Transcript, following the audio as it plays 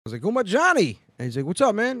was like, "Uma Johnny." And he's like, "What's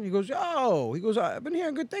up, man?" He goes, "Yo." He goes, "I've been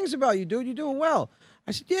hearing good things about you, dude. You're doing well."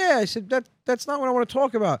 I said, "Yeah." I said, "That's not what I want to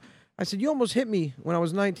talk about." I said, "You almost hit me when I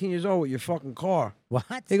was 19 years old with your fucking car." What?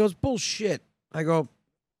 He goes, "Bullshit." I go,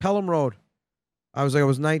 "Pelham Road." I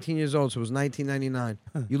was 19 years old, so it was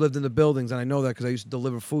 1999. You lived in the buildings, and I know that because I used to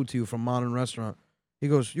deliver food to you from Modern Restaurant. He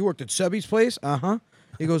goes, "You worked at Sebi's place?" Uh-huh.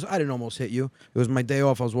 He goes, "I didn't almost hit you. It was my day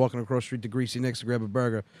off. I was walking across the street to Greasy Nick's to grab a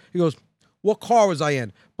burger." He goes, "What car was I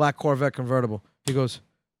in?" Black Corvette convertible. He goes,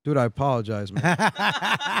 "Dude, I apologize, man.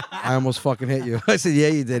 I almost fucking hit you." I said, "Yeah,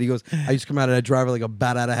 you did." He goes, "I used to come out of that driver like a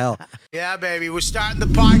bat out of hell." Yeah, baby. We're starting the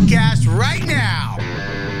podcast right now.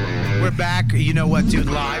 We're back. You know what, dude?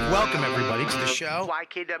 Live. Welcome, everybody, to the show. I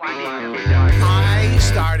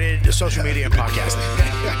started social media and podcasting.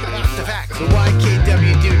 The fact. The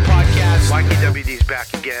YKW Dude podcast. YKWD's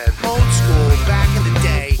back again. Old school, back in the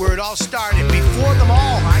day, where it all started, before them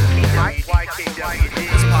all. YKWD.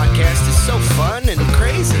 This podcast is so fun and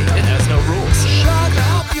crazy. It has no rules. Shut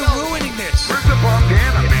up. You're ruining this. Where's the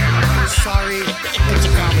bandana, man? Sorry, it's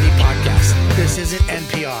a comedy podcast. This isn't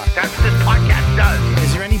NPR. That's what this podcast does.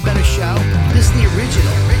 Is there any better show? This is the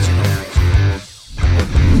original.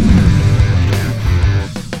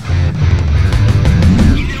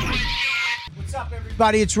 What's up,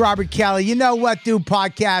 everybody? It's Robert Kelly. You know what, dude?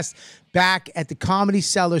 Podcast back at the Comedy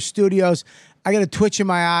Cellar Studios. I got a twitch in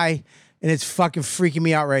my eye, and it's fucking freaking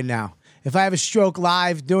me out right now. If I have a stroke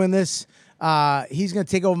live doing this, he's going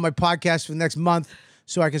to take over my podcast for the next month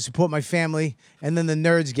so I can support my family, and then the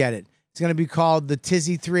nerds get it. It's going to be called the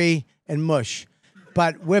Tizzy 3 and Mush.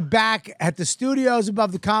 But we're back at the studios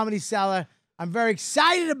above the Comedy Cellar. I'm very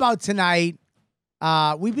excited about tonight.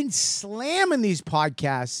 We've been slamming these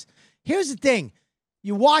podcasts. Here's the thing.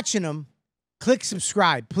 You're watching them. Click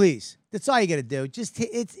subscribe, please. That's all you got to do. Just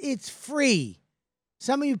it's free.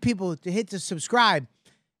 Some of you people to hit the subscribe,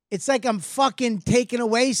 it's like I'm fucking taking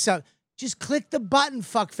away some. Just click the button,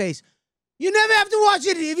 fuckface. You never have to watch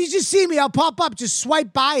it. If you just see me, I'll pop up. Just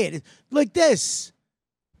swipe by it. Like this.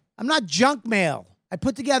 I'm not junk mail. I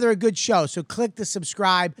put together a good show, so click the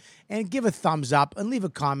subscribe and give a thumbs up and leave a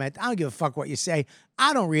comment. I don't give a fuck what you say.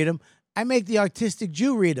 I don't read them. I make the autistic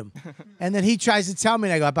Jew read them. And then he tries to tell me,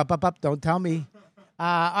 and I go, up, don't tell me.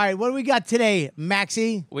 All right, what do we got today,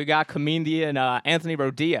 Maxie? We got comedian Anthony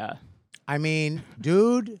Rodia. I mean,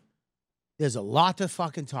 dude, there's a lot to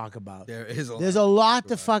fucking talk about. There's a lot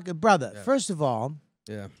to fucking... Brother, first of all...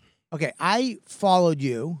 Yeah. Okay, I followed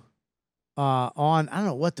you on, I don't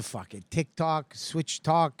know what the fuck, TikTok, Switch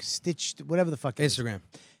Talk, Stitch, whatever the fuck it is. Instagram.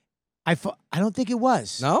 I don't think it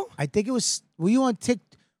was. No? I think it was... Were you on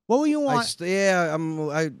TikTok? What were you on? I'm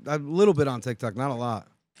a little bit on TikTok, not a lot.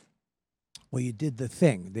 Well, you did the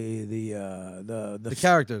thing, the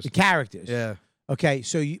characters. The characters. Yeah. Okay,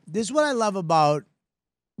 so this is what I love about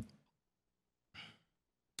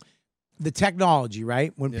the technology,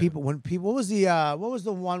 right? When people, what was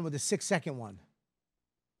the one with the 6-second one?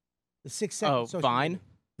 The 6-second. Oh, Vine. Media.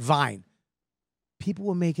 Vine. People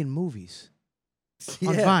were making movies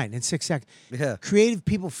on Vine in 6 seconds. Yeah. Creative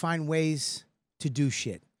people find ways to do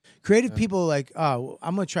shit. Creative people like, oh,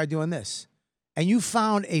 I'm gonna try doing this, and you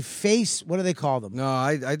found a face. What do they call them? No,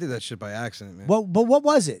 I did that shit by accident, man. But what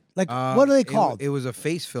was it? Like, what are they called? It was a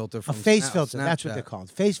face filter from a face filter. Snapchat. That's what they're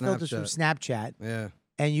called. Face filters from Snapchat. Yeah.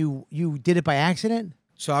 And you did it by accident?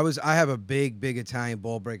 So I have a big Italian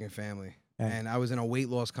ball breaking family. Yeah. And I was in a weight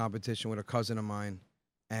loss competition with a cousin of mine.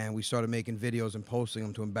 And we started making videos and posting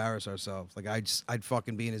them to embarrass ourselves. Like I'd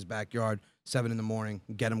fucking be in his backyard 7 a.m,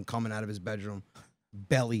 get him coming out of his bedroom,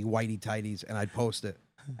 belly, whitey tighties, and I'd post it.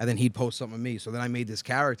 And then he'd post something of me. So then I made this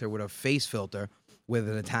character with a face filter with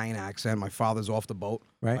an Italian accent. My father's off the boat.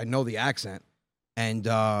 Right. I know the accent. And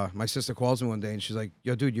my sister calls me one day and she's like,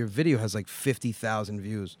 "Yo, dude, your video has like 50,000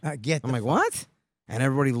 views." I'm like, "What?" And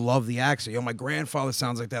everybody loved the accent. Yo, my grandfather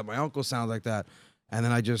sounds like that. My uncle sounds like that. And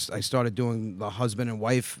then I started doing the husband and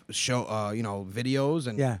wife show, videos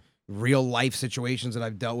and real life situations that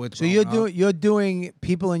I've dealt with. So you're doing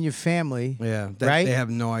people in your family. Yeah, right? They have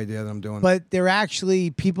no idea that I'm doing. But they're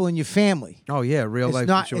actually people in your family. Oh yeah, real life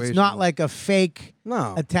situations. It's not like a fake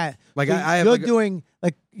attack. Like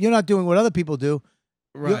you're not doing what other people do.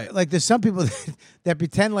 Right. Like there's some people that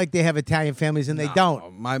pretend like they have Italian families and they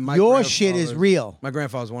don't. My your shit is real. My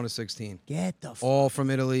grandfather's one of 16. Get the fuck. All from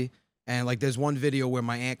Italy. And like there's one video where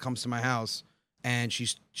my aunt comes to my house and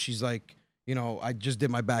she's like, I just did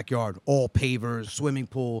my backyard, all pavers, swimming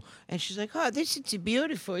pool, and she's like, "Oh, this is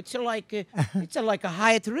beautiful. It's like a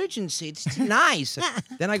Hyatt Regency. It's nice."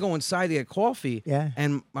 Then I go inside to get coffee,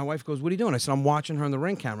 and my wife goes, "What are you doing?" I said, "I'm watching her on the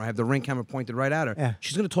Ring camera. I have the Ring camera pointed right at her. Yeah.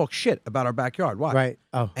 She's gonna talk shit about our backyard. Why?" Right.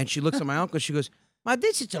 Oh. And she looks at my uncle. She goes,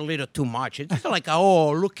 this is a little too much. It's like,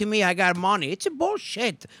 oh, look at me, I got money. It's a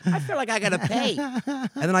bullshit. I feel like I gotta pay. And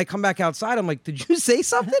then I come back outside. I'm like, did you say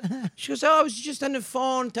something? She goes, oh, I was just on the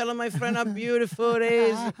phone telling my friend how beautiful it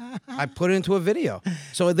is. I put it into a video.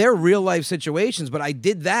 So they're real life situations, but I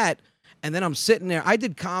did that. And then I'm sitting there. I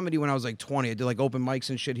did comedy when I was like 20. I did like open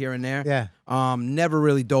mics and shit here and there. Yeah. Never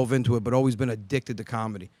really dove into it, but always been addicted to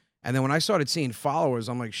comedy. And then when I started seeing followers,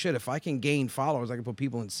 I'm like, shit, if I can gain followers, I can put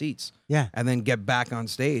people in seats. Yeah. And then get back on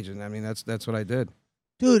stage. And I mean, that's what I did.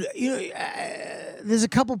 Dude, you know, there's a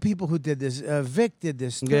couple people who did this. Vic did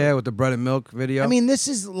this too. Yeah, with the bread and milk video. I mean, this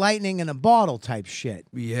is lightning in a bottle type shit.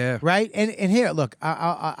 Yeah. Right? And here, look,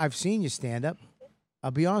 I've seen you stand up.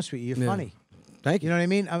 I'll be honest with you. You're funny. Thank You you. know what I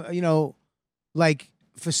mean? You know, like,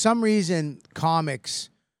 for some reason, comics,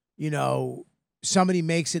 you know, somebody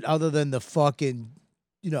makes it other than the fucking,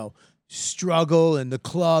 you know, struggle and the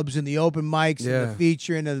clubs and the open mics and the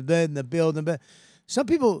feature and the build. Some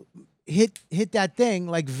people hit that thing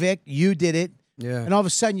like Vic, you did it. Yeah. And all of a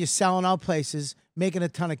sudden you're selling out places, making a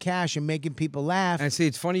ton of cash and making people laugh. And see,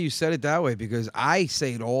 it's funny you said it that way because I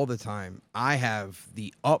say it all the time. I have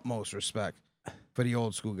the utmost respect for the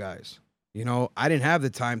old school guys. You know, I didn't have the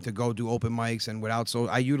time to go do open mics and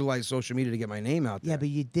I utilized social media to get my name out there. Yeah, but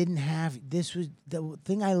you didn't have, this was, the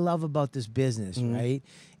thing I love about this business, right,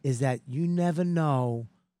 is that you never know,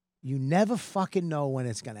 you never fucking know when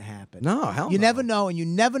it's going to happen. No, hell You no. never know, and you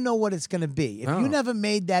never know what it's going to be. If you never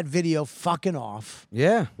made that video fucking off,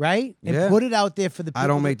 Yeah. right, and Yeah. put it out there for the people. I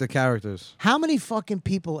don't make the characters. How many fucking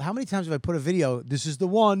people, how many times have I put a video, this is the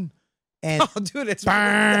one, and Oh, dude, it's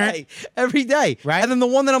every day. Right? And then the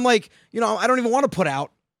one that I'm like, you know, I don't even want to put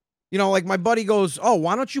out. You know, like my buddy goes, oh,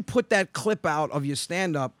 why don't you put that clip out of your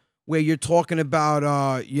stand-up where you're talking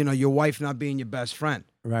about, you know, your wife not being your best friend.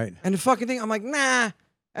 right. And the fucking thing, I'm like, nah.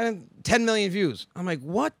 And 10 million views. I'm like,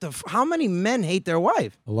 what the? How many men hate their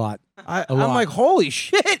wife? A lot. I'm lot. like, holy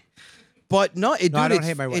shit. But no, dude, I don't it's,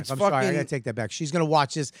 hate my wife. it's I'm fucking, sorry. I gotta take that back. She's gonna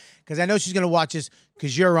watch this because I know she's gonna watch this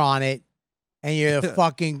because you're on it, and you're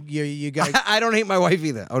fucking you guys. I don't hate my wife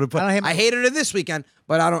either. I would have put. I hated her this weekend,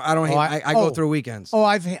 but I don't hate. I go through weekends.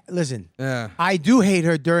 Oh, listen. Yeah, I do hate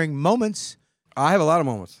her during moments. I have a lot of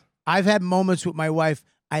moments. I've had moments with my wife.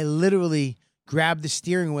 I literally grabbed the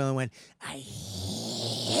steering wheel and went, "I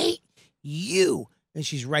hate you," and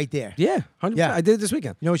she's right there. Yeah, 100%. Yeah. I did it this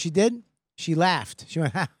weekend. You know what she did? She laughed. She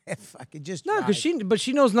went, "Fucking just No, because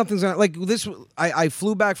she knows nothing's gonna like this. I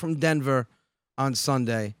flew back from Denver on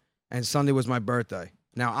Sunday, and Sunday was my birthday.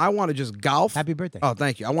 Now I want to just golf. Happy birthday." Oh,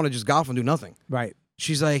 thank you. I want to just golf and do nothing. Right.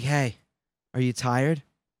 She's like, "Hey, are you tired?"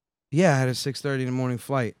 Yeah, I had a 6:30 in the morning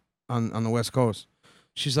flight on the West Coast.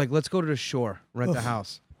 She's like, "Let's go to the shore, rent the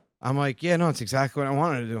house." I'm like, "Yeah, no, it's exactly what I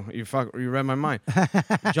wanted to do. You read my mind."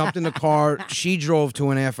 Jumped in the car. She drove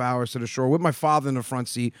 2.5 hours to the shore with my father in the front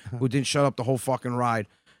seat, who didn't shut up the whole fucking ride.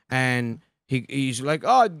 And he's like,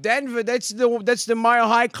 "Oh, Denver, that's the Mile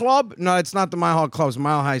High Club." No, it's not the Mile High Club. It's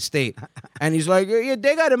Mile High State. And he's like, "Yeah,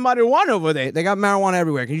 they got a marijuana over there. They got marijuana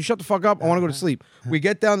everywhere. Can you shut the fuck up? I want to go to sleep." We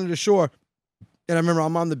get down to the shore, and I remember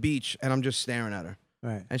I'm on the beach and I'm just staring at her.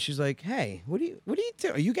 Right. And she's like, "Hey, what do you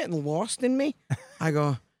do? Are you getting lost in me?" I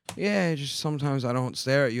go, "Yeah, just sometimes I don't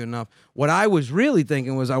stare at you enough." What I was really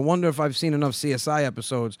thinking was, I wonder if I've seen enough CSI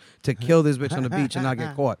episode to kill this bitch on the beach and not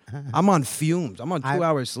get caught. I'm on fumes. I'm on 2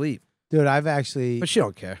 hours sleep. Dude, I've actually. But she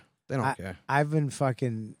don't care. They don't care. I've been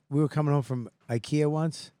fucking. We were coming home from IKEA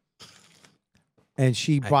once, and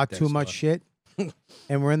she bought that too much shit,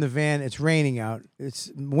 and we're in the van. It's raining out.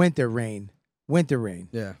 It's winter rain.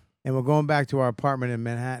 Yeah. And we're going back to our apartment in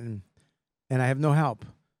Manhattan, and I have no help.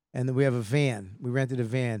 And then we have a van. We rented a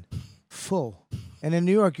van, full. And in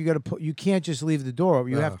New York, you can't just leave the door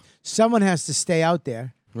open. Someone has to stay out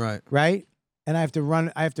there, Right. right? And I have to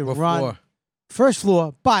run. What run floor? first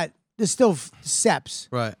floor, but there's still steps.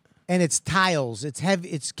 Right. And it's tiles, it's heavy,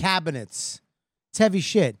 it's cabinets, it's heavy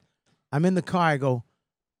shit. I'm in the car, I go,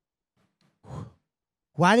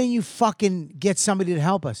 "Why didn't you fucking get somebody to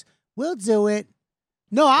help us?" "We'll do it."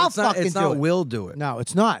 "No, I'll fucking it's do not it." will do it. No,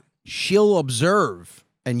 it's not. She'll observe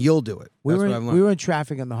and you'll do it. We That's were what I've in, learned. we were in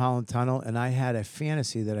traffic in the Holland Tunnel, and I had a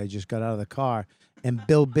fantasy that I just got out of the car and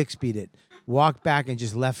Bill Bixby'd it, walked back and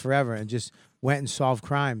just left forever and just went and solved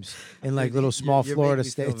crimes in like little small You're Florida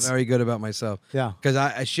making me feel states. very good about myself. Yeah.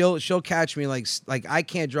 Because she'll catch me like I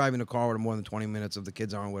can't drive in the car with her more than 20 minutes if the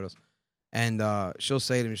kids aren't with us. And she'll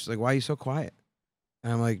say to me, she's like, "Why are you so quiet?"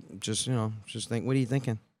 And I'm like, just think, "What are you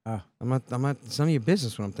thinking?" I'm not, it's none of your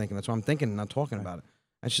business what I'm thinking. That's what I'm thinking and not talking about it.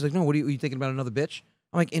 And she's like, "No, what are you thinking about another bitch?"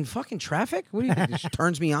 I'm like, "In fucking traffic? What do you think? This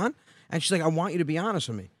turns me on?" And she's like, "I want you to be honest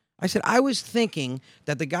with me." I said, I was thinking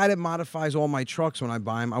that the guy that modifies all my trucks when I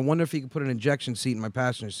buy them, I wonder if he could put an injection seat in my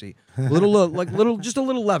passenger seat. Just a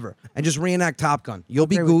little lever, and just reenact Top Gun. You'll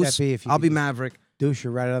be great would Goose, that be if you I'll could be just Maverick. Douche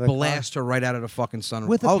her right out of the Blast her right out of the fucking sunroof.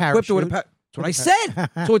 With a I'll equip her with a parachute. That's what I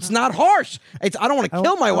said. So it's not harsh. I don't want to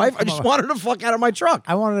kill my wife. I just want her to fuck out of my truck.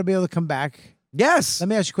 I wanted to be able to come back. Yes. Let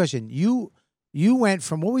me ask you a question. You went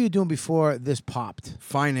from what were you doing before this popped?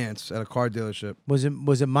 Finance at a car dealership. Was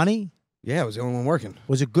it money? Yeah, I was the only one working.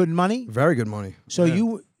 Was it good money? Very good money. So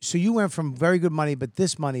Yeah. you went from very good money, but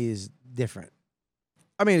this money is different.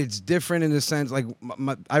 I mean, it's different in the sense, like,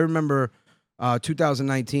 I remember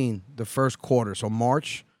 2019, the first quarter, so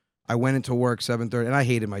March, I went into work 7:30, and I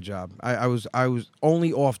hated my job. I was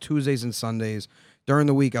only off Tuesdays and Sundays. During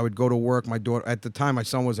the week, I would go to work. My daughter, at the time, my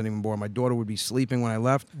son wasn't even born. My daughter would be sleeping when I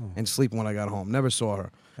left and sleeping when I got home. Never saw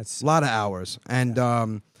her. That's A lot of hours. And I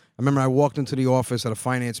remember I walked into the office at a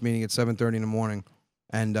finance meeting at 7:30 in the morning,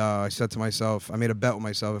 and I said to myself, I made a bet with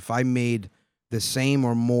myself, if I made the same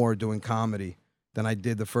or more doing comedy than I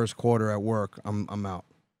did the first quarter at work, I'm out.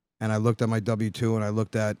 And I looked at my W-2 and I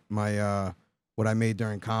looked at my what I made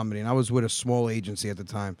during comedy, and I was with a small agency at the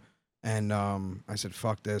time. And I said,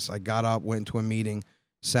 fuck this. I got up, went into a meeting,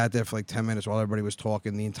 sat there for like 10 minutes while everybody was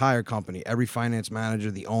talking, the entire company, every finance manager,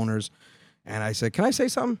 the owners. And I said, can I say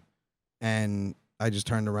something? And I just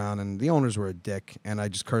turned around, and the owners were a dick, and I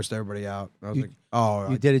just cursed everybody out. I was like, oh.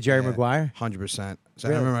 you did a Jerry Maguire? 100%. So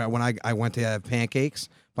Really? I remember when I went to have pancakes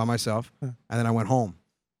by myself, and then I went home.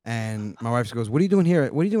 And my wife goes, what are you doing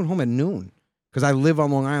here? What are you doing home at noon? Because I live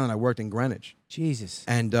on Long Island. I worked in Greenwich. Jesus.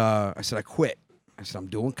 And I said, I quit. I said, I'm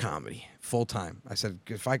doing comedy full time. I said,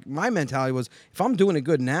 my mentality was, if I'm doing it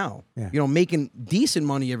good now, Yeah. Making decent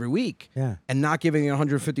money every week, Yeah. and not giving it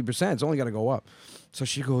 150%, it's only got to go up. So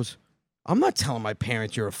she goes, I'm not telling my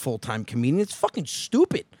parents you're a full-time comedian. It's fucking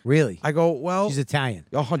stupid. Really? I go, well, She's Italian.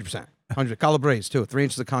 100%. 100. Calabrese, too. 3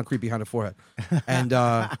 inches of concrete behind the forehead. And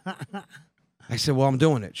I said, well, I'm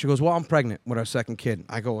doing it. She goes, well, I'm pregnant with our second kid.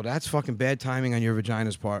 I go, well, that's fucking bad timing on your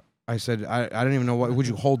vagina's part. I said, I don't even know what. Would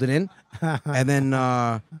you hold it in? And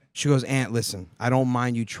then she goes, Aunt, listen, I don't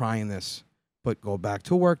mind you trying this, but go back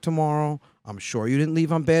to work tomorrow. I'm sure you didn't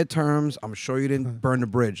leave on bad terms. I'm sure you didn't burn the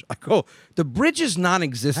bridge. I go, the bridge is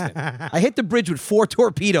non-existent. I hit the bridge with 4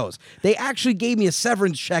 torpedoes. They actually gave me a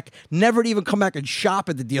severance check, never to even come back and shop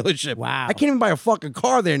at the dealership. Wow. I can't even buy a fucking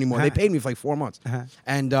car there anymore. They paid me for like 4 months.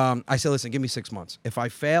 And I said, listen, give me 6 months. If I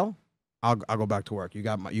fail, I'll go back to work. You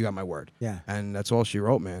got my word. Yeah. And that's all she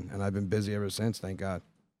wrote, man. And I've been busy ever since, thank God.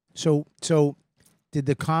 So did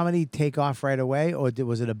the comedy take off right away, or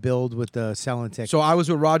was it a build with the selling tickets? So I was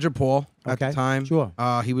with Roger Paul at the Okay, time. sure.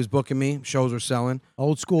 He was booking me. Shows were selling.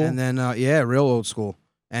 Old school. And then, real old school.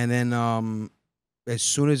 And then as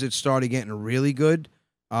soon as it started getting really good,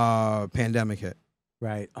 pandemic hit.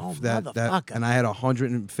 right. Oh, That motherfucker. and I had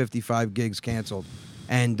 155 gigs canceled.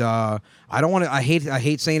 And I don't want to. I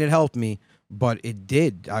hate saying it helped me, but it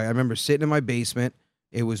did. I remember sitting in my basement.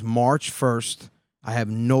 It was March 1st. I have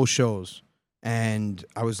no shows, and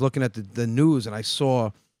I was looking at the news, and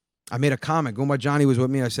I made a comment. Goomba Johnny was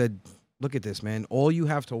with me. I said, "Look at this, man. All you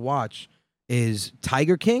have to watch is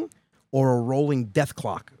Tiger King or a rolling death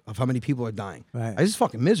clock of how many people are dying. Right. I was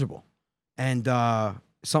fucking miserable." And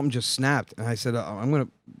something just snapped, and I said,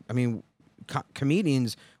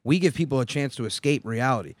 comedians, we give people a chance to escape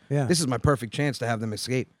reality. Yeah. This is my perfect chance to have them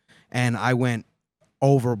escape. And I went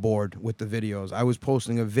overboard with the videos. I was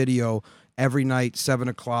posting a video every night, 7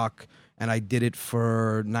 o'clock, and I did it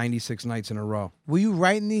for 96 nights in a row. Were you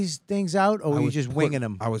writing these things out, or I were you was just winging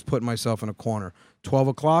them? I was putting myself in a corner. 12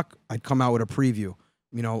 o'clock, I'd come out with a preview.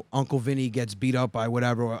 Uncle Vinny gets beat up by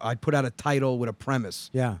whatever. Or I'd put out a title with a premise.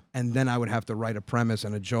 Yeah. And then I would have to write a premise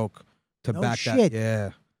and a joke to No back shit. that.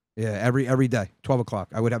 Yeah. Yeah, every day, 12 o'clock.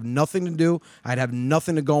 I would have nothing to do. I'd have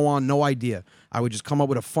nothing to go on, no idea. I would just come up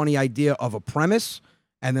with a funny idea of a premise,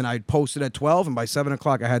 and then I'd post it at 12, and by 7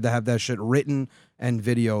 o'clock, I had to have that shit written and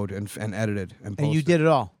videoed and edited and posted. And you did it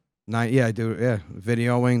all. I do, yeah.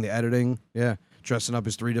 Videoing, the editing, yeah. Dressing up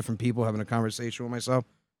as 3 different people, having a conversation with myself.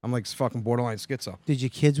 I'm like fucking borderline schizo. Did your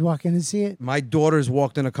kids walk in and see it? My daughters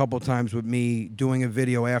walked in a couple times with me doing a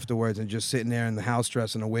video afterwards and just sitting there in the house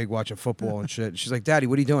dress in a wig watching football and shit. She's like, Daddy,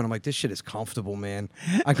 what are you doing? I'm like, this shit is comfortable, man.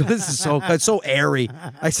 I go, this is it's so airy.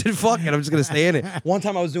 I said, fuck it, I'm just going to stay in it. One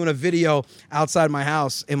time I was doing a video outside my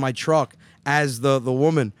house in my truck as the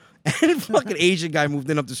woman. And a fucking Asian guy moved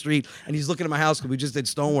in up the street, and he's looking at my house because we just did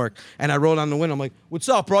stonework. And I rolled down the window. I'm like, what's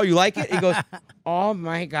up, bro? You like it? He goes, oh,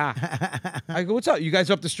 my God. I go, what's up? You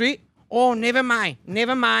guys up the street? Oh, never mind.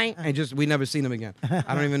 And we never seen them again.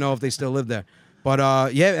 I don't even know if they still live there. But,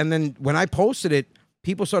 and then when I posted it,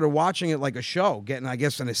 people started watching it like a show, getting, I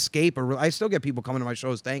guess, an escape. I still get people coming to my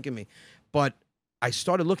shows thanking me. But I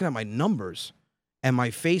started looking at my numbers. And my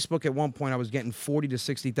Facebook, at one point, I was getting 40 to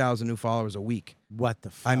 60,000 new followers a week. What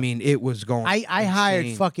the fuck? I mean, it was going I hired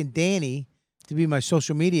fucking Danny to be my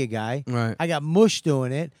social media guy. Right. I got Mush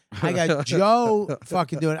doing it. I got Joe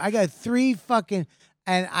fucking doing it. I got 3 fucking,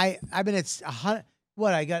 and I've been at 100.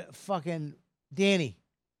 What I got fucking Danny,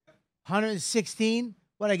 116.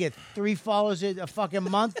 What I get 3 followers a fucking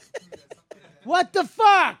month. What the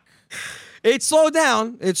fuck? It slowed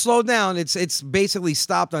down. It's basically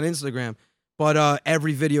stopped on Instagram. But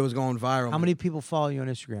every video is going viral. How many people follow you on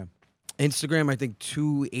Instagram? Instagram, I think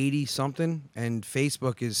 280 something, and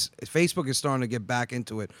Facebook is starting to get back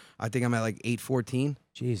into it. I think I'm at like 814.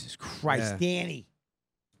 Jesus Christ, Danny!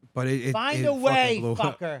 But it Find it a way, fucking blew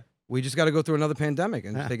up. fucker. We just got to go through another pandemic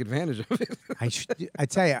and take advantage of it. I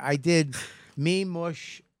tell you, I did. Me,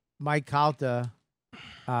 Mush, Mike Calta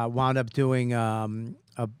wound up doing.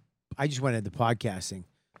 I just went into podcasting,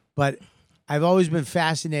 but I've always been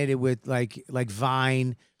fascinated with like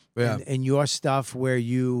Vine and your stuff where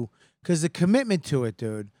you, because the commitment to it,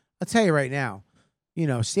 dude. I'll tell you right now,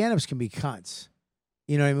 stand-ups can be cunts.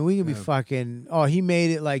 You know what I mean? We can be fucking, oh, he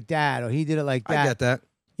made it like that, or he did it like that. I get that.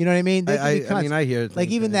 You know what I mean? They can be cunts. I mean, I hear it. Like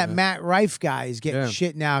even that Matt Rife guy is getting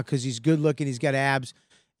shit now because he's good looking, he's got abs.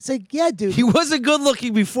 It's like, yeah, dude. He wasn't good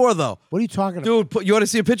looking before, though. What are you talking about? Dude, you want to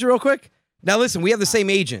see a picture real quick? Now, listen, we have the same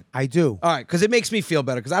agent. I do. All right, because it makes me feel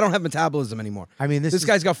better because I don't have metabolism anymore. I mean, this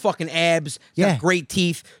guy's got fucking abs. He's got great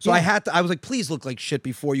teeth. So Yeah. I was like, please look like shit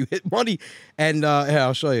before you hit money. And here,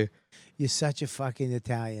 I'll show you. You're such a fucking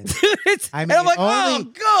Italian. I I mean, mean, I'm like, only,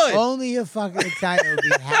 good. Only a fucking Italian would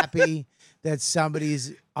be happy that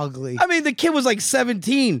somebody's ugly. I mean, the kid was like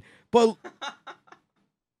 17, but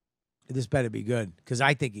This better be good because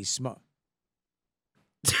I think he's smart.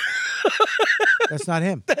 That's not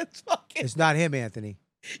him. that's fucking. It's not him, Anthony.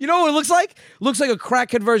 You know what it looks like? Looks like a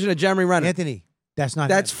crackhead version of Jeremy Renner. Anthony, that's not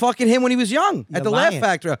That's him. fucking him when he was young You're at the Laugh lying.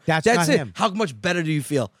 Factory. That's it. not him. How much better do you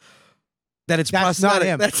feel? That it's That's not prosthetic.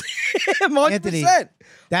 him. That's him, 100%. Anthony,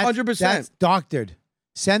 100%. That's doctored.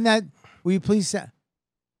 Send that. Will you please send?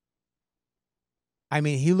 I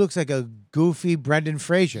mean, he looks like a goofy Brendan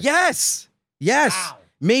Fraser. Yes. Yes. Wow.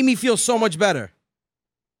 Made me feel so much better.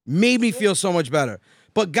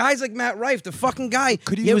 But guys like Matt Rife, the fucking guy.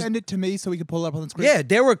 Could you send it to me so we could pull it up on the screen? Yeah,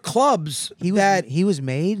 there were clubs He was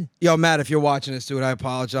made. Yo, Matt, if you're watching this, dude, I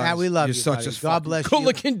apologize. Matt, we love You're you, such buddy. a God bless you.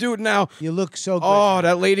 good-looking dude now. You look so good. Oh,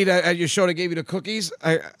 that lady that at your show that gave you the cookies,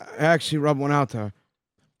 I actually rubbed one out to her.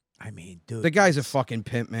 I mean, dude. The guy's a fucking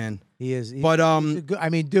pimp, man. He is. But, he's a good, I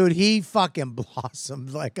mean, dude, he fucking blossomed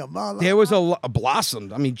like a mother. There was a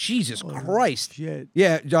blossomed. I mean, Jesus Christ. Shit.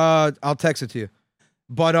 Yeah, I'll text it to you.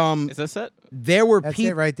 But Is this it? there were That's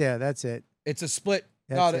people. it right there. That's it. It's a split.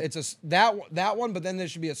 That's No, it. it's that one, but then there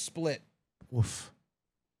should be a split. Woof.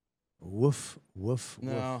 Woof. Woof.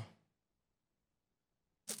 Woof. No.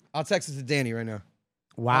 I'll text it to Danny right now.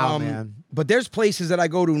 Wow, man. But there's places that I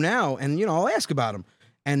go to now, and I'll ask about him,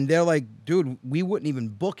 and they're like, "Dude, we wouldn't even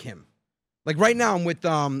book him." Like right now, I'm with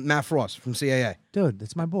Matt Frost from CAA. Dude,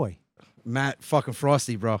 that's my boy. Matt fucking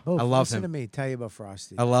Frosty, bro. Oh, I love listen to him. me tell you about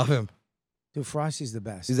Frosty. I love him. Dude, Frosty's the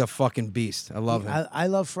best. He's a fucking beast. I love him. I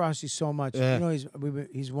love Frosty so much. Yeah. He's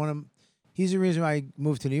the reason why I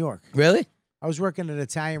moved to New York. Really? I was working at an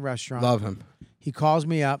Italian restaurant. Love him. He calls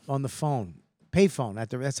me up on the phone, payphone.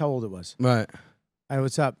 That's how old it was. Right. Hey,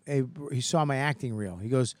 what's up? Hey, he saw my acting reel. He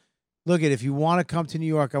goes, "Look, if you want to come to New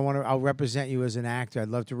York, I'll represent you as an actor. I'd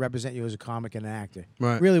love to represent you as a comic and an actor.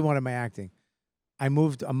 Right. Really wanted my acting." I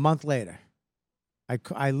moved a month later.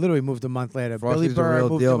 I literally moved a month later. Frosty's Billy the Burr real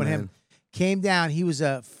moved deal, in with man. him. Came down. He was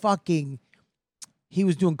he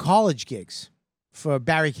was doing college gigs for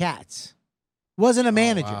Barry Katz. Wasn't a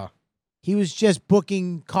manager. Oh, wow. He was just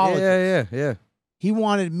booking college. Yeah. He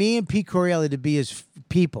wanted me and Pete Corelli to be his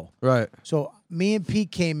people. Right. So me and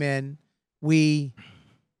Pete came in.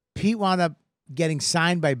 Pete wound up getting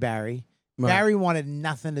signed by Barry. Right. Barry wanted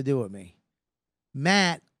nothing to do with me.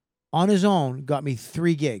 Matt, on his own, got me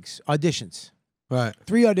 3 gigs, auditions. Right.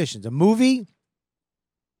 3 auditions. A movie,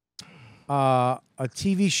 a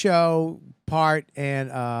TV show part, and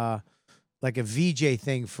like a VJ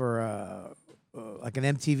thing for like an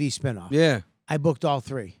MTV spinoff. Yeah. I booked all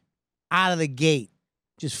 3. Out of the gate.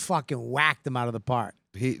 Just fucking whacked them out of the park.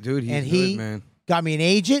 He's And good, he- man. Got me an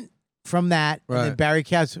agent from that. And then Right. Barry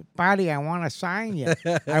Katz, buddy, I want to sign you.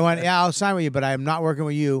 I went, yeah, I'll sign with you, but I am not working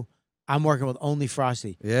with you. I'm working with only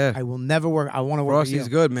Frosty. Yeah. I will never work. I want to work with Frosty's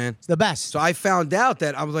you. good, man. It's the best. So I found out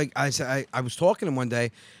that I was like, I was talking to him one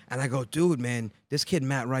day, and I go, dude, man, this kid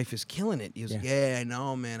Matt Rife is killing it. He was like, yeah, I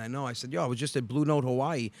know, man, I know. I said, yo, I was just at Blue Note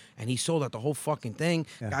Hawaii, and he sold out the whole fucking thing.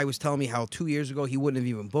 Guy was telling me how 2 years ago he wouldn't have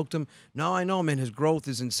even booked him. No, I know, man, his growth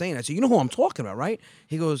is insane. I said, you know who I'm talking about, right?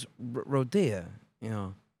 He goes, Rodia, you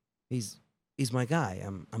know, he's my guy.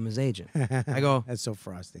 I'm his agent. I go, That's so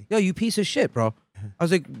Frosty. yo, you piece of shit, bro. I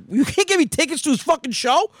was like, you can't give me tickets to his fucking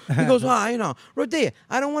show? He goes, well, you know, Rodia,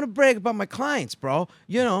 I don't want to brag about my clients, bro.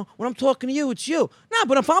 You know, when I'm talking to you, it's you. Nah,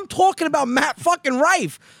 but if I'm talking about Matt fucking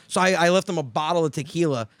Rife. So I left him a bottle of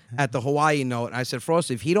tequila at the Hawaii Note, and I said,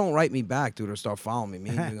 Frosty, if he don't write me back, dude, or start following me, me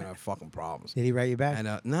and you're going to have fucking problems. Did he write you back?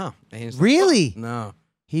 And no. Really? No.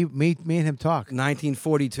 Me and him talk.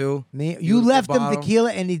 1942. You Beautiful left him bottle.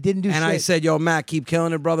 tequila and he didn't do shit. And I said, yo, Matt, keep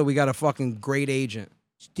killing it, brother. We got a fucking great agent.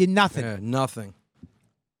 Did nothing. Yeah, nothing.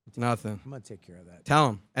 Nothing. I'm gonna take care of that. Tell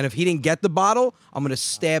him. And if he didn't get the bottle, I'm gonna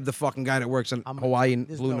stab the fucking guy that works in Hawaii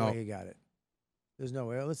There's Blue no Note. way he got it. There's no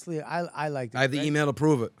way. Let's leave. I like. I have the email to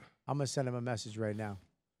prove it. I'm gonna send him a message right now.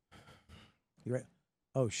 You right?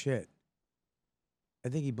 Oh shit! I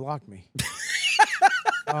think he blocked me.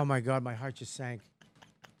 Oh my god, my heart just sank.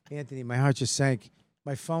 Anthony, my heart just sank.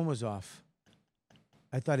 My phone was off.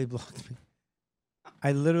 I thought he blocked me.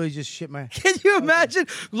 I literally just shit my. Can you imagine?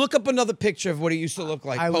 Look up another picture of what he used to look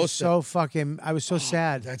like. I was Post it. so fucking. I was so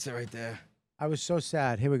sad. That's it right there. I was so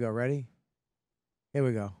sad. Here we go. Ready? Here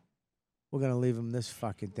we go. We're gonna leave him this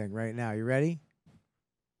fucking thing right now. You ready?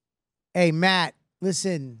 Hey Matt,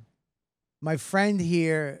 listen. My friend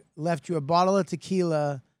here left you a bottle of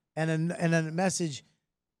tequila and a message.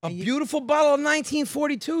 A beautiful bottle of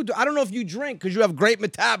 1942. I don't know if you drink because you have great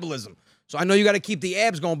metabolism. So I know you got to keep the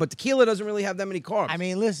abs going, but tequila doesn't really have that many carbs. I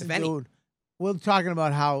mean, listen, If any. dude. We're talking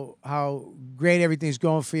about how great everything's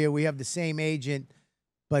going for you. We have the same agent,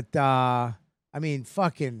 but I mean,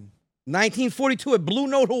 fucking 1942 at Blue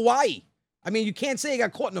Note, Hawaii. I mean, you can't say he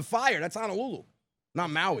got caught in a fire. That's Honolulu, not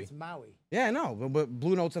Maui. it's Maui. Yeah, I know, but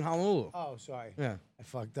Blue Note's in Honolulu. Oh, sorry. Yeah. I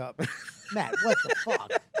fucked up. Matt, what the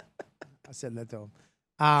fuck? I said that to him.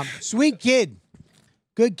 Sweet kid.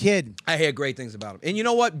 Good kid. I hear great things about him. And you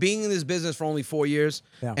know what? Being in this business for only 4 years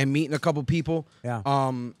and meeting a couple people,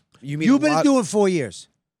 Yeah. You've been doing 4 years.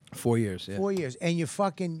 4 years, yeah. 4 years. And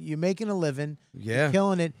you're making a living. Yeah. You're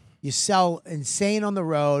killing it. You sell insane on the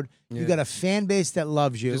road. You Yeah. got a fan base that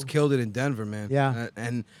loves you. Just killed it in Denver, man. Yeah.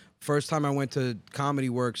 And first time I went to Comedy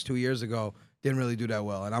Works 2 years ago, didn't really do that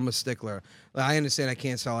well. And I'm a stickler. I understand I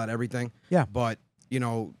can't sell out everything. Yeah. But, you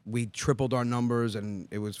know, we tripled our numbers and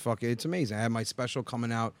it was it's amazing. I had my special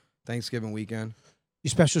coming out Thanksgiving weekend. Your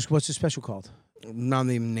special, what's the special called? Not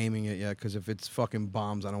even naming it yet because if it's fucking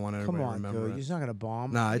bombs, I don't want Come everybody to on, remember dude. it. You're not going to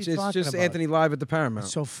bomb. Nah, What it's are you talking just about? Anthony live at the Paramount.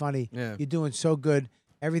 It's so funny. Yeah. You're doing so good.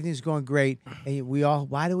 Everything's going great.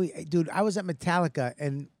 And dude, I was at Metallica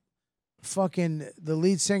and fucking the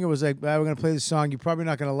lead singer was like, we're going to play this song. You're probably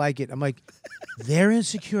not going to like it. I'm like, they're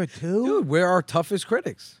insecure too? Dude, we're our toughest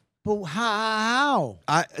critics. But how?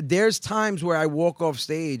 There's times where I walk off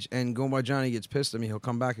stage and Gomar Johnny gets pissed at me. He'll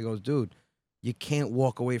come back and goes, dude, you can't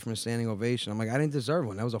walk away from a standing ovation. I'm like, I didn't deserve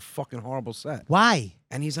one. That was a fucking horrible set. Why?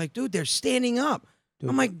 And he's like, dude, they're standing up.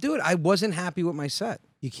 Dude. I'm like, dude, I wasn't happy with my set.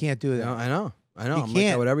 You can't do that. I know. You I'm like can't.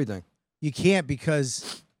 that with everything. You can't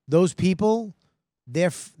because those people,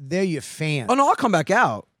 they're your fans. Oh, no, I'll come back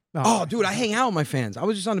out. No. Oh, dude, I hang out with my fans. I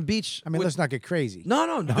was just on the beach. I mean, let's not get crazy.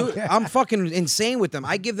 No, dude, Okay. I'm fucking insane with them.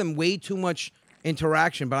 I give them way too much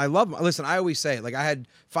interaction, but I love them. Listen, I always say it. Like, I had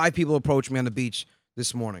 5 people approach me on the beach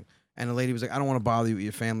this morning, and the lady was like, I don't want to bother you with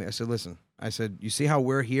your family. I said, listen, you see how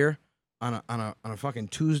we're here on a fucking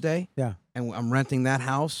Tuesday? Yeah. And I'm renting that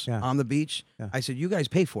house on the beach? Yeah. I said, you guys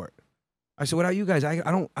pay for it. I said, without you guys, I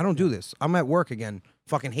don't do this. I'm at work again,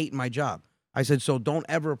 fucking hating my job. I said, so don't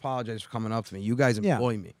ever apologize for coming up to me. You guys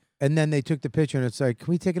employ me. And then they took the picture, and it's like, can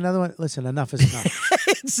we take another one? Listen, enough is enough.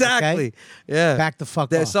 Exactly. Okay? Yeah. Back the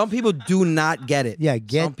fuck There, off. some people do not get it. Yeah,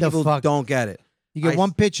 get some the people fuck- don't get it. You get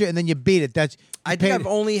one picture, and then you beat it. I think I've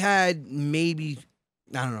only had maybe,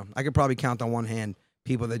 I don't know, I could probably count on one hand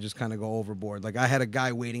people that just kind of go overboard. Like I had a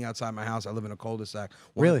guy waiting outside my house. I live in a cul-de-sac.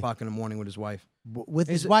 1 Really? o'clock in the morning with his wife. with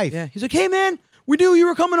his wife. Yeah. He's like, hey, man, we knew you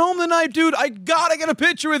were coming home tonight, dude. I gotta get a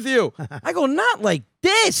picture with you. I go, not like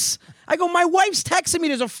this. I go, my wife's texting me.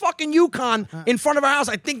 There's a fucking Yukon in front of our house.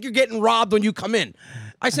 I think you're getting robbed when you come in.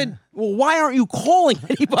 I said, well, why aren't you calling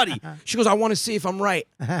anybody? She goes, I want to see if I'm right.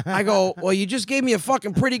 I go, well, you just gave me a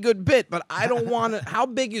fucking pretty good bit, but I don't want to. How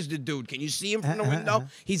big is the dude? Can you see him from the window?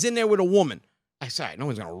 He's in there with a woman. I said, no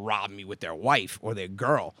one's going to rob me with their wife or their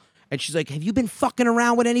girl. And she's like, have you been fucking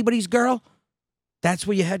around with anybody's girl? That's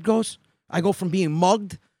where your head goes? I go from being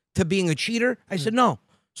mugged to being a cheater? I said, no.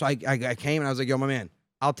 So I came and I was like, yo, my man,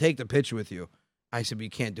 I'll take the picture with you. I said, but you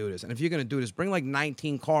can't do this. And if you're going to do this, bring like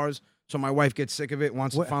 19 cars so my wife gets sick of it,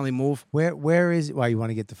 wants to finally move. Where is it? Why, you want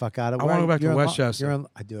to get the fuck out of? I want to go back to Westchester.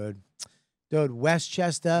 Dude,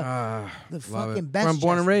 Westchester, the fucking best. Where I'm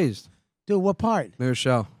born and raised. Dude, what part? New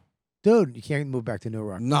Rochelle. Dude, you can't move back to New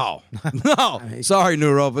York. No. No. Sorry,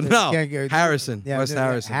 New Rochelle, but no. Harrison. Yeah, West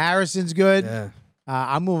Harrison. Harrison's good. Yeah.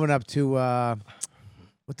 I'm moving up to,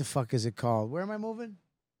 what the fuck is it called? Where am I moving?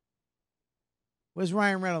 Where's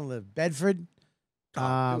Ryan Reynolds live? Bedford?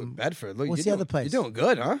 Dude, Bedford. Look, what's the other place? You're doing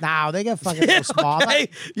good, huh? No, they got fucking little small. Okay.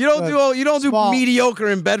 You don't do mediocre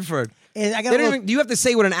in Bedford. I got you have to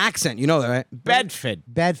say with an accent. You know that, right? Bedford.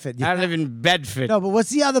 Bedford. I live in Bedford. No, but what's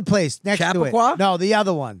the other place next to Chappaqua? it? No, the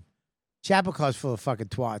other one. Chappaqua full of fucking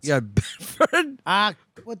twats. Yeah, Bedford.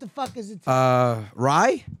 What the fuck is it?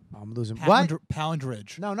 Rye? I'm losing. Pound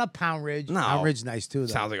Ridge. No, not Pound Ridge. No. Pound Ridge is nice too, though.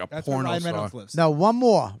 Sounds like a That's where porno Ryan star. Reynolds lives. No, one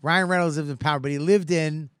more. Ryan Reynolds lived in Pound, but he lived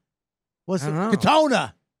in what's I it? don't know.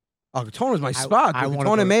 Katona. Oh, Katona's my spot. I wanna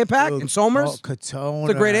Katona go- Mayapack dude, in Somers. Oh, Katona.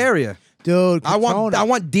 It's a great area. Dude, I Katona.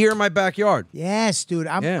 want deer in my backyard. Yes, dude.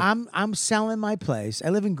 Yeah. I'm selling my place. I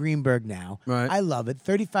live in Greenberg now. Right. I love it.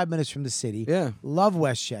 35 minutes from the city. Yeah. Love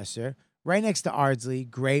Westchester. Right next to Ardsley.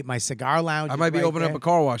 Great. My cigar lounge. I is might be right opening there. up a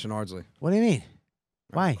car wash in Ardsley. What do you mean?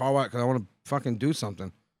 Why? Car wash because I want to fucking do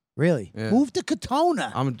something. Really? Yeah. Move to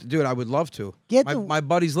Katona. Dude, I would love to. Get My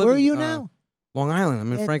buddies live. Where are you now? Long Island.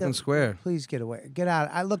 I'm in Get Franklin the- Square. Please get away. Get out.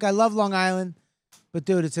 I love Long Island, but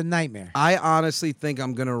dude, it's a nightmare. I honestly think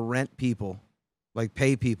I'm gonna rent people, like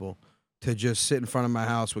pay people, to just sit in front of my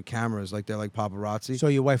house with cameras, like they're like paparazzi. So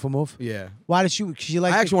your wife will move? Yeah. Why does she? Cause she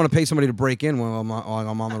like. I actually want to pay somebody to break in while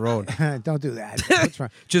I'm on the road. Don't do that. What's wrong?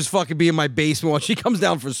 Just fucking be in my basement while she comes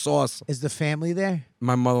down for sauce. Is the family there?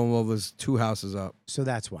 My mother-in-law lives 2 houses up. So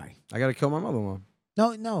that's why. I gotta kill my mother-in-law.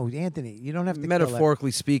 No, Anthony, you don't have to. Metaphorically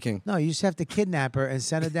speaking. No, you just have to kidnap her and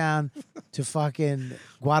send her down to fucking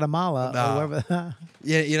Guatemala No. or wherever.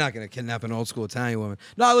 Yeah, you're not gonna kidnap an old school Italian woman.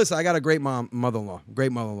 No, listen, I got a great mother-in-law.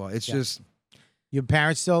 Great mother-in-law. It's just. Your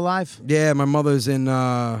parents still alive? Yeah, my mother's in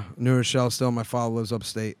New Rochelle still. My father lives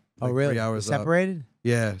upstate. Oh, like really? 3 hours up. Separated?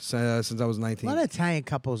 Yeah, since I was 19. A lot of Italian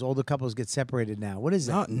couples, older couples, get separated now. What is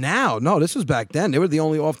that? No, this was back then. They were the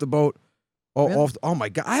only off the boat. Really? Oh my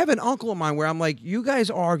God! I have an uncle of mine where I'm like, you guys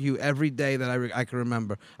argue every day that I can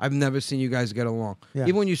remember. I've never seen you guys get along. Yeah.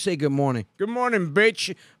 Even when you say good morning,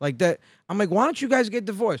 bitch, like that. I'm like, why don't you guys get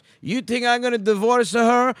divorced? You think I'm gonna divorce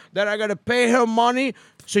her? That I gotta pay her money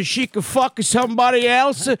so she could fuck somebody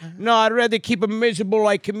else? No, I'd rather keep her miserable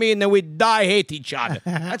like me, and then we die hate each other.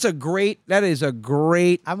 That is a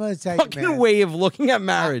great I'm gonna tell you, fucking man, way of looking at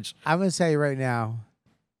marriage. I'm gonna tell you right now,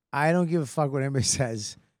 I don't give a fuck what anybody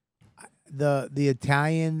says. The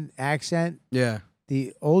Italian accent, Yeah.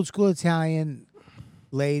 the old school Italian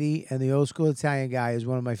lady and the old school Italian guy is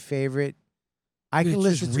one of my favorite. I can It's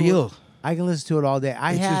listen just to real. it. I can listen to it all day.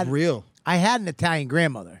 It's just real. I had an Italian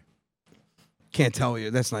grandmother. Can't tell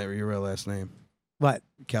you. That's not your real last name. But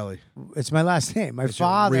Kelly. it's my last name. My That's your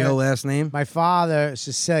father, real last name? my father,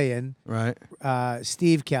 Sicilian, Right.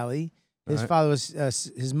 Steve Kelly. His Right. father was,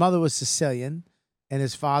 his mother was Sicilian, and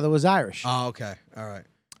his father was Irish. Oh, okay. All right.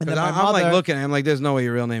 And Because then my I'm like mother- looking at him like, there's no way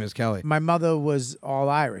your real name is Kelly. My mother was all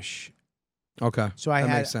Irish. Okay. So I that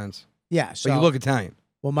had, makes sense. yeah. So But you look Italian.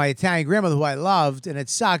 well, my Italian grandmother, who I loved, and it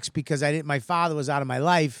sucks because I didn't. My father was out of my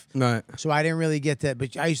life, Right. so I didn't really get that.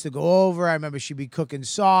 But I used to go over. I remember she'd be cooking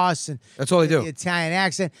sauce and That's all they the do. Italian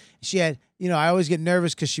accent. She had, I always get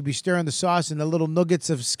nervous because she'd be stirring the sauce and the little nuggets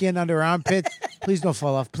of skin under her armpit. Please don't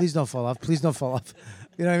fall off. Please don't fall off. Please don't fall off.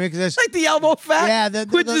 You know what I mean? Because Like the elbow fat? Yeah, the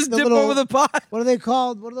Which just dip little- over the pot. what are they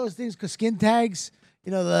called? What are those things? Skin tags?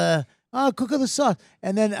 Cook of the sauce.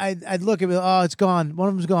 And then I'd look at it. Oh, it's gone. One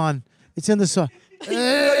of them's gone. It's in the sauce. You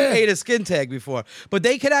ate a skin tag before. But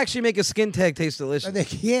they could actually make a skin tag taste delicious. They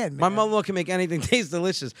can, man. My mother can make anything taste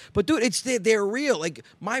delicious. But dude, they're real. Like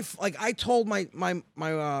I told my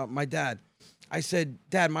dad, I said,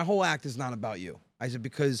 Dad, my whole act is not about you. I said,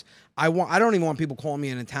 because I don't even want people calling me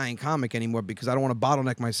an Italian comic anymore because I don't want to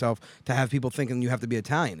bottleneck myself to have people thinking you have to be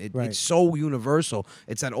Italian. Right. It's so universal.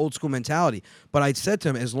 It's that old school mentality. But I said to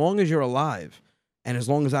him, as long as you're alive and as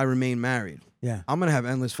long as I remain married, Yeah. I'm going to have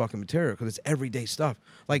endless fucking material because it's everyday stuff.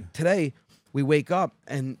 Like today, we wake up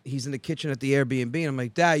and he's in the kitchen at the Airbnb and I'm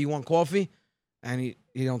like, Dad, you want coffee? And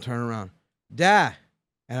he don't turn around. Dad.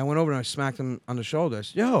 And I went over and I smacked him on the shoulder. I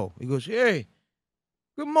said, yo. He goes, hey,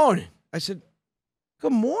 good morning. I said,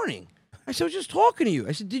 good morning. I said, I was just talking to you.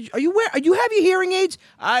 I said, do you have your hearing aids?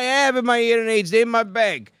 I have in my hearing aids. They're in my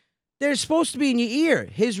bag. They're supposed to be in your ear.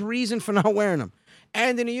 His reason for not wearing them.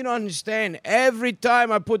 Anthony, you don't understand. Every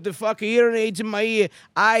time I put the fucking hearing aids in my ear,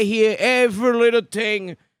 I hear every little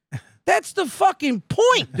thing. That's the fucking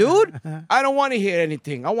point, dude. I don't want to hear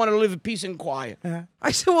anything. I want to live in peace and quiet.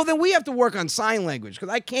 I said, well, then we have to work on sign language because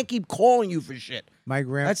I can't keep calling you for shit. My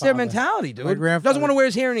grandfather. That's their mentality, dude. My grandfather Doesn't want to wear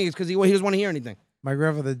his hearing aids because he doesn't want to hear anything. My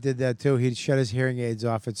grandfather did that too. He'd shut his hearing aids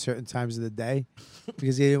off at certain times of the day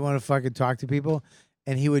because he didn't want to fucking talk to people.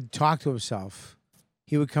 And he would talk to himself.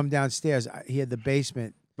 He would come downstairs. He had the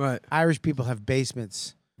basement. Right. Irish people have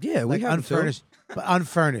basements. Yeah, we Like have unfurnished. But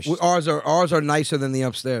unfurnished. Ours are nicer than the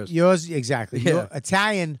upstairs. Yours, exactly. Yeah. Your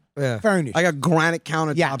Italian, Yeah. furnished. I got granite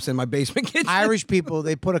countertops Yeah. in my basement kitchen. Irish people,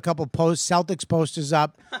 they put a couple Celtics posters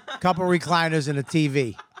up, a couple recliners, and a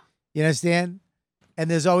TV. You understand? And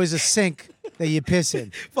there's always a sink that you piss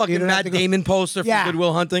in. Fucking You don't have Matt to go- Damon poster from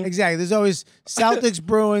Goodwill Hunting. Exactly. There's always Celtics,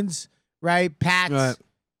 Bruins, right? Pats. Right.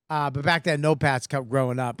 But back then, no Pats kept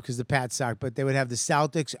growing up because the Pats sucked. But they would have the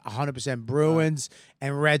Celtics, 100% Bruins,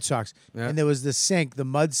 and Red Sox. Yeah. And there was the sink, the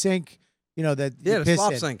mud sink, that Yeah, you the piss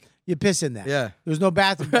slop in. sink. You piss in that. Yeah. There was no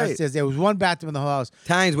bathroom Right. downstairs. There was one bathroom in the whole house.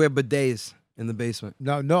 Italians wear bidets in the basement.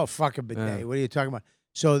 No fucking bidet. Yeah. What are you talking about?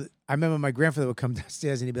 So I remember my grandfather would come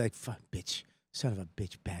downstairs and he'd be like, "Fuck, bitch, son of a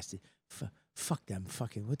bitch, bastard. Fuck them,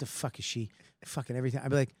 fucking, what the fuck is she? Fucking everything." I'd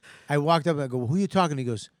be like, I walked up and I go, "Well, who you talking to?" He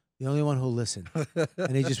goes, "The only one who'll listen."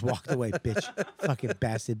 And he just walked away, bitch, fucking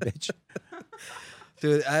bastard, bitch.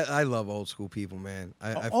 Dude, I love old school people, man.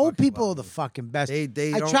 I Old fucking people are love the them. fucking best.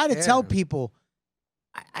 They I don't try to care. tell people.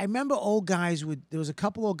 I remember old guys there was a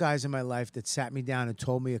couple old guys in my life that sat me down and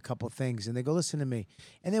told me a couple things, and they go, "Listen to me,"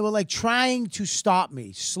 and they were like trying to stop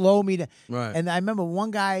me, slow me down. Right. And I remember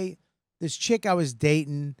one guy, this chick I was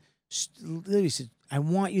dating, literally said, "I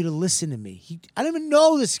want you to listen to me." I don't even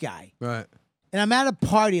know this guy, Right. and I'm at a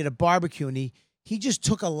party at a barbecue, and he just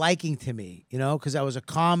took a liking to me, because I was a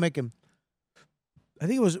comic, and I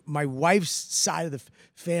think it was my wife's side of the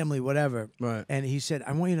family, whatever. Right. And he said,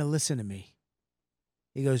 "I want you to listen to me."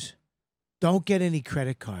 He goes, "Don't get any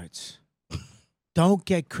credit cards. Don't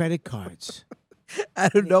get credit cards."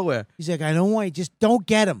 Out of nowhere. He's like, "I don't want you. Just don't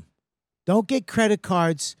get them. Don't get credit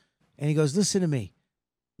cards." And he goes, "Listen to me.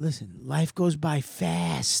 Listen, life goes by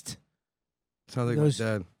fast. Sounds like Those- my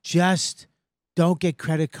dad. Just don't get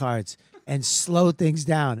credit cards and slow things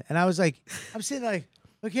down." And I was like, I'm sitting like,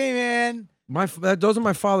 okay, man. Those are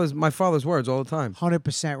my father's words all the time.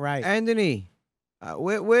 100% right. Anthony,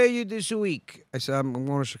 where are you this week? I said, I'm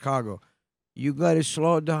going to Chicago. You got to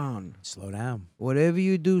slow down. Slow down. Whatever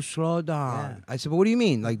you do, slow down. Yeah. I said, but what do you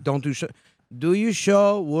mean? Like, don't do show. Do your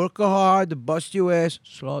show, work hard, bust your ass,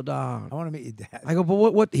 slow down. I want to meet your dad. I go, but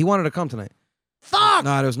what? He wanted to come tonight. Fuck!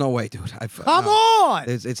 No, there's no way, dude. Come no. on!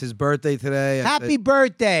 It's his birthday today. Happy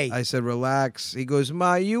birthday. I said, relax. He goes,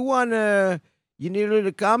 Ma, you need a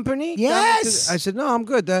little company? Yes. I said, no, I'm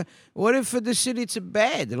good. What if for the city it's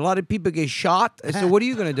bad? A lot of people get shot. I said, what are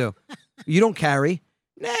you going to do? You don't carry.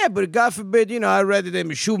 Nah, but God forbid, I'd rather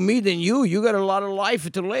them shoot me than you. You got a lot of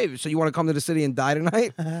life to live. So you want to come to the city and die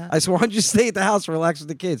tonight? I said, why don't you stay at the house, relax with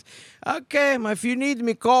the kids? Okay, if you need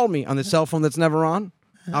me, call me on the cell phone that's never on.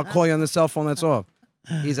 I'll call you on the cell phone that's off.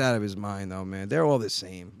 He's out of his mind, though, man. They're all the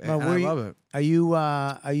same. Well, And I love it.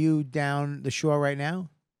 Are you down the shore right now?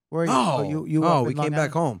 Where are you? You up we in Long came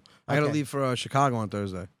back Island? home. I got to Okay. leave for Chicago on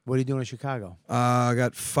Thursday. What are you doing in Chicago? I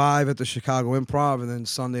got 5 at the Chicago Improv and then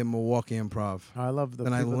Sunday Milwaukee Improv. I love the.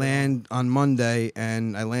 Then I people that- land on Monday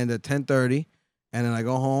and I land at 10:30 and then I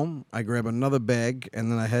go home. I grab another bag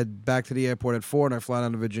and then I head back to the airport at 4 and I fly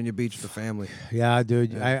down to Virginia Beach with the family. Yeah,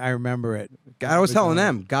 dude. Yeah. I remember it. I was Good telling going.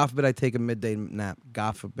 them, God forbid I take a midday nap.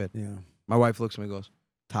 God forbid. Yeah, My wife looks at me and goes,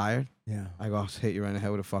 tired? yeah. I go, I'll hit you right in the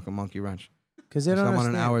head with a fucking monkey wrench. Because they I said, don't I'm on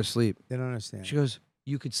understand. an hour's sleep. They don't understand. She goes,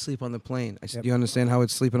 you could sleep on the plane. I said, Yep. do you understand how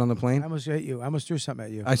it's sleeping on the I plane? almost hit you. I almost threw something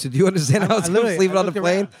at you. I said, do you understand how it's literally- sleeping I on the looked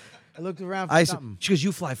plane? around. I looked around for I said, something. she goes,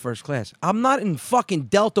 you fly first class. I'm not in fucking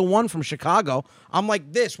Delta One from Chicago. I'm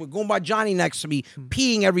like this. We're going by Johnny next to me,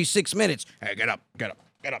 peeing every 6 minutes. Hey, get up, get up,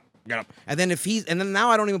 get up, get up. And then now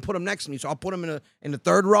I don't even put him next to me, so I'll put him in the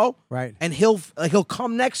third row. Right. And he'll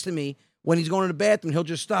come next to me when he's going to the bathroom. He'll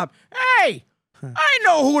just stop. Hey, I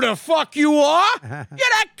know who the fuck you are. You're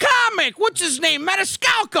that comic. What's his name?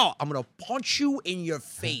 Maniscalco. I'm gonna punch you in your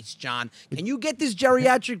face, John. Can you get this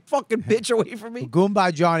geriatric fucking bitch away from me?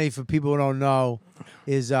 Goomba Johnny, for people who don't know,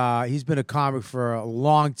 is he's been a comic for a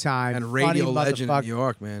long time. And Funny radio legend in motherfucker. New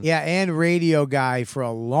York, man. Yeah, and radio guy for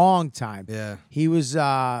a long time. Yeah. He was,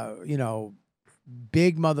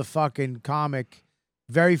 big motherfucking comic,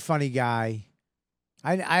 very funny guy.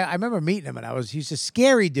 I remember meeting him, and he's a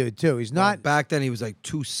scary dude too. He's Well, not. back then he was like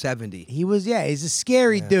 270. He was, he's a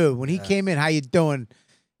scary Yeah, dude. When he yeah. came in, how you doing?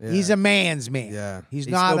 He's a man's man. Yeah. He's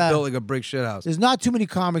He's not still a. built like a brick shit house. There's not too many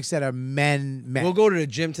comics that are men. We'll go to the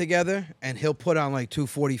gym together, and he'll put on like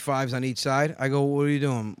 245s on each side. I go, what are you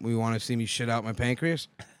doing? We want to see me shit out my pancreas?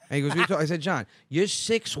 And he goes, what are you talking? I said, John, you're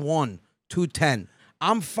 6'1", 210.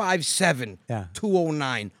 I'm 5'7", Yeah.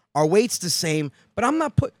 209. Our weight's the same, but I'm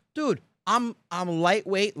not dude, I'm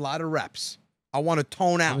lightweight, lot of reps. I want to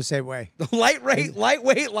tone I'm out. the same way. Lightweight,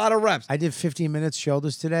 lot of reps. I did 15 minutes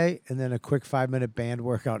shoulders today, and then a quick 5-minute band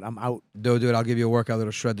workout. I'm out. Dude, I'll give you a workout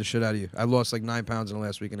that'll shred the shit out of you. I lost like 9 pounds in the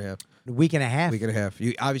last week and a half. A week and a half.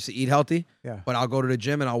 You obviously eat healthy, Yeah. but I'll go to the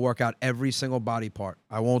gym and I'll work out every single body part.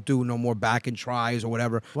 I won't do no more back and tries or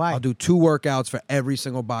whatever. Why? I'll do 2 workouts for every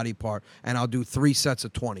single body part, and I'll do 3 sets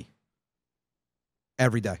of 20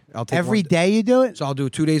 every day. I'll take Every one day you do it? So I'll do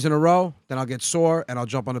 2 days in a row, then I'll get sore, and I'll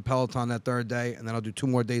jump on the Peloton that 3rd day, and then I'll do 2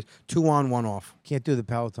 more days, 2 on, 1 off. Can't do the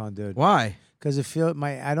Peloton, dude. Why? Because it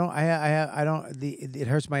it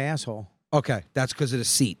hurts my asshole. Okay, that's because of the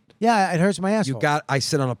seat. Yeah, it hurts my asshole. I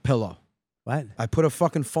sit on a pillow. What? I put a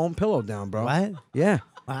fucking foam pillow down, bro. What? Yeah,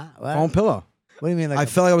 What? foam pillow. What do you mean? Like I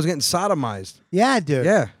felt like I was getting sodomized. yeah, dude.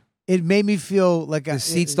 Yeah. It made me feel like The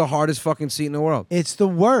seat's the hardest fucking seat in the world. It's the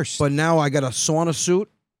worst. But now I got a sauna suit,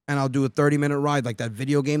 and I'll do a 30-minute ride like that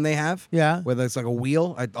video game they have, yeah, where it's like a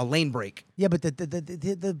wheel, a lane break. yeah, but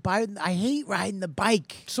the bike. I hate riding the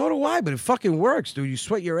bike. So do I, but it fucking works, dude. You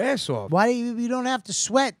sweat your ass off. Why do you don't have to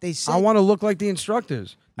sweat? They say I want to look like the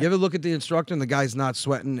instructors. You ever look at the instructor and the guy's not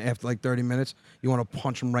sweating after like 30 minutes? You want to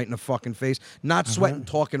punch him right in the fucking face. Not sweating,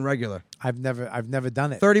 talking regular. I've never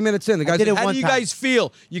done it. 30 minutes in, the guy's did like, it how one do you time. guys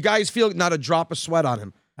feel? You guys feel not a drop of sweat on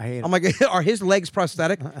him. I hate it. I'm like, are his legs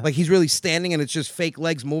prosthetic? Like he's really standing and it's just fake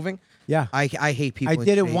legs moving? Yeah, I hate people. I in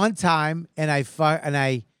did it shape. one time,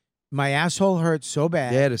 and my asshole hurt so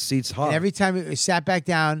bad. Yeah, the seat's hot. And every time I sat back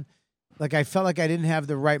down, like I felt like I didn't have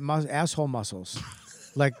the right asshole muscles.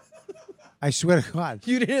 Like, I swear to God.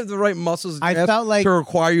 You didn't have the right muscles I felt like- to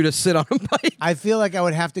require you to sit on a bike. I feel like I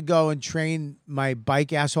would have to go and train my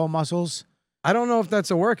bike asshole muscles. I don't know if that's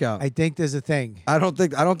a workout. I think there's a thing. I don't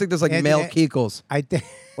think there's like And- male and- kegels. I think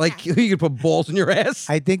Like you can put balls in your ass.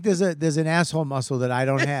 I think there's an asshole muscle that I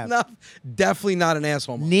don't have. No, definitely not an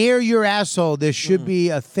asshole muscle. Near your asshole, there should be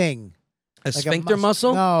a thing. A Like sphincter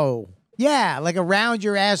muscle? No. Yeah, like around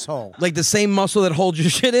your asshole. Like the same muscle that holds your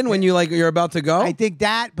shit in when you're about to go? I think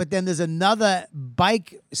that, but then there's another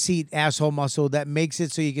bike seat asshole muscle that makes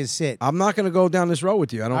it so you can sit. I'm not going to go down this road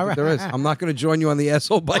with you. I don't All think there is. right. I'm not going to join you on the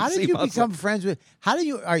asshole bike How did seat you muscle. become friends with? All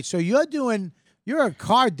right, so you're a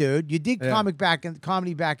car dude. You did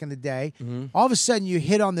comedy back in the day. Mm-hmm. All of a sudden, you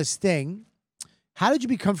hit on this thing. How did you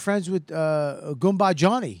become friends with Goomba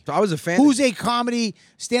Johnny? So I was a fan. Who's a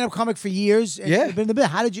stand-up comic for years? And Yeah. been in the bit.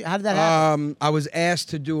 How did that happen? I was asked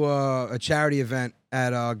to do a charity event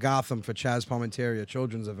at Gotham for Chaz Palminteri, a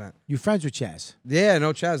children's event. You friends with Chaz? Yeah,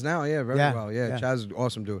 no Chaz now. Yeah, very Yeah, well. Yeah, yeah. Chaz is an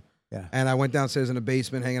awesome dude. Yeah. And I went downstairs in the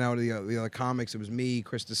basement hanging out with the other comics. It was me,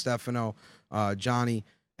 Chris DiStefano, Johnny,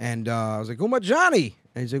 and I was like, "Who about Johnny?"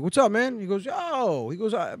 And he's like, "What's up, man?" He goes, "Yo," he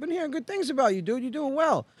goes, "I've been hearing good things about you, dude. You're doing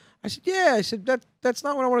well." I said, "Yeah." I said, "That's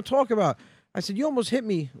not what I want to talk about." I said, "You almost hit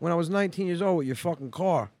me when I was 19 years old with your fucking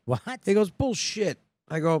car." What? He goes, "Bullshit."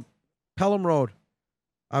 I go, "Pelham Road."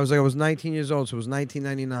 I was 19 years old, so it was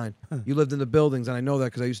 1999. You lived in the buildings, and I know that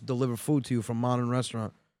because I used to deliver food to you from Modern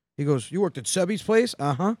Restaurant. He goes, "You worked at Sebi's place?"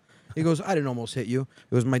 Uh-huh. He goes, "I didn't almost hit you.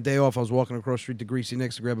 It was my day off. I was walking across the street to Greasy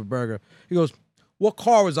Nick's to grab a burger." He goes, "What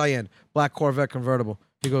car was I in?" "Black Corvette convertible."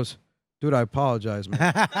 He goes, "Dude, I apologize, man.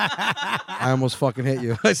 I almost fucking hit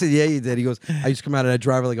you." I said, "Yeah, you did." He goes, "I used to come out of that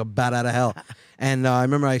driver like a bat out of hell." And I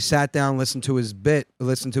remember I sat down, listened to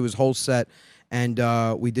his whole set,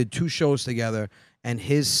 and we did 2 shows together. And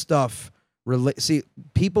his stuff, see,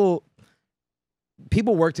 people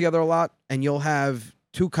work together a lot, and you'll have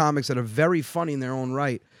 2 comics that are very funny in their own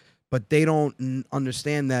right, but they don't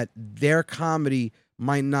understand that their comedy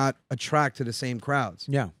might not attract to the same crowds.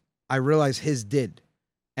 Yeah. I realized his did.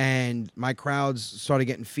 And my crowds started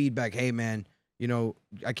getting feedback. "Hey, man,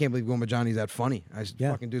 I can't believe Goomba Johnny's that funny." I said,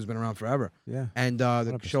 Yeah. "Fucking dude's been around forever." Yeah. And the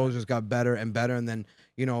 100%. shows just got better and better. And then,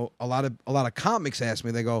 a lot of comics ask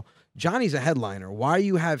me, they go, "Johnny's a headliner. Why do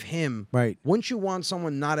you have him? Right. Wouldn't you want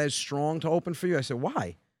someone not as strong to open for you?" I said,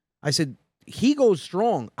 "Why?" I said, "He goes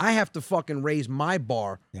strong. I have to fucking raise my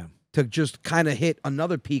bar Yeah. to just kind of hit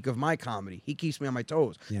another peak of my comedy. He keeps me on my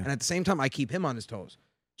toes. Yeah. And at the same time, I keep him on his toes."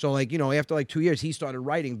 So, after 2 years, he started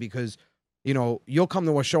writing because, you'll come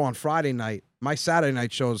to a show on Friday night. My Saturday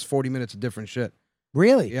night show is 40 minutes of different shit.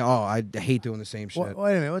 Really? Yeah. Oh, I hate doing the same shit.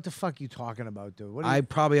 Wait a minute. What the fuck are you talking about, dude? What are I you,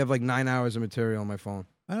 probably have 9 hours of material on my phone.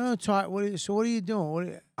 I don't know. So what are you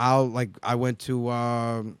doing? I went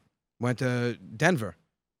to Denver,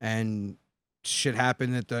 and shit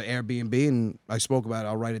happened at the Airbnb, and I spoke about it.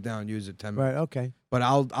 I'll write it down, use it 10 minutes. Right. Okay. But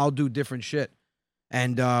I'll do different shit.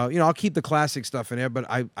 And I'll keep the classic stuff in there, but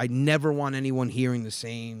I never want anyone hearing the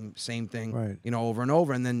same thing, Right. Over and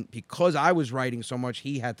over. And then because I was writing so much,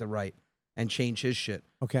 he had to write and change his shit.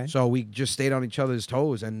 Okay. So we just stayed on each other's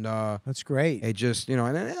toes, and That's great. it just,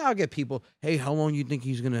 and then I'll get people, hey, how long do you think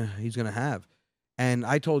he's gonna have? And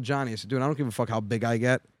I told Johnny, I said, dude, I don't give a fuck how big I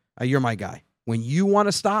get. You're my guy. When you want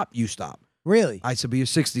to stop, you stop. Really? I said, but you're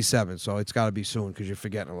 67, so it's got to be soon because you're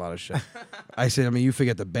forgetting a lot of shit. I said, I mean, you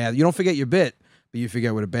forget the bath. You don't forget your bit, but you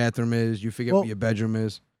forget where the bathroom is. You forget where your bedroom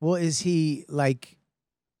is. Well, is he like,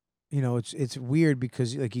 it's weird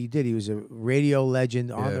because like he was a radio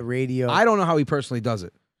legend on the radio. I don't know how he personally does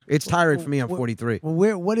it. It's tiring for me. I'm 43.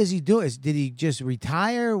 Well, what is he doing? Did he just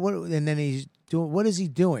retire? What? And then he's doing. What is he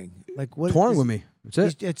doing? Like what? Touring with me. That's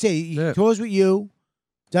it. That's it. He tours with you,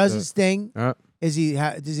 does his thing. All right. Is he?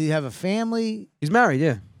 Does he have a family? He's married.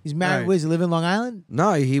 Yeah. He's married. Where does he live in Long Island?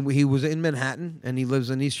 No, he was in Manhattan and he lives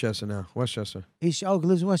in Eastchester now, Westchester. He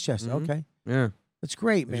lives in Westchester. Mhm. Okay, Yeah. that's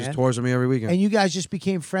great, He man. just tours with me every weekend. And you guys just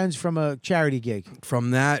became friends from a charity gig. From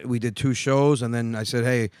that, we did 2 shows, and then I said,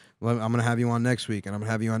 hey, I'm going to have you on next week, and I'm going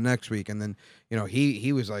to have you on next week. And then,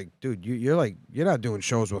 he was like, dude, you're not doing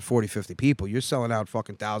shows with 40, 50 people. You're selling out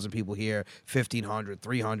fucking 1,000 people here, 1,500,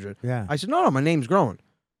 300. Yeah. I said, no, my name's growing.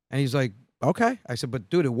 And he's like, okay. I said, but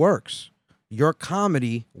dude, it works. Your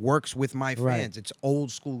comedy works with my fans. Right. It's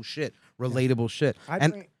old school shit, relatable shit.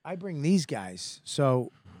 I bring these guys,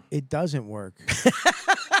 so it doesn't work.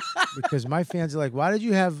 Because my fans are like, why did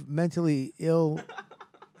you have mentally ill,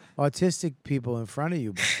 autistic people in front of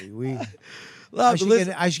you, buddy? I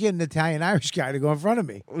should get an Italian-Irish guy to go in front of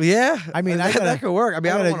me. Yeah. I mean, that could work. I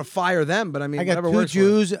mean, I don't want to fire them, but I mean, I got whatever 2 works for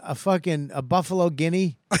Jews, a Buffalo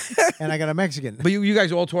Guinea, and I got a Mexican. But you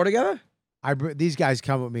guys all tour together? These guys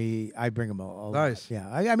come with me. I bring them all. Nice. Yeah.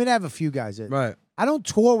 I mean, I have a few guys. Right. I don't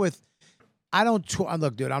tour.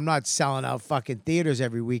 Look, dude, I'm not selling out fucking theaters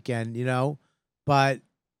every weekend, but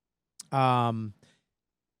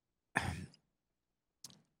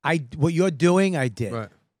what you're doing, I did. Right.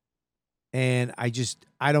 And I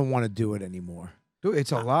don't want to do it anymore. Dude,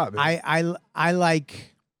 it's a lot, man. I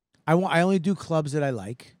only do clubs that I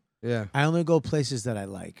like. Yeah. I only go places that I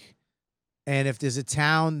like. And if there's a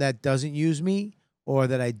town that doesn't use me or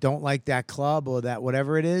that I don't like that club or that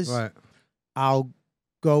whatever it is, Right. I'll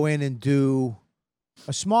go in and do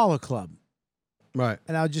a smaller club. Right.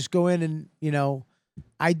 And I'll just go in and,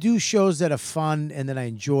 I do shows that are fun and that I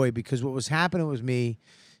enjoy, because what was happening with me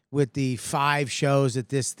with the 5 shows at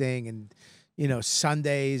this thing and,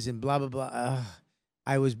 Sundays and blah, blah, blah.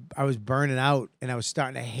 I was burning out and I was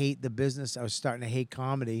starting to hate the business. I was starting to hate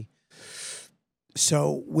comedy.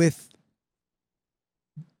 So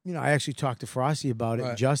I actually talked to Frosty about it. Right.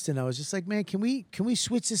 And Justin, I was just like, man, can we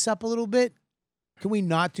switch this up a little bit? Can we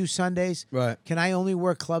not do Sundays? Right. Can I only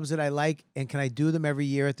work clubs that I like, and can I do them every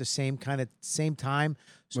year at the same time?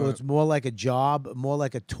 So Right. it's more like a job, more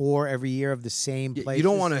like a tour every year of the same places. You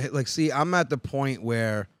don't want to see. I'm at the point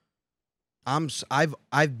where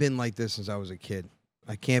I've been like this since I was a kid.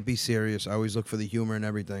 I can't be serious. I always look for the humor and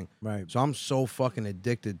everything. Right. So I'm so fucking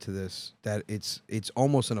addicted to this that it's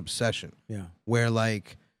almost an obsession. Yeah. Where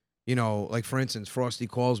for instance, Frosty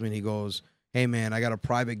calls me and he goes, "Hey man, I got a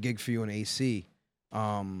private gig for you in AC.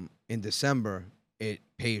 In December, it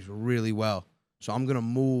pays really well. So I'm gonna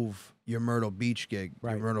move your Myrtle Beach gig,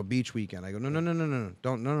 Right. your Myrtle Beach weekend." I go,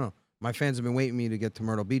 no. My fans have been waiting me to get to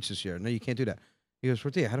Myrtle Beach this year. No, you can't do that. He goes,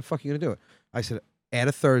 Rodia, how the fuck are you gonna do it? I said, add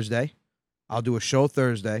a Thursday. I'll do a show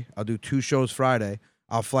Thursday. I'll do 2 shows Friday.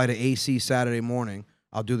 I'll fly to AC Saturday morning.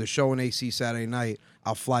 I'll do the show in AC Saturday night.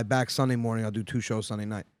 I'll fly back Sunday morning. I'll do 2 shows Sunday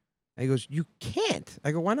night. And he goes, you can't.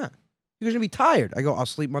 I go, why not? He goes, you're gonna be tired. I go, I'll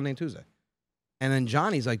sleep Monday and Tuesday. And then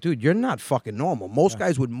Johnny's like, dude, you're not fucking normal. Most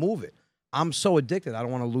guys would move it. I'm so addicted. I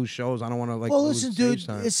don't want to lose shows. I don't want to Well, lose listen, stage dude,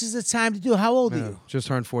 time. this is the time to do it. How old are Yeah, you? just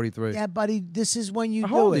turned 43. Yeah, buddy, this is when you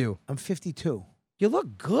How do old it. are you? I'm 52. You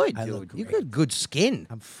look good, I dude. look You great. got good skin.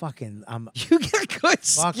 I'm You got good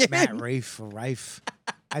fuck skin. Matt Rife.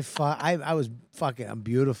 I'm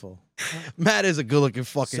beautiful. Matt is a good-looking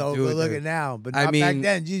fucking So dude. good looking dude. now, but I not mean, back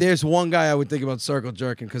then. Jeez. there's one guy I would think about circle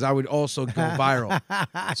jerking because I would also go viral.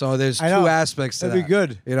 So there's 2 I know. aspects to That'd that. be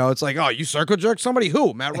good. It's like, oh, you circle jerk somebody?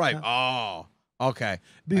 Who? Matt Rife. Oh, okay.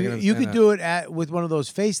 You could do it with one of those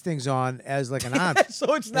face things on as like an aunt.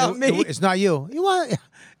 So it's not me. It's not you. You want?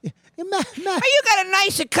 Matt. You got a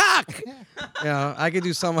nicer cock. I could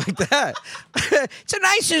do something like that. It's a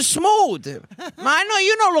nice and smooth. I know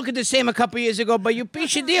you don't look at the same a couple years ago, but you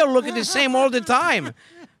piece of deal look at the same all the time.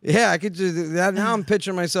 Yeah, I could just that. Now I'm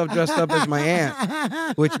picturing myself dressed up as my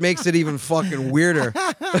aunt, which makes it even fucking weirder.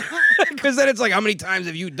 Because then it's like, how many times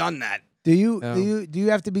have you done that? Do you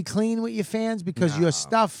have to be clean with your fans because your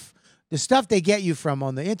stuff, the stuff they get you from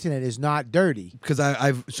on the internet is not dirty? Because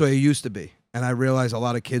so it used to be, and I realized a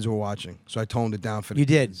lot of kids were watching, so I toned it down for the You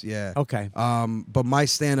did? kids. Yeah. Okay. But my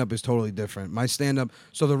stand-up is totally different. My stand-up.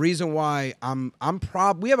 So the reason why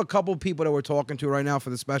we have a couple people that we're talking to right now for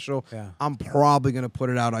the special. Yeah. I'm probably gonna put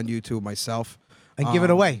it out on YouTube myself And give it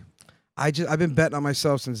away. I've been betting on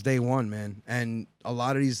myself since day one, man. And a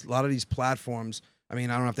lot of these platforms. I mean,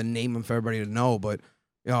 I don't have to name them for everybody to know, but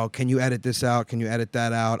can you edit this out? Can you edit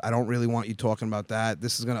that out? I don't really want you talking about that.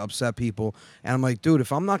 This is gonna upset people. And I'm like, dude,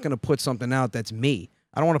 if I'm not gonna put something out that's me,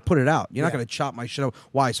 I don't want to put it out. You're not gonna chop my shit up.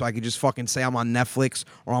 Why? So I could just fucking say I'm on Netflix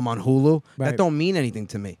or I'm on Hulu? Right. That don't mean anything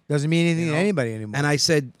to me. Doesn't mean anything to anybody anymore. And I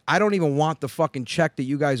said, I don't even want the fucking check that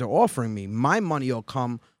you guys are offering me. My money will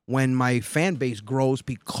come when my fan base grows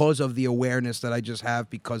because of the awareness that I just have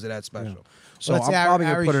because of that special. Yeah. So Well, I'm probably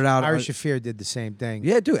gonna put it out. Ari Shaffir did the same thing.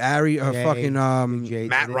 Yeah, dude. Ari, Jay- fucking Jay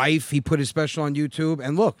Matt did it. Rife, he put his special on YouTube,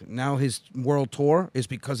 and look, now his world tour is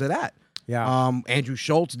because of that. Yeah. Andrew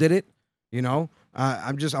Schultz did it.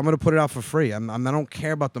 I'm gonna put it out for free. I don't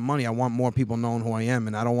care about the money. I want more people knowing who I am,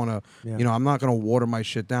 and I don't want to. I'm not gonna water my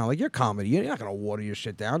shit down. Like your comedy, you're not gonna water your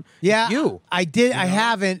shit down. Yeah, It's you. I did. I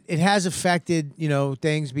haven't. It has affected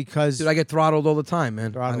things because. Dude, I get throttled all the time,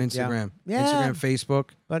 man. Throttled, on Instagram, yeah. Instagram, Facebook.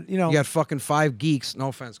 But You got fucking 5 geeks. No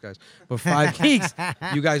offense, guys, but 5 geeks.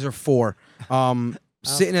 You guys are 4.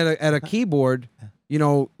 Sitting at a keyboard,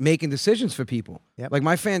 making decisions for people. Yep. Like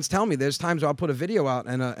my fans tell me, there's times I'll put a video out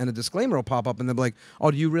and a disclaimer will pop up, and they'll be like, "Oh,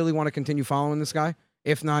 do you really want to continue following this guy?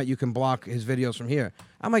 If not, you can block his videos from here."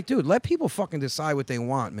 I'm like, dude, let people fucking decide what they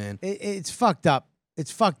want, man. It's fucked up.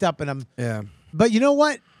 It's fucked up, and I'm. Yeah. But you know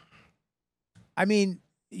what? I mean,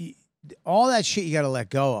 all that shit you got to let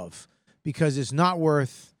go of because it's not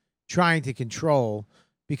worth trying to control.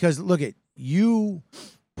 Because look at you.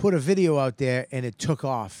 Put a video out there and it took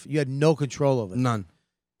off. You had no control over it. None.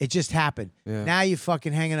 It just happened. Yeah. Now you're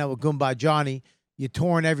fucking hanging out with Goomba Johnny. You're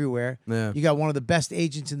touring everywhere. Yeah. You got one of the best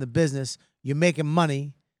agents in the business. You're making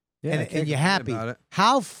money. Yeah, I and can't you're complain happy. about it.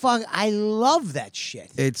 How I love that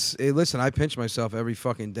shit. Listen, I pinch myself every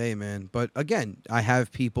fucking day, man. But again, I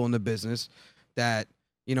have people in the business that,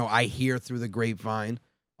 I hear through the grapevine,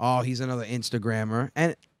 oh, he's another Instagrammer.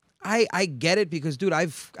 And I get it because, dude,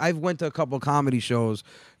 I've went to a couple of comedy shows.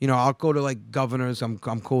 I'll go to like Governors. I'm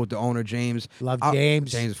cool with the owner, James. Love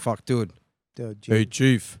James. James, fuck, dude. Dude, Hey,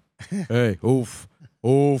 Chief. Hey, oof.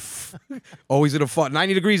 Always in a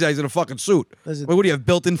 90 degrees. He's in a fucking suit. Listen. What do you have,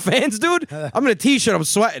 built-in fans, dude? I'm in a t-shirt. I'm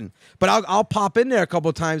sweating. But I'll pop in there a couple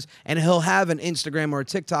of times, and he'll have an Instagram or a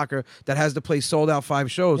TikToker that has the place sold out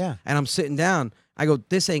 5 shows. Yeah. And I'm sitting down. I go,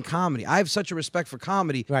 this ain't comedy. I have such a respect for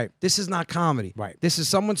comedy. Right. This is not comedy. Right. This is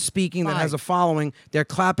someone speaking that Fine. has a following. They're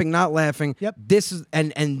clapping, not laughing. Yep. This is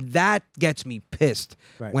and that gets me pissed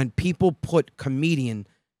Right. when people put comedian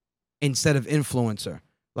instead of influencer.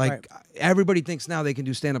 Like Right. everybody thinks now they can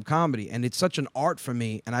do stand-up comedy, and it's such an art for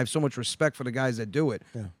me, and I have so much respect for the guys that do it.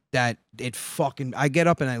 Yeah. That I get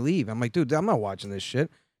up and I leave. I'm like, dude, I'm not watching this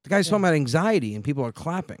shit. The guy's talking about anxiety, and people are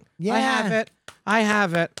clapping. Yeah. I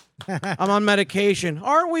have it. I'm on medication.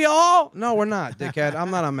 Aren't we all? No, we're not, dickhead. I'm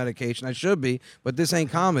not on medication. I should be, but this ain't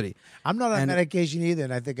comedy. I'm not on And- medication either,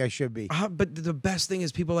 and I think I should be. But the best thing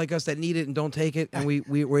is people like us that need it and don't take it, and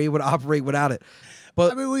we're able to operate without it.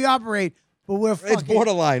 But I mean, we operate, but we're fucking. it's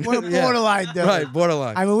borderline. We're Yeah. borderline, dude. Right,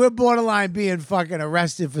 borderline. I mean, we're borderline being fucking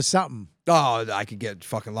arrested for something. Oh, I could get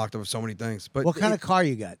fucking locked up with so many things. But What kind of car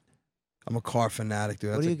you got? I'm a car fanatic,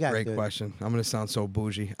 dude. What That's do a you got, great dude? question. I'm gonna sound so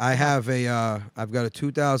bougie. I have I've got a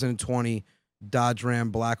 2020 Dodge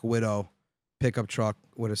Ram Black Widow pickup truck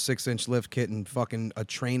with a 6-inch lift kit and fucking a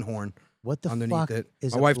train horn What the underneath fuck it.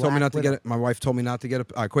 is My a wife told me Black not to Widow? get it. My wife told me not to get a.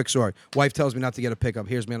 All right, quick story. Wife tells me not to get a pickup.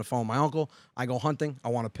 Here's me on the phone. My uncle. I go hunting. I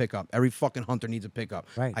want a pickup. Every fucking hunter needs a pickup.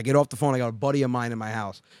 Right. I get off the phone. I got a buddy of mine in my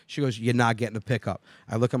house. She goes, "You're not getting a pickup."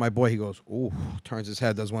 I look at my boy. He goes, "Ooh," turns his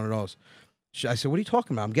head, does one of those. I said, "What are you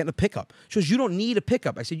talking about? I'm getting a pickup." She goes, "You don't need a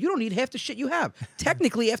pickup." I said, "You don't need half the shit you have.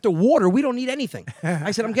 Technically, after water, we don't need anything."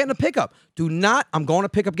 I said, "I'm getting a pickup." I'm going to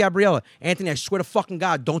pick up Gabriella. Anthony, I swear to fucking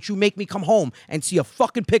God, don't you make me come home and see a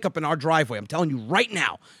fucking pickup in our driveway. I'm telling you right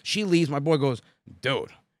now. She leaves. My boy goes, "Dude,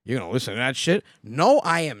 you gonna listen to that shit?" "No,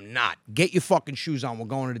 I am not. Get your fucking shoes on. We're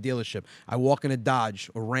going to the dealership." I walk in a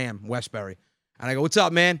Dodge, a Ram, Westbury. And I go, "What's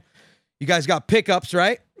up, man? You guys got pickups,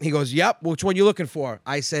 right?" He goes, "Yep. Which one you looking for?"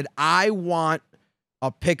 I said, "I want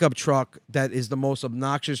a pickup truck that is the most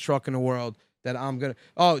obnoxious truck in the world that I'm going to..."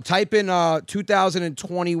 Oh, type in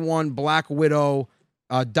 2021 Black Widow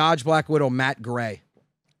Dodge Black Widow matte gray.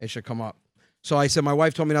 It should come up. So I said, my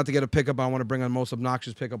wife told me not to get a pickup. I want to bring a most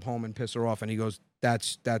obnoxious pickup home and piss her off. And he goes,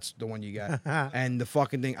 that's the one you get. And the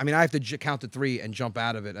fucking thing, I mean, I have to count to 3 and jump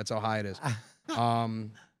out of it. That's how high it is. That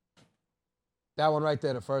one right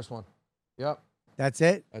there, the first one. Yep. That's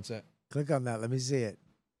it? That's it. Click on that. Let me see it.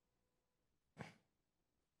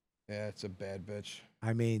 Yeah, it's a bad bitch.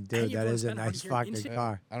 I mean, dude, that is a nice fucking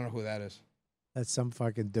car. I don't know who that is. That's some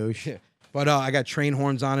fucking douche. Yeah. But I got train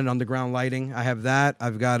horns on it, underground lighting. I have that.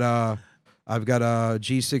 I've got a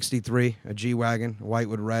G63, a G-Wagon, white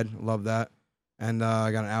with red. Love that. And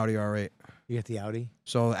I got an Audi R8. You get the Audi?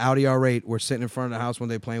 So the Audi R8, we're sitting in front of the house one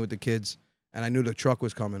day playing with the kids, and I knew the truck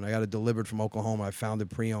was coming. I got it delivered from Oklahoma. I found it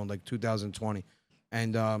pre-owned, like 2020.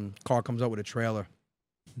 And car comes up with a trailer.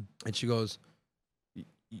 And she goes,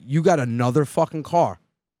 you got another fucking car.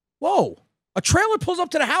 Whoa. A trailer pulls up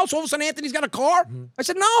to the house. All of a sudden, Anthony's got a car? I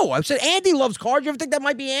said, no. I said, Andy loves cars. You ever think that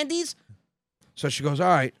might be Andy's? So she goes, all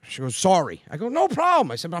right. She goes, sorry. I go, no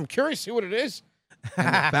problem. I said, but I'm curious to see what it is. And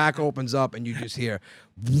the back opens up, and you just hear,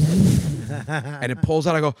 and it pulls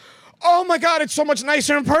out. I go, oh, my God, it's so much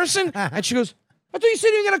nicer in person. And she goes, I thought you said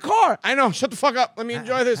you didn't get a car. I know. Shut the fuck up. Let me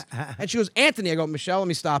enjoy this. And she goes, Anthony. I go, Michelle, let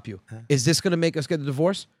me stop you. Is this going to make us get a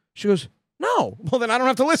divorce? She goes, no. Well, then I don't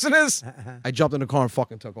have to listen to this. I jumped in the car and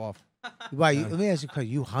fucking took off. Why? Let me ask you a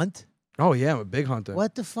question. You hunt? Oh, yeah. I'm a big hunter.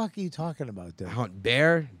 What the fuck are you talking about, dude? I hunt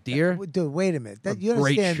bear, deer. Dude, wait a minute. You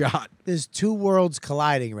Great understand? shot. There's two worlds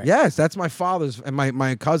colliding right now. Yes, that's my father's and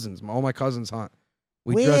my cousins. All my cousins hunt.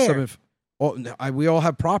 We dress up in. We all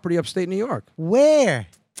have property upstate New York. Where?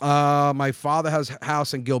 My father has a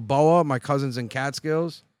house in Gilboa. My cousin's in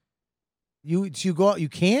Catskills. You go out, you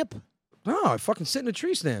camp? No, I fucking sit in a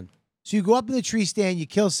tree stand. So you go up in the tree stand, you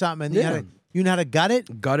kill something, and you know how to gut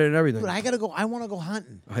it? Gut it and everything. Dude, I want to go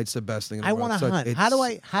hunting. It's the best thing in the I world. want to hunt. How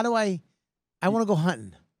do I want to go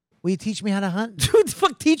hunting. Will you teach me how to hunt? Dude, the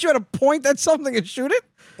fuck teach you how to point at something and shoot it?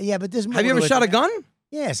 Yeah, but there's more. Have you ever shot a gun?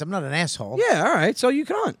 Yes, I'm not an asshole. Yeah, all right. So you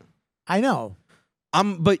can hunt. I know.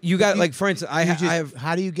 But you got, like, for instance, I have.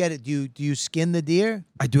 How do you get it? Do you skin the deer?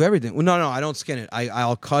 I do everything. Well, no, I don't skin it.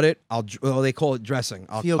 I'll cut it. They call it dressing.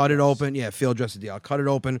 I'll cut it open. Yeah, field dress the deer. I'll cut it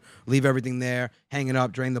open, leave everything there, hang it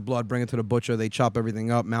up, drain the blood, bring it to the butcher. They chop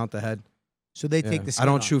everything up, mount the head. So they take the skin I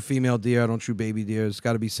don't off. shoot female deer. I don't shoot baby deer. It's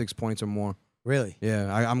got to be 6 points or more. Really?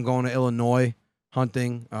 Yeah, I'm going to Illinois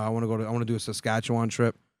hunting. I want to do a Saskatchewan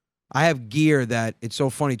trip. I have gear that it's so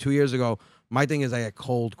funny. 2 years ago, my thing is I get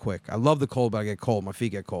cold quick. I love the cold, but I get cold. My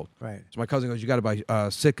feet get cold. Right. So my cousin goes, you got to buy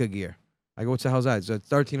Sitka gear. I go, what the hell's that? It's a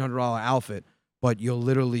 $1,300 outfit, but you'll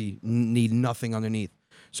literally need nothing underneath.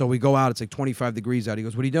 So we go out. It's like 25 degrees out. He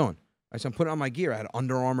goes, what are you doing? I said, I'm putting on my gear. I had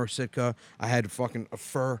Under Armour Sitka. I had fucking a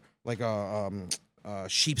fur, like a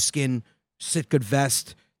sheepskin Sitka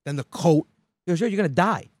vest. Then the coat. He goes, yo, you're going to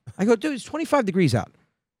die. I go, dude, it's 25 degrees out.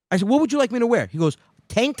 I said, what would you like me to wear? He goes,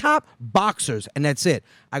 tank top, boxers, and that's it.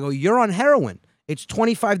 I go, you're on heroin. It's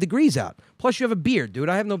 25 degrees out. Plus, you have a beard, dude.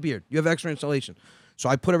 I have no beard. You have extra insulation. So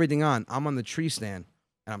I put everything on. I'm on the tree stand,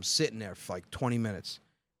 and I'm sitting there for like 20 minutes.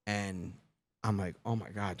 And I'm like, oh, my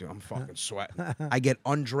God, dude, I'm fucking sweating. I get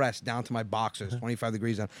undressed down to my boxers, 25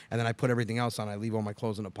 degrees out, and then I put everything else on. I leave all my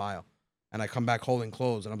clothes in a pile. And I come back holding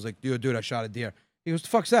clothes, and I was like, dude, I shot a deer. He goes, the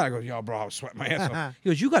fuck's that? I go, yo, bro, I was sweating my ass off. He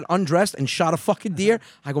goes, you got undressed and shot a fucking deer?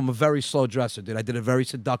 I go, I'm a very slow dresser, dude. I did it very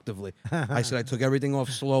seductively. I said I took everything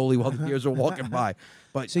off slowly while the deers were walking by.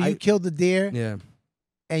 But So you killed the deer? Yeah.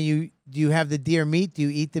 And do you have the deer meat? Do you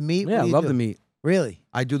eat the meat? Yeah, I love the meat. Really?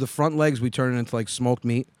 I do the front legs. We turn it into like smoked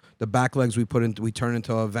meat. The back legs we turn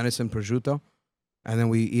into a venison prosciutto, and then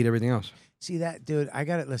we eat everything else. See that, dude? I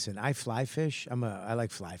got it. Listen, I fly fish. I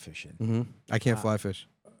like fly fishing. Mm-hmm. I can't fly fish.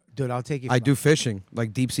 Dude, I'll take you. I do fishing,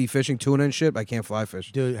 like deep sea fishing, tuna and shit. I can't fly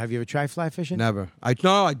fish. Dude, have you ever tried fly fishing? Never. I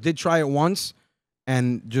did try it once,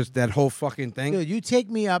 and just that whole fucking thing. Dude, you take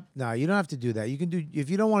me up. No, you don't have to do that. You can do if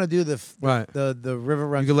you don't want to do the river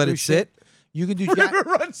runs. You can let through it sit. shit, you can do. River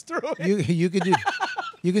runs through it. You can do.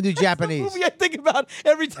 You can do Japanese. Movie I think about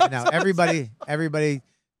every time. Now everybody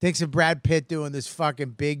thinks of Brad Pitt doing this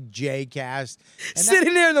fucking big J cast. And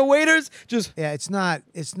sitting there in the waiters, just. Yeah, it's not.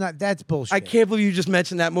 That's bullshit. I can't believe you just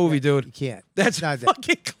mentioned that movie, dude. You can't. That's not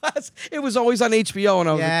fucking class. It was always on HBO when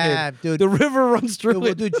I was a kid. Dude. The river runs through Dude,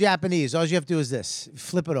 it. we'll do Japanese. All you have to do is this: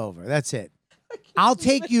 flip it over. That's it. I'll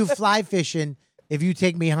take you fly fishing if you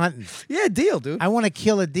take me hunting. Yeah, deal, dude. I want to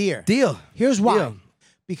kill a deer. Deal. Here's why. Deal.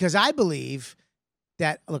 Because I believe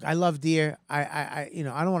that. Look, I love deer. I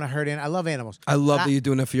don't want to hurt I love animals. I love that you're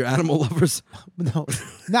doing that for your animal lovers. No,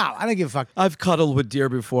 I don't give a fuck. I've cuddled with deer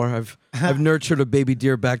before. I've nurtured a baby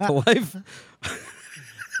deer back to life.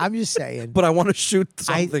 I'm just saying. But I want to shoot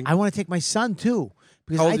something. I want to take my son too,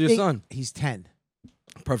 Because How old I is your think son? He's 10.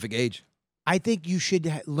 Perfect age. I think you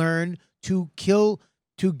should learn to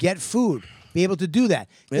get food. Be able to do that.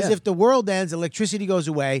 Because Yeah. if the world ends, electricity goes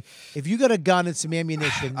away. If you got a gun and some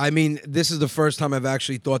ammunition, I mean, this is the first time I've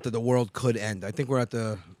actually thought that the world could end. I think we're at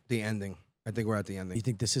the ending. I think we're at the ending. you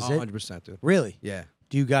think this is it? 100%, dude. Really? Yeah.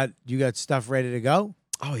 Do you got stuff ready to go?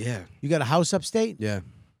 Oh yeah. You got a house upstate? Yeah.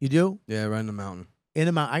 You do? Yeah. Right in the mountain. In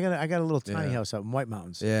the mountain. I got a little tiny Yeah. house up in White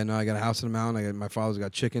Mountains. Yeah. No, I got a house in the mountain. My father's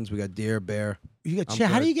got chickens. We got deer, bear. You got I'm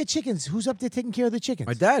How do good. you get chickens? Who's up there taking care of the chickens?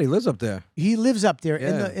 My dad, he lives up there. He lives up there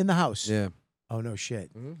Yeah. in the house. Yeah. Oh no shit.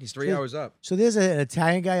 He's 3 So- hours up So there's an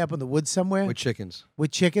Italian guy up in the woods somewhere with chickens. with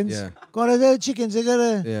chickens. Yeah. Go to the chickens. I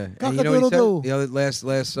gotta Yeah. And you know what he cock-a-doodle-doo. said? You know,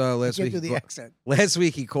 last Can't week. do he the ca- accent. Last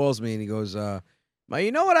week he calls me and he goes, "Man,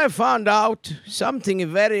 you know what I found out? Something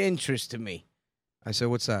very interesting me." I said,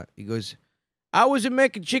 "What's that?" He goes, "I was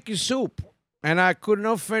making chicken soup and I could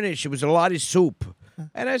not finish. It was a lot of soup."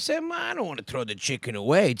 And I said, "Man, I don't want to throw the chicken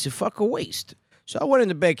away. It's a fucking waste." So I went in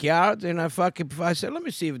the backyard and I said, "Let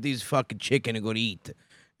me see if these fucking chicken are going to eat."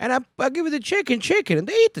 And I give it the chicken, and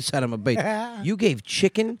they eat the son of a bitch. You gave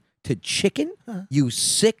chicken to chicken? You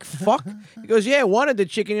sick fuck? He goes, "Yeah, one of the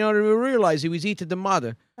chicken, you don't even realize he was eating the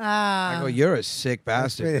mother." I go, "You're a sick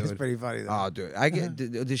bastard, That's dude." pretty funny though. Oh, dude, I get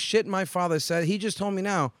the shit my father said. He just told me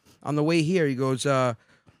now on the way here. He goes, "I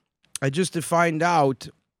just to find out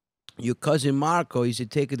your cousin Marco. He said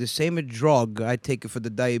take the same drug I take it for the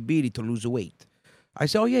diabetes to lose weight." I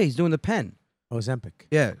said, "Oh yeah, he's doing the pen." Ozempic.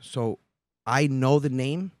 Yeah, so I know the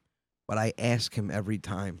name, but I ask him every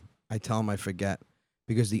time. I tell him I forget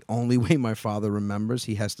because the only way my father remembers,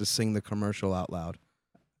 he has to sing the commercial out loud.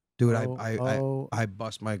 Dude, I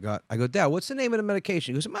bust my gut. I go, "Dad, what's the name of the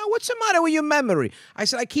medication?" He goes, "Man, what's the matter with your memory?" I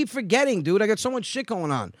said, "I keep forgetting, dude. I got so much shit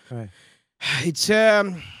going on." Right. It's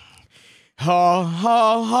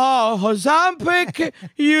Ozempic,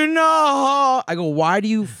 you know. I go, "Why do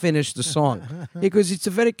you finish the song?" Because it's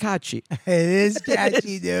a very catchy. It is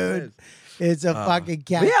catchy, dude. It's a fucking But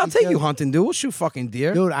catchy. yeah, I'll take dude. you hunting, dude. We'll shoot fucking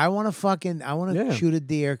deer. Dude, I want to Yeah. shoot a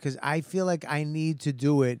deer because I feel like I need to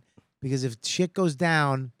do it because if shit goes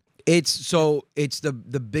down, It's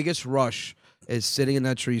the biggest rush is sitting in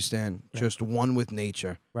that tree stand, just one with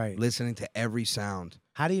nature, right? listening to every sound.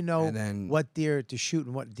 How do you know And then- what deer to shoot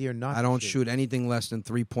and what deer not? I to don't shoot anything less than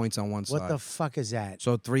 3 points on one What side. the fuck is that?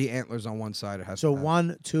 So 3 antlers on one side. It has So to have.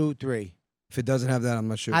 1, 2, 3. If it doesn't have that, I'm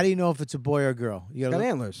not shooting. How do you know if it's a boy or a girl? You It's got got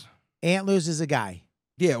antlers. antlers is a guy.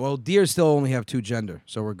 Yeah, well, deer still only have 2 gender,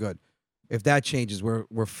 so we're good. If that changes, we're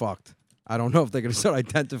fucked. I don't know if they're gonna start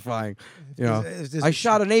identifying. You know, Is this I a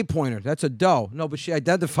shot an 8-pointer. That's a doe. No, but she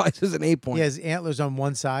identifies as an 8-pointer. He has antlers on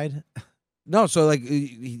one side. No, so like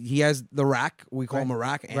he has the rack. We call Right. them a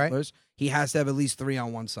rack Right. antlers. He has to have at least 3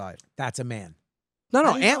 on one side. That's a man. No,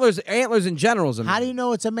 How do you know- antlers in general is a How man. do you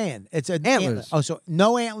know it's a man? It's an Antlers. Oh, so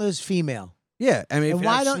no antlers, female. Yeah, I mean, And if you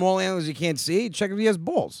why have don't- small antlers you can't see, check if he has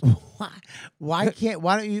balls. Why don't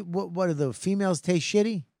you? What do the females taste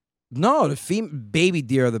shitty? No, the baby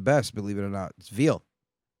deer are the best. Believe it or not, it's veal.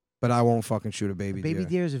 But I won't fucking shoot a baby, Baby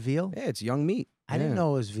deer is a veal. Yeah, it's young meat. I didn't Yeah.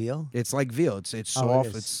 know it was veal. It's like veal. It's Oh, it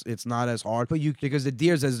soft. is. It's not as hard. But you Because the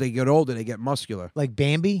deers, as they get older, they get muscular. like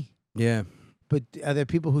Bambi. Yeah, But are there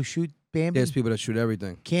people who shoot Bambi? there's people that shoot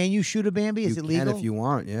everything. Can you shoot a Bambi? Is you it legal? can if you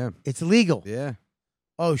want. Yeah, It's legal. yeah.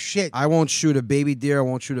 Oh shit! I won't shoot a baby deer. I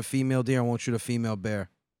won't shoot a female deer. I won't shoot a female bear.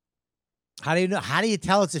 How do you know? How do you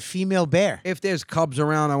tell it's a female bear? If there's cubs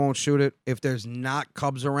around, I won't shoot it. If there's not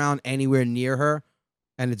cubs around anywhere near her,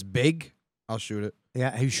 and it's big, I'll shoot it.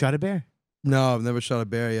 Yeah, have you shot a bear? No, I've never shot a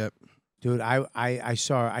bear yet. Dude, I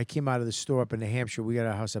saw. I came out of the store up in New Hampshire. We got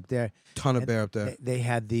a house up there. Ton of And bear up there. They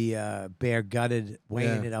had the bear gutted,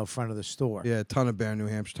 weighing Yeah. it out front of the store. Yeah, ton of bear in New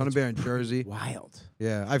Hampshire. Ton of bear in Jersey. Wild.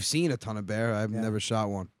 Yeah, I've seen a ton of bear. I've Yeah. never shot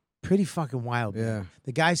one. Pretty fucking wild. Man. Yeah,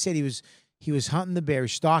 The guy said he was hunting the bear,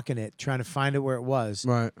 stalking it, trying to find it where it was.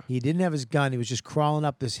 right. He didn't have his gun. He was just crawling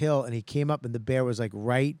up this hill, and he came up, and the bear was like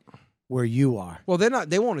right where you are. Well,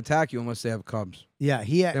 they won't attack you unless they have cubs. Yeah,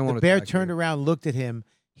 They the won't bear attack turned you. around, looked at him.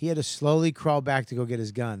 He had to slowly crawl back to go get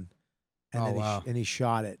his gun, and Oh, then wow. he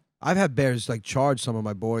shot it. I've had bears like charge some of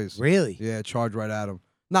my boys. Really? Yeah, charge right at them.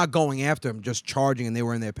 Not going after them, just charging, and they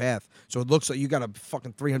were in their path. So it looks like you got a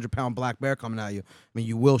fucking 300-pound black bear coming at you. I mean,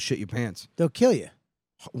 you will shit your pants. They'll kill you.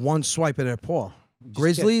 One swipe at their paw.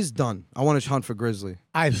 Grizzlies, done. I want to hunt for grizzly.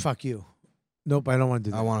 Fuck you. Nope, I don't want to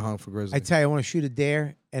do that. I want to hunt for grizzly. I tell you, I want to shoot a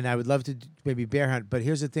dare, and I would love to maybe bear hunt. But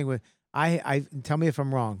here's the thing with I tell me if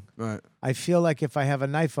I'm wrong. right. I feel like if I have a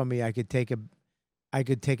knife on me, I could take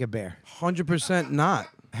a bear. 100% not.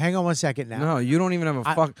 Hang on one second now. No, you don't even have a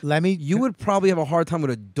fuck. Let me. You would probably have a hard time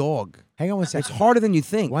with a dog. hang on one It's second. harder than you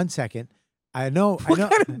think. One second. I know. What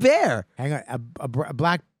kind of bear? Hang on, a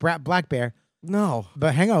black bear. No.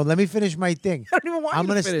 But hang on, let me finish my thing. I don't even want I'm you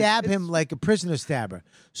gonna to finish. stab him like a prisoner stabber.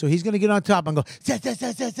 So he's gonna get on top and go. Zah, zah,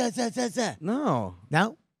 zah, zah, zah, zah, zah, zah. No.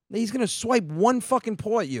 No, He's going to swipe one fucking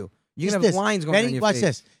paw at you. You're Just going to have this. lines going Ready? down your Watch face.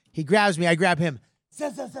 this. He grabs me. I grab him. Zah,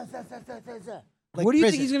 zah, zah, zah, zah, zah, zah, zah. Like What do you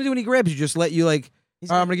prison. think he's going to do when he grabs you? Just let you like, He's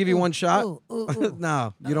all right, I'm gonna- going to give you one shot? ooh, ooh, ooh.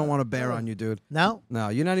 No, you don't want a bear on you, dude. No, No,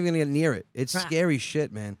 you're not even going to get near it. It's Ah. scary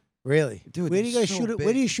shit, man. really, Dude, Where do you they're guys so shoot it? big.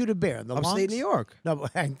 Where do you shoot a bear? In the Upstate lungs? New York. No,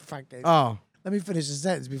 but fuck that. Oh. Let me finish the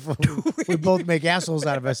sentence before we both make assholes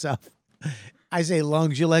out of ourselves. I say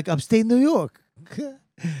lungs. You're like upstate New York.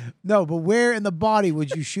 No, but where in the body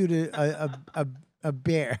would you shoot a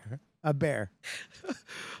bear? A bear.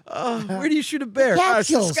 Where do you shoot a bear?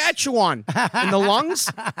 Capsules. Saskatchewan. In the lungs?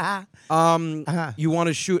 You want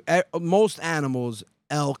to shoot most animals,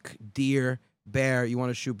 elk, deer, bear, you want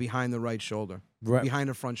to shoot behind the right shoulder. Right. Behind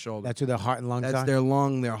the front shoulder. That's where their heart and lungs That's are. their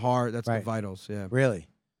lung, their heart. That's Right. the vitals. Yeah. Really?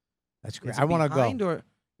 That's great. Is I it want to behind go. or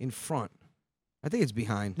in front? I think it's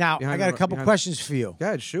behind. Now, Behind I got the- a couple behind- questions for you. Go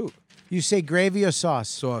ahead, shoot. You say gravy or sauce?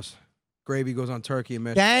 Sauce. Gravy goes on turkey and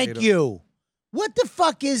mashed Thank potato. you. What the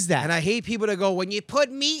fuck is that? And I hate people that go, when you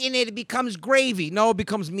put meat in it, it becomes gravy. No, it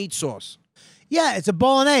becomes meat sauce. Yeah, it's a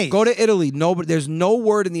bolognese. Go to Italy. No, but there's no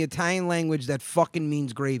word in the Italian language that fucking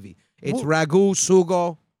means gravy. It's ragu,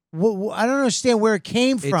 sugo. I don't understand where it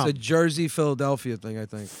came It's from. a Jersey, Philadelphia thing, I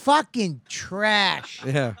think. Fucking trash.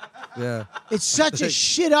 Yeah, yeah. It's such a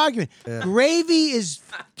shit argument. Gravy is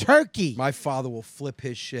turkey. My father will flip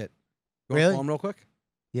his shit. You Really? want to call him real quick?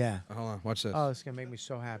 Yeah. Hold on, watch this. Oh, it's gonna make me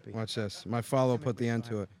so happy. Watch this. My father will put the end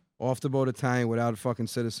to it. Off the boat Italian without fucking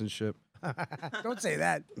citizenship. Don't say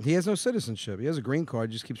that. He has no citizenship. He has a green card.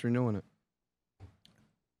 He just keeps renewing it.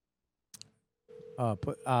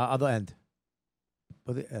 Put other end.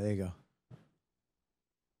 There you go.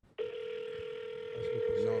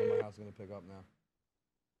 No one in my house is going to pick up now.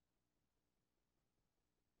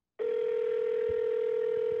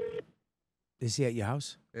 Is he at your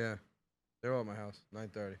house? Yeah. They're all at my house.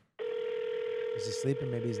 9:30. Is he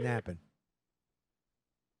sleeping? Maybe he's napping.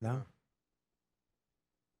 No?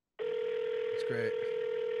 It's great.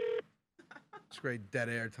 It's great dead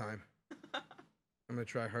air time. I'm going to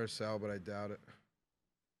try her cell, but I doubt it.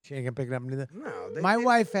 She ain't gonna pick it up neither. No. My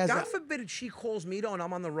wife has God a- forbid she calls me though and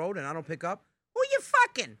I'm on the road and I don't pick up. Who you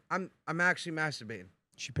fucking? I'm actually masturbating.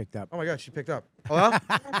 She picked up. Oh my God, she picked up. Hello?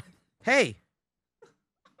 Hey.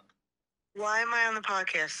 Why am I on the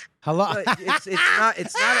podcast? Hello.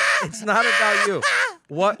 It's not about you.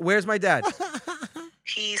 What? Where's my dad?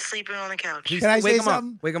 He's sleeping on the couch. He's- Can I wake say him up.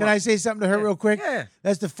 something? Wake him Can up. I say something to her real quick? Yeah.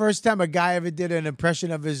 That's the first time a guy ever did an impression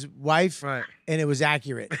of his wife, Right. and it was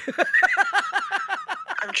accurate.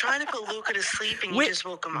 I'm trying to put Luca to sleep, and you just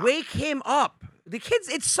woke him up. Wake him up. The kids.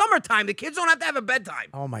 It's summertime. The kids don't have to have a bedtime.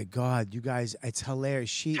 Oh my God, you guys, it's hilarious.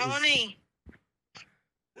 She is. Tony.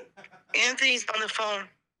 Anthony's on the phone.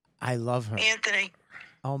 I love her. Anthony.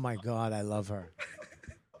 Oh my God, I love her.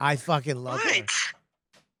 I fucking love her. What?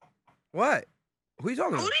 What? Who are you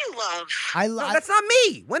talking Who about? do you love? I No, love. that's not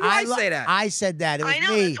me. When did I say that? I said that. It was I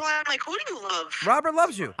know. me. That's why I'm like, who do you love? Robert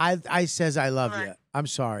loves you. I says I love All you. right. I'm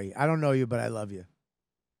sorry. I don't know you, but I love you.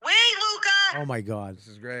 Wait, Luca. Oh my God. This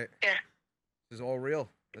is great. Yeah. This is all real.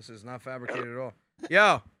 This is not fabricated at all.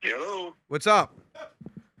 Yo, Yo, what's up?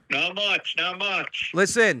 not much, not much.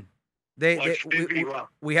 Listen, What's big we, deal?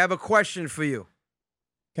 we have a question for you.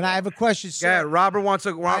 Can I have a question, sir? Yeah, Robert wants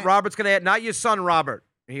a. Robert's gonna not your son, Robert.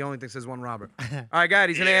 He only thinks there's one Robert. All right, guy,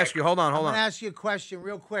 he's gonna ask you. Hold on, I'm hold gonna on. ask you a question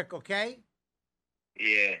real quick, okay?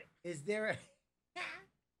 Yeah. Is there a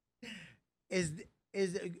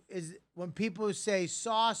is when people say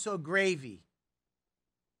sauce or gravy?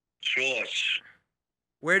 Sauce.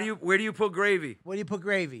 Where do you put gravy? Where do you put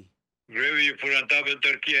gravy? Gravy you put on top of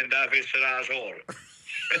turkey and that is an asshole.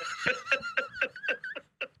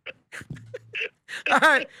 All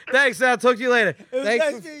right, thanks. I'll talk to you later.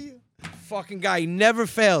 Thanks. Fucking guy, he never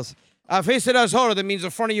fails. Face it as horror, that means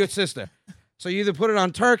the front of your sister. So you either put it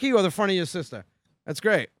on turkey or the front of your sister. That's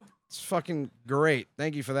great. It's fucking great.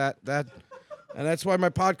 Thank you for that. And that's why my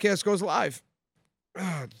podcast goes live.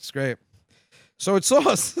 It's great. So it's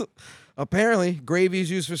sauce. Apparently, gravy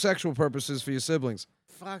is used for sexual purposes for your siblings.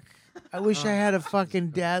 Fuck. I wish I had a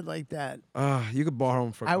fucking dad like that. You could borrow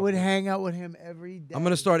him for. I would hang out with him every day. I'm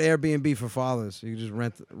gonna start Airbnb for fathers. You can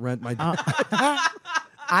just rent my.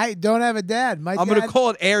 I don't have a dad. My I'm dad, gonna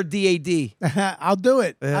call it Air DAD. I'll do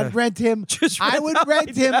it. Yeah. I'd rent him. Just I rent would out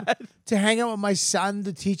rent my him dad. to hang out with my son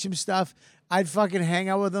to teach him stuff. I'd fucking hang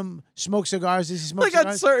out with him, smoke cigars. Does he smoke Like on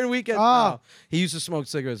cigars? certain weekends. Oh. No. He used to smoke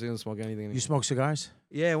cigarettes. He doesn't smoke anything anymore. You smoke cigars?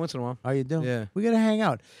 Yeah, once in a while. Oh, you do? Yeah. We gotta hang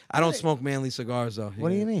out. I don't smoke manly cigars though. What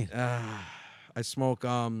do you mean? I smoke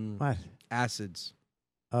What? acids.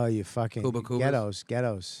 Oh, you fucking Cuba Cubas?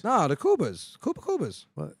 ghettos. No, the Cubas. Cubas.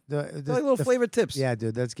 Well, They're like little flavored tips. Yeah,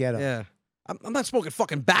 dude, that's ghetto. Yeah. I'm not smoking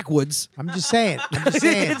fucking backwoods. I'm just saying. I'm just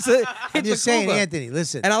saying. I'm it's just a saying, Cuba. Anthony.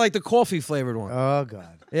 Listen. And I like the coffee flavored one. Oh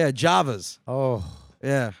God. Yeah, Javas. Oh,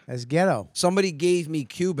 Yeah. that's ghetto. Somebody gave me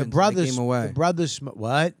Cubans. The brothers. And they came away. The brothers.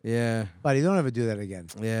 What? Yeah. Buddy, don't ever do that again.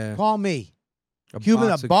 Yeah. Call me. A Cuban,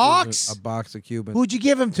 box a of box? Cuban- a box of Cubans. Who'd you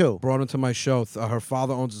give him to? Brought him to my show. Her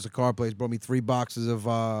father owns a cigar place. Brought me 3 boxes of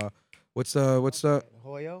what's the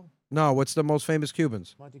Hoyo, no? What's the most famous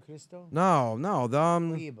Cubans? Monte Cristo, No, the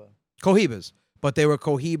Cohiba. Cohibas. But they were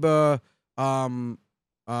Cohiba.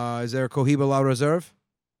 Is there a Cohiba La Reserve?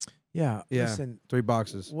 Yeah. Yeah. Listen, 3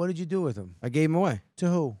 boxes. what did you do with him? I gave them away. To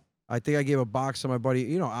who? I think I gave a box to my buddy.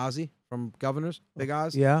 You know Ozzy from Governors, Big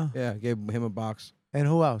Oz. Yeah. Yeah, I gave him a box. And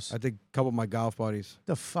who else? I think a couple of my golf buddies.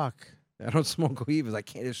 The fuck? I don't smoke Cohibas. I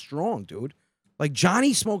can't. It's strong, dude. Like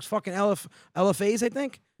Johnny smokes fucking LFAs, I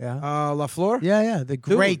think. Yeah. La Flor. Yeah, yeah. They're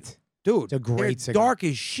great. Dude, They're great they're cigar. dark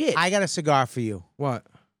as shit. I got a cigar for you. What?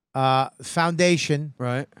 Foundation.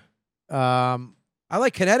 Right. I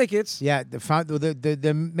like Connecticut's. Yeah, they're from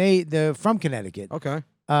Connecticut. Okay.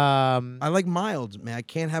 I like milds, man. I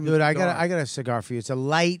can't have. Dude, I got a cigar for you. It's a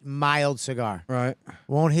light, mild cigar. Right.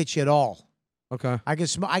 Won't hit you at all. Okay. I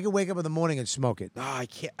can wake up in the morning and smoke it. No, I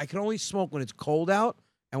can't. I can only smoke when it's cold out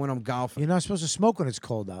and when I'm golfing. You're not supposed to smoke when it's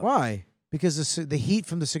cold out. Why? Because the heat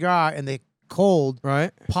from the cigar and the cold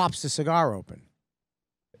pops the cigar open.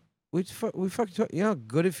 We fucking. You know how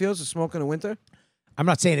good it feels to smoke in the winter. I'm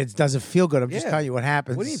not saying it doesn't feel good. I'm just telling you what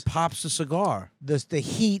happens. What do you mean pops the cigar? The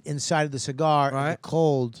heat inside of the cigar and the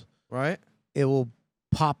cold. Right. It will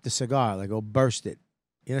pop the cigar. Like it'll burst it.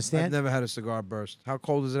 You understand? I've never had a cigar burst. How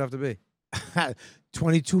cold does it have to be?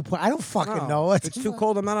 22 point. I don't fucking know. If it's too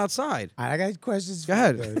cold, I'm not outside. I got questions. Go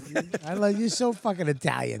ahead. I love you. So fucking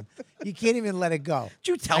Italian. You can't even let it go.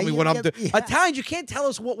 You tell me what I'm doing. Yeah. Italians, you can't tell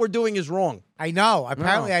us what we're doing is wrong. I know.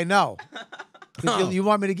 Apparently, No. I know. 'Cause No. you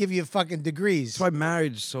want me to give you fucking degrees. That's why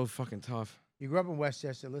marriage is so fucking tough. You grew up in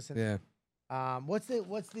Westchester. Listen. Yeah. What's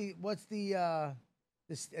the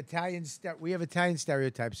this Italian? We have Italian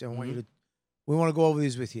stereotypes, and we want to go over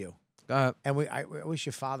these with you. And I wish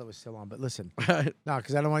your father was still on, but listen, no,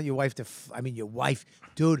 because I don't want your wife to. Your wife,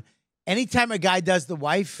 dude. Anytime a guy does the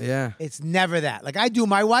wife, it's never that. Like I do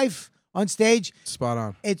my wife on stage. Spot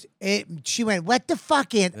on. She went, what the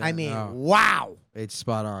fuck? Wow. It's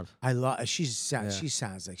spot on. I love. She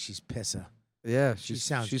sounds like she's pisser. Yeah, she's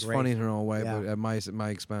great. great. Funny in her own way, Yeah. but at my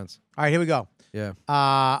expense. All right, here we go. Yeah.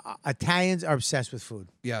 Italians are obsessed with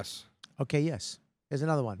food. Yes. Okay. Yes. Here's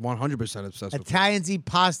another one. 100% obsessed with Italians eat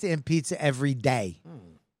pasta and pizza every day.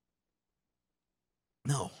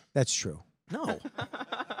 No. That's true. No.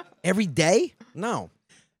 Every day? No.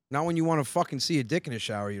 Not when you want to fucking see a dick in the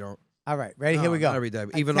shower, you don't. All right. Ready? No, Here we go. Not every day.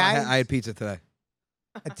 Even though I had pizza today.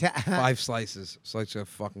 5 slices. Slice of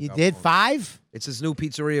fucking. You did 5? It's this new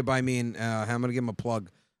pizzeria by me, and I'm gonna give him a plug.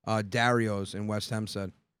 Dario's in West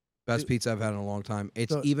Hempstead. Best pizza I've had in a long time.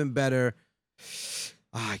 It's even better.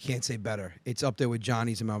 I can't say better. It's up there with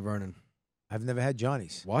Johnny's in Mount Vernon. I've never had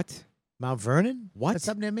Johnny's. What? Mount Vernon? What? That's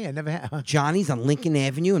up near me. I never had. Johnny's on Lincoln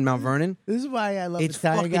Avenue in Mount Vernon. This is why I love It's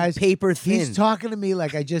Italian fucking guys. paper thin. He's talking to me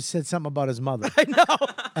like I just said something about his mother. I know.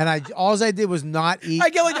 And all I did was not eat. I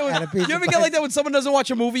get like at a that. pizza You ever get place. like that when someone doesn't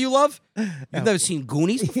watch a movie you love? You've never seen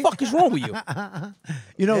Goonies? What the fuck is wrong with you?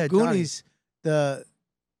 You know, Yeah, Goonies, the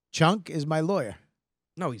Chunk is my lawyer.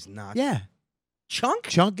 No, he's not. Yeah. Chunk?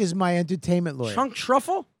 Chunk is my entertainment lawyer. Chunk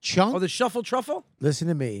Truffle? Chunk? Oh, the Shuffle Truffle? Listen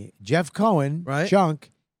to me. Jeff Cohen,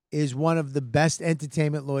 Chunk, is one of the best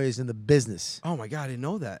entertainment lawyers in the business. Oh, my God. I didn't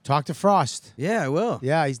know that. Talk to Frost. Yeah, I will.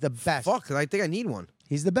 Yeah, he's the best. Fuck, I think I need one.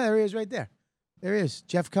 He's the best. There he is right there. There he is.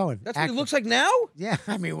 Jeff Cohen. That's what he looks like now? Yeah,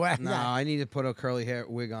 I mean, what? No, I need to put a curly hair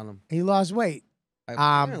wig on him. He lost weight.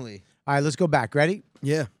 Apparently. All right, let's go back. Ready?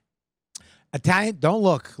 Yeah. Italian, don't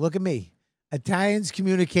look. Look at me. Italians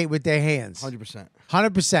communicate with their hands. 100%.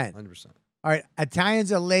 100%. 100%. All right,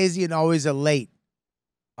 Italians are lazy and always are late.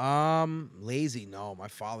 Lazy. No, my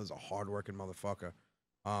father's a hardworking motherfucker.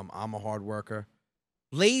 I'm a hard worker.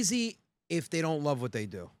 Lazy if they don't love what they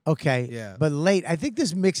do. Okay. Yeah. But late. I think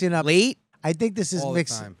this mixing up. Late? I think this is All the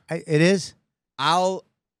mixing. time. It is?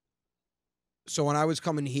 So when I was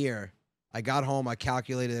coming here, I got home, I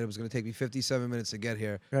calculated that it was going to take me 57 minutes to get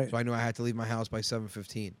here. Right. So I knew I had to leave my house by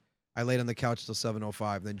 7:15. I laid on the couch till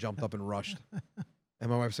 7:05, then jumped up and rushed. And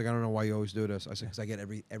my wife's like, I don't know why you always do this. I said, because I get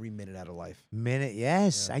every minute out of life. Minute,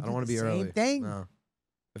 yes. Yeah, I don't want do to the be same early. thing. No.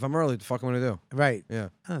 If I'm early, the fuck am I gonna do? Right. Yeah.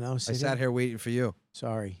 I don't know. I sat here waiting for you.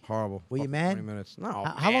 Sorry. Horrible. Were you Fucking mad? 20 minutes. No. How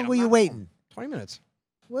man, long I'm were you not- waiting? 20 minutes.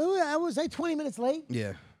 Well, was I 20 minutes late?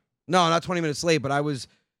 Yeah. No, not 20 minutes late, but I was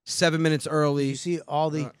 7 minutes early. You see all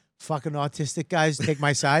the fucking autistic guys take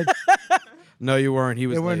my side? No, you weren't. He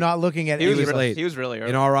was. They were late. not looking at He was, any was of us. late. He was really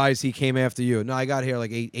early. In our eyes, he came after you. No, I got here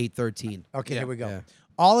like 8:13. Okay, here we go. Yeah.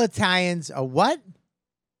 All Italians are what?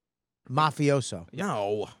 Mafioso.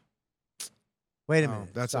 No. Wait a No,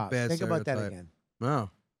 minute. that's a Stop. bad Think about that stereotype. again. No.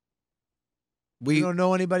 You don't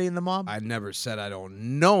know anybody in the mob? I never said I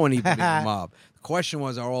don't know anybody in the mob. The question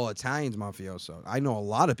was, are all Italians mafioso? I know a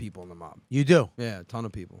lot of people in the mob. You do? Yeah, a ton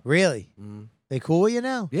of people. Really? Mhm. They cool with you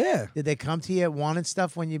now? Yeah. Did they come to you wanting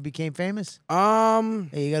stuff when you became famous? Yeah,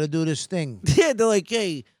 Hey, you got to do this thing. they're like,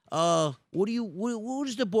 hey, what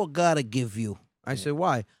does the Borgata give you? I said,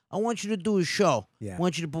 why? I want you to do a show. Yeah. I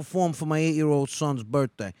want you to perform for my 8-year-old son's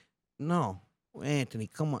birthday. No. Anthony,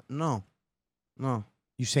 come on. No. No.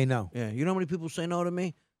 You say no. Yeah. You know how many people say no to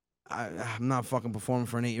me? I'm not fucking performing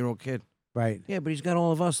for an 8-year-old kid. Right. Yeah, but he's got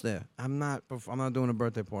all of us there. I'm not doing a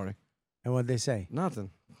birthday party. And what'd they say?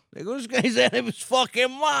 Nothing. They go, this guy's out of his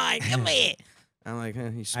fucking mind. Come here. I'm like,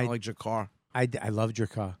 you smell like Jakar. I loved your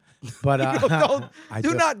car. But I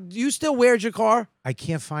Do you still wear Jakar? I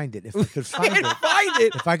can't find it. If I could I find can't it. find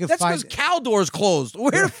it. If I could That's find because cow doors closed.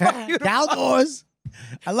 Where the fuck you cow doors.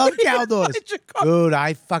 I love cow doors. Jakar? Dude,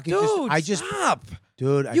 I fucking Dude, just stop.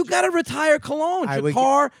 dude, You gotta retire cologne. I would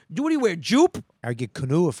Jakar. Do what do you wear? Jupe? I'd get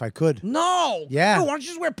canoe if I could. No. Yeah. No, why don't you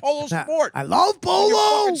just wear Polo Sport? I love Your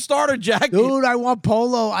polo. fucking starter jacket. Dude, I want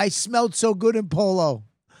polo. I smelled so good in polo.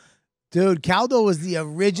 Dude, Caldo was the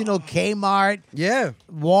original Kmart, Yeah.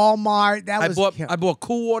 Walmart. That was I bought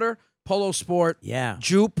Cool Water, Polo Sport, yeah.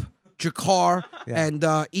 Jupe, Jakar, Yeah. and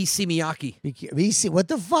Issey Miyake. What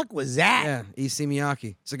the fuck was that? Yeah, Issey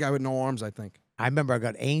Miyake. It's a guy with no arms, I think. I remember I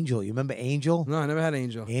got Angel. You remember Angel? No, I never had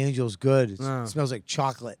Angel. Angel's good. It No. smells like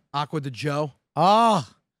chocolate. Aqua de Joe. Oh,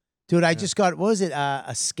 dude, I just got, what was it?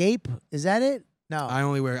 Escape? Is that it? No.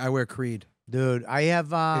 I wear Creed. Dude, I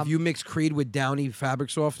have, If you mix Creed with Downy fabric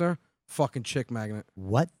softener, fucking chick magnet.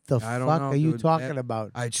 what the I don't fuck know, are you dude. talking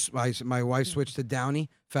about? My wife switched to Downy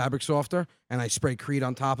fabric softener, and I spray Creed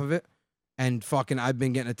on top of it, and fucking I've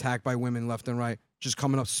been getting attacked by women left and right, just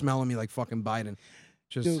coming up smelling me like fucking Biden.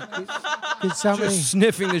 Just, Dude, could somebody, just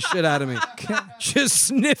sniffing the shit out of me. Just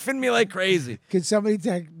sniffing me like crazy. could somebody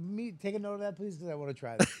take a note of that, please? Because I want to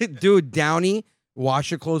try that. Dude, Downy,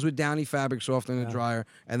 wash your clothes with Downy fabric softener in the dryer,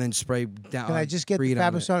 and then spray down. Can I just get the Creed on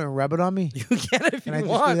fabric it. softener and rub it on me? You can if Can you I just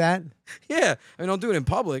want. do that? Yeah, I mean, don't do it in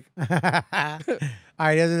public. All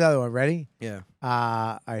right, here's another one. Ready? Yeah.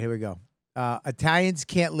 All right, here we go. Italians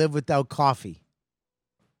can't live without coffee.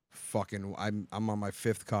 Fucking, I'm on my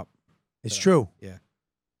 5th cup. It's true. Yeah.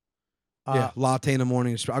 Uh, Yeah, latte in the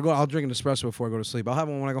morning. I'll drink an espresso before I go to sleep. I'll have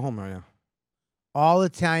one when I go home right now. All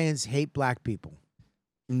Italians hate black people.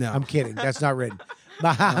 No, I'm kidding. That's not written. No,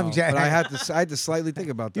 I'm but kidding. I had to slightly think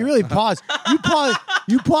about that. You really paused. You paused.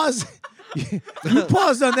 You paused. You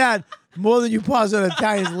paused on that more than you paused on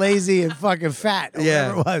Italians lazy and fucking fat. Or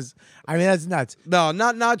Yeah. whatever it was. I mean, that's nuts. No,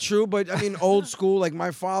 not true, but I mean, old school. Like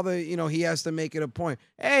my father, he has to make it a point.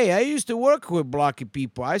 Hey, I used to work with blocky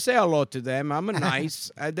people. I say hello to them. I'm a nice.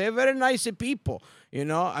 They're very nice people.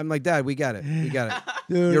 I'm like, Dad, we got it. We got it.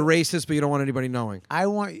 Dude. You're racist, but you don't want anybody knowing. I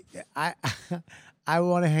want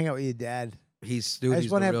to hang out with your dad. He's I just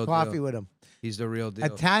he's want the to real have coffee deal. with him. He's the real deal.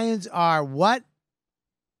 Italians are what?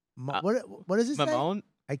 What does it say? Mamone?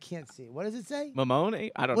 I can't see. What does it say?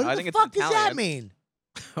 Mamone? I don't What know. I the think fuck it's does Italian. that mean?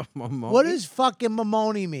 Mamoni? What does fucking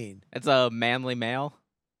mamoni mean? It's a manly male.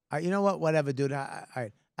 You know what? Whatever, dude. All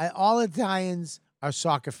right. All Italians are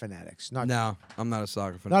soccer fanatics. No, I'm not a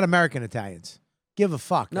soccer fan. Not American Italians. Give a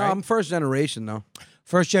fuck. No, right? I'm first generation though.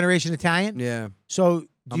 First generation Italian. Yeah, So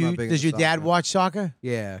I'm not big does into your dad soccer. watch soccer?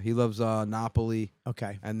 yeah. He loves Napoli,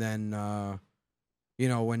 Okay. and then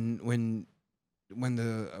when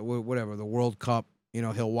the World Cup,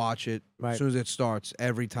 he'll watch it Right. as soon as it starts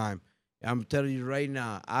every time. I'm telling you right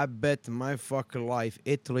now, I bet my fucking life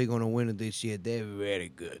Italy gonna win it this year. They're very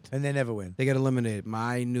good. And they never win. They get eliminated.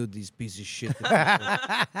 I knew these pieces of shit.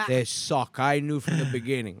 They suck. I knew from the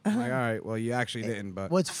beginning. I'm like, all right, well, you actually didn't,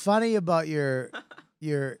 but What's funny about your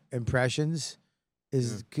impressions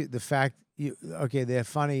is the fact they're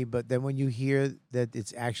funny, but then when you hear that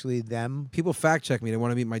it's actually them, people fact check me. They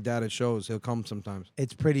want to meet my dad at shows. He'll come sometimes.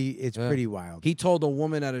 it's pretty Yeah. pretty wild. He told a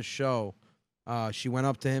woman at a show, she went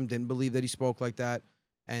up to him, didn't believe that he spoke like that.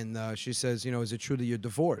 And she says, is it true that you're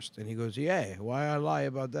divorced? And he goes, yeah. Why I lie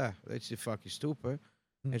about that? That's fucking stupid.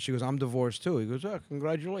 And she goes, I'm divorced too. He goes, oh,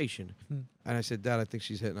 congratulations. And I said, Dad, I think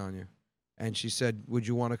she's hitting on you. And she said, would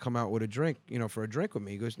you want to come out with a drink, for a drink with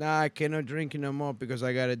me? He goes, nah, I cannot drink no more because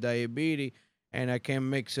I got a diabetes and I can't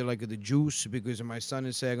mix it like the juice because my son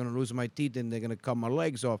is saying I'm going to lose my teeth and they're going to cut my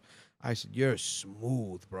legs off. I said, you're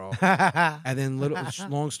smooth, bro. And then,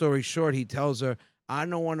 long story short, he tells her, I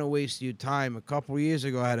don't want to waste your time. A couple of years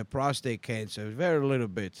ago, I had a prostate cancer, very little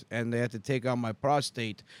bit, and they had to take out my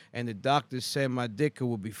prostate, and the doctor said my dick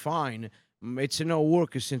will be fine. It's no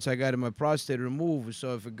work since I got my prostate removed,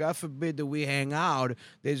 so if God forbid that we hang out,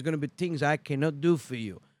 there's going to be things I cannot do for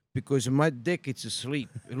you. Because my dick, it's asleep.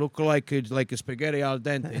 It look like it's like a spaghetti al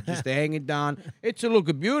dente, just hanging down. It's a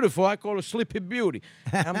look beautiful. I call it Sleepy Beauty.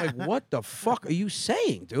 And I'm like, what the fuck are you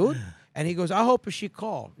saying, dude? And he goes, I hope she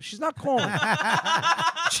call. She's not calling.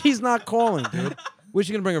 She's not calling, dude. We're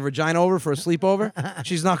just gonna bring a vagina over for a sleepover.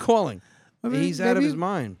 She's not calling. He's out of his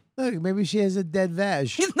mind. Look, maybe she has a dead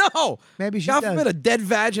vag. No. Maybe she God does. forbid a dead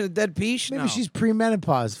vag and a dead peach. Maybe No. she's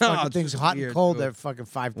premenopause. No, Fucking it's things just hot weird, and cold dude. there fucking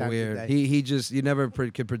 5 times a Weird. day. He just, you never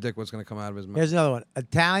can predict what's gonna come out of his mouth. Here's another one.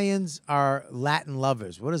 Italians are Latin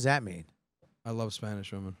lovers. What does that mean? I love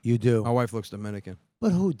Spanish women. You do. My wife looks Dominican.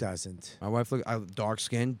 But who doesn't? My wife looks dark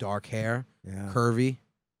skin, dark hair, Yeah. curvy.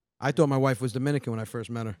 I thought my wife was Dominican when I first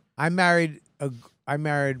met her. I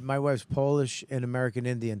married my wife's Polish and American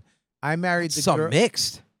Indian. I married the Some girl.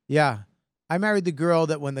 mixed. Yeah. I married the girl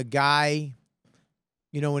that when the guy,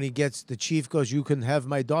 when he gets, the chief goes, you can have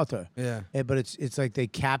my daughter. Yeah. But it's like they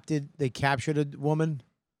captured a woman.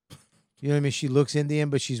 You know what I mean? She looks Indian,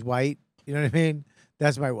 but she's white. You know what I mean?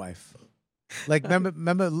 That's my wife. Like,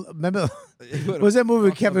 remember, what was that movie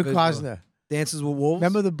with Kevin Costner? Dances with Wolves.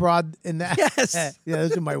 Remember the broad in that? Yes. Yeah,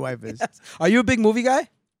 that's who my wife is. Yes. Are you a big movie guy?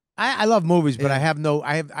 I love movies, but Yeah.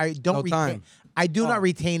 I don't No retain. time. I do not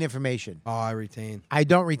retain information. Oh, I retain. I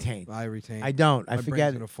don't retain. I retain. I don't. I My forget.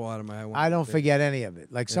 brain's gonna fall out of my head. I don't forget any of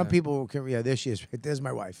it. Like some Yeah. people can. Yeah, there she is. There's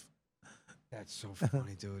my wife. That's so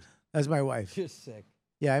funny, dude. That's my wife. You're sick.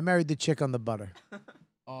 Yeah, I married the chick on the butter.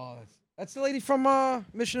 Oh, that's the lady from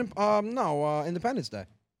Independence Day.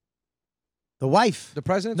 The wife. The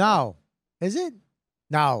president. No, is it?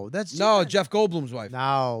 No, that's No, Jeff Goldblum's wife.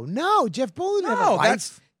 No, Jeff Bowden. No,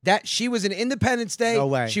 that she was in Independence Day. No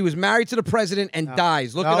way. She was married to the president and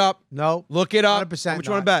dies. Look it up. No, Look it up. 100% What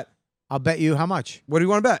you want not. to bet? I'll bet you how much. What do you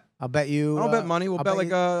want to bet? I'll bet you. I don't bet money. We'll I'll bet like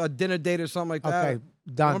you- a dinner date or something like that. Okay,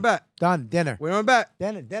 done. wanna bet? Done. Dinner. We want to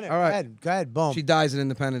bet. Dinner. All right. Go ahead. Boom. She dies in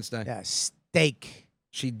Independence Day. Yeah, steak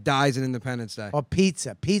She dies in Independence Day. or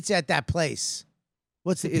pizza. Pizza at that place.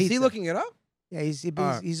 What's the Is pizza? he looking it up? Yeah, he's All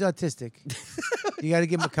right. autistic. You got to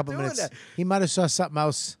give him a couple doing minutes. that. He might have saw something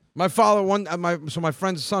else. My father, my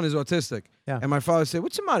friend's son is autistic. Yeah. And my father said,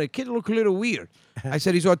 what's the matter? Kid look a little weird. I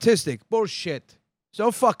said, he's autistic. Bullshit.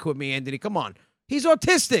 So fuck with me, Anthony. Come on. He's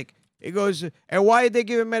autistic. He goes, and why did they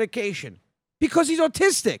give him medication? Because he's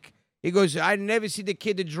autistic. He goes, I never see the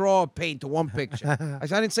kid to draw or paint to one picture. I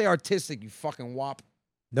said, I didn't say artistic, you fucking wop.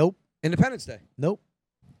 Nope. Independence Day. Nope.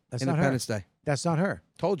 That's not her. Independence Day. That's not her.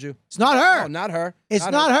 Told you. It's not her. No, not her. It's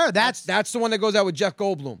not her. That's the one that goes out with Jeff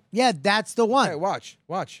Goldblum. Yeah, that's the one. Hey, watch.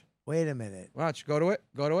 Wait a minute. Watch. Go to it.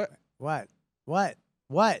 What?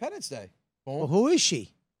 Independence Day. Boom. Well, who is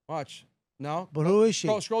she? Watch. No. But who is she?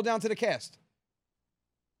 Scroll down to the cast.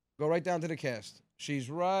 Go right down to the cast. She's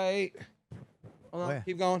right. Hold on. Where?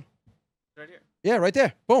 Keep going. Right here. Yeah, right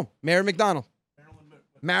there. Boom. Mary McDonald.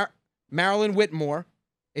 Marilyn Whitmore.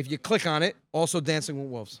 If you click on it, also Dancing with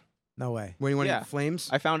Wolves. No way. When you want to Yeah. get Flames?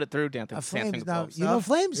 I found it through Dancing Flames. with Now, Wolves. you know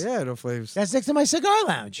Flames? Yeah, no Flames. That's next to my cigar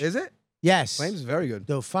lounge. Is it? Yes. Flames is very good.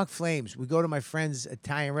 Though fuck Flames. We go to my friend's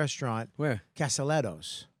Italian restaurant, Where?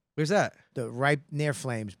 Casaletto's. Where's that? The right near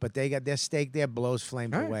Flames, but they got their steak there blows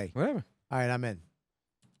Flames All right, away. Whatever. All right, I'm in.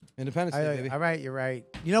 Independence Day, baby. All right, you're right.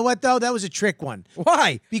 You know what though? That was a trick one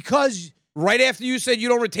Why? because Right after you said you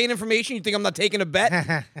don't retain information, you think I'm not taking a bet?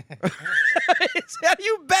 How do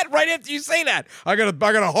you bet right after you say that? I got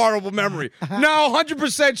a horrible memory. No,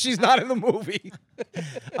 100% she's not in the movie.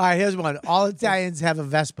 all right, here's one. All Italians have a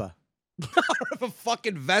Vespa. A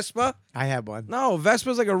fucking Vespa? I had one. No,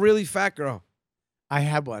 Vespa's like a really fat girl. I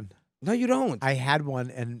had one. No, you don't. I had one,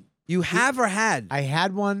 and You have or had? I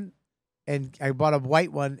had one, and I bought a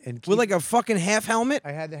white one, and With like a fucking half helmet?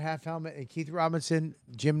 I had the half helmet, and Keith Robinson,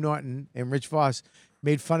 Jim Norton, and Rich Voss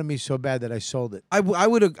made fun of me so bad that I sold it. I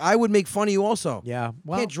would make fun of you also. Yeah,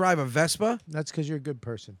 well, Can't drive a Vespa. that's because you're a good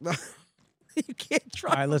person. You can't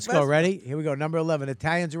drive All right, let's a go. Vespa. Ready? Here we go. Number 11.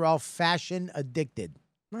 Italians are all fashion addicted.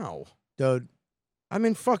 No. Dude. I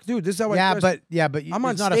mean, fuck, dude. This is how I Yeah, dress. but I'm on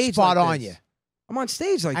there's not a stage spot like on this. you. I'm on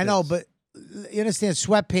stage like I this. know, but you understand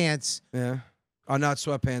sweatpants. Yeah. Oh, not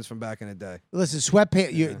sweatpants from back in the day. Listen,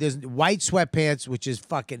 sweatpants. There's white sweatpants, which is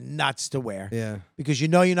fucking nuts to wear. Yeah. Because you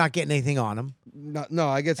know you're not getting anything on them. No,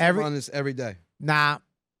 I get some on this every day. Nah,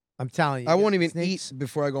 I'm telling you. I won't even eat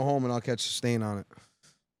before I go home, and I'll catch a stain on it.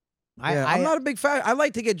 I'm I'm not a big fan. I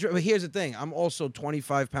like to get. But here's the thing: I'm also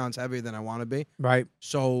 25 pounds heavier than I want to be. Right.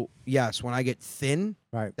 So yes, when I get thin,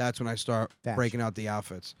 Right. that's when I start Fashion. breaking out the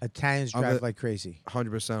outfits. Italians drive like crazy.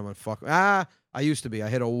 100%. I'm gonna fuck. I used to be. I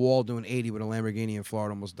hit a wall doing 80 with a Lamborghini in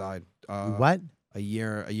Florida. Almost died. What? A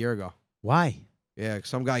year ago. Why? Yeah,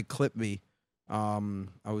 some guy clipped me. I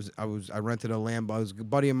rented a Lambo. I was a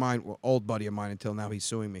buddy of mine, old buddy of mine until now. He's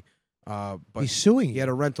suing me. But He's suing you. He had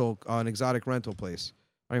a rental, an exotic rental place.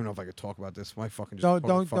 I don't even know if I could talk about this. My fucking just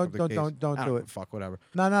Don't do it. Fuck whatever.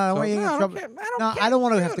 No, I don't want you to get in trouble. I don't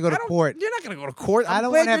want to have to go to court. You're not gonna go to court. I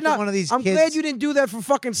don't want to have to one of these kids. I'm glad you didn't do that for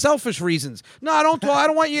fucking selfish reasons. No, I don't. I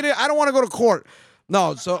don't want you to. I don't want to go to court.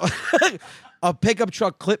 No, so a pickup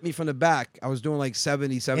truck clipped me from the back. I was doing like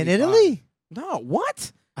 70, 75. In Italy? No,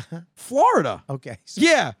 what? Florida. Okay.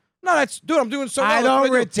 Yeah. No, dude, I'm doing so well. I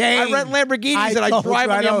don't retain. I rent Lamborghinis and I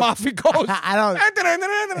drive on the Amalfi Coast. I don't.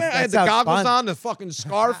 I had the goggles on, the fucking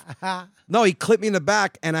scarf. No, he clipped me in the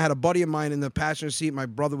back, and I had a buddy of mine in the passenger seat. My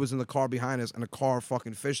brother was in the car behind us, and the car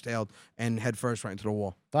fucking fishtailed and head first right into the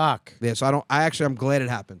wall. Fuck. Yeah, so I'm glad it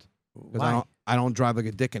happened. Why? I don't drive like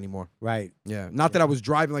a dick anymore. Right. Yeah. Not that I was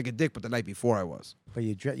driving like a dick, but the night before I was. But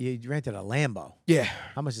you rented a Lambo. Yeah.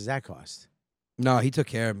 How much does that cost? No, he took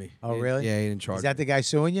care of me. Oh, really? Yeah, he didn't charge Is that the guy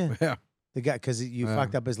suing you? Yeah. The guy, because you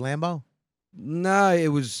fucked up his Lambo? No, it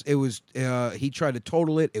was he tried to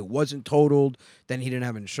total it. It wasn't totaled. Then he didn't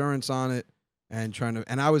have insurance on it. And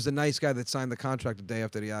I was the nice guy that signed the contract the day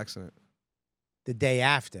after the accident. The day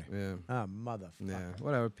after? Yeah. Oh, motherfucker. Yeah,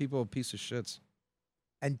 whatever. People are a piece of shits.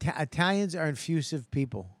 And Italians are effusive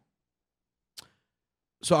people.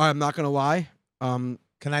 So I'm not going to lie.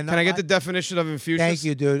 Can I get the definition of infuse? Thank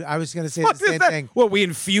you, dude. I was going to say the same thing. What, we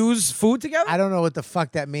infuse food together? I don't know what the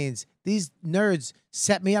fuck that means. These nerds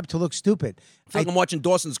set me up to look stupid. I feel like I'm watching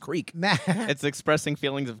Dawson's Creek. It's expressing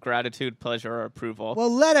feelings of gratitude, pleasure, or approval.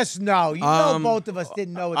 Well, let us know. You know both of us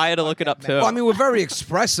didn't know what I had to look it up, too. Well, I mean, we're very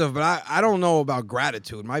expressive, but I don't know about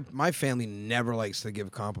gratitude. My family never likes to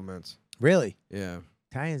give compliments. Really? Yeah.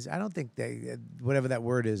 Italians, I don't think they, whatever that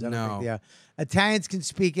word is, I don't think No. they are. Italians can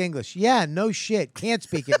speak English. Yeah, no shit. Can't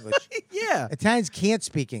speak English. Yeah. Italians can't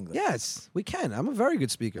speak English. Yes, we can. I'm a very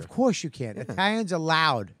good speaker. Of course you can. Italians are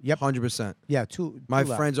loud. Yep. 100%. Yeah, too My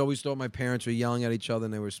loud. friends always thought my parents were yelling at each other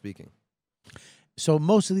and they were speaking. So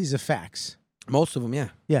most of these are facts. Most of them, yeah.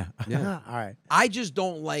 Yeah. Yeah. All right. I just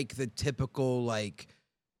don't like the typical, like,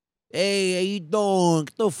 hey, how you doing?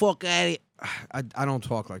 Get the fuck out of here. I don't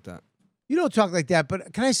talk like that. You don't talk like that,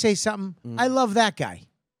 but can I say something? I love that guy.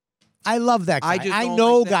 I love that guy. I don't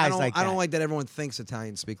know like that. guys like that. I don't like that everyone thinks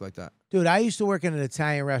Italians speak like that. Dude, I used to work in an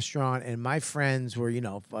Italian restaurant, and my friends were,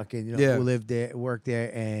 fucking, Yeah. who lived there, worked there.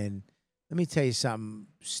 And let me tell you something.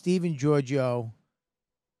 Steve Giorgio,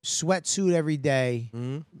 sweatsuit every day,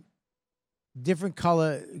 Mm-hmm. different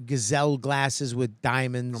color gazelle glasses with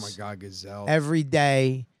diamonds. Oh, my God, Gazelle. Every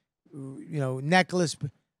day, necklace.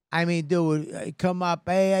 I mean, dude, come up.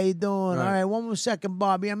 Hey, how you doing? Right. All right, one more second,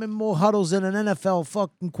 Bobby. I'm in more huddles than an NFL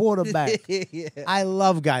fucking quarterback. Yeah. I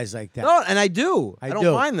love guys like that. No, and I do. I don't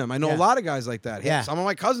do. mind them. I know Yeah. a lot of guys like that. Yeah. Some of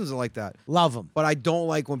my cousins are like that. Love them. But I don't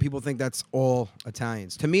like when people think that's all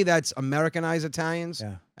Italians. To me, that's Americanized Italians.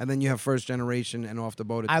 Yeah. And then you have first generation and off the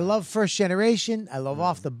boat I Italians. love first generation. I love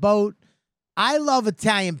off the boat. I love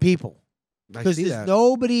Italian people I because see there's that.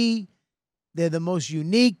 nobody. They're the most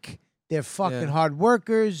unique. They're fucking Yeah. hard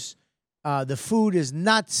workers. The food is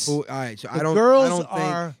nuts. Oh, all right, so The I don't. girls I don't think,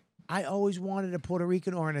 are. I always wanted a Puerto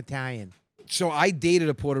Rican or an Italian. So I dated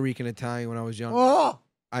a Puerto Rican Italian when I was young. Oh,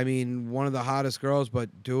 I mean, one of the hottest girls,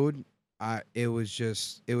 but dude, it was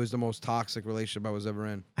the most toxic relationship I was ever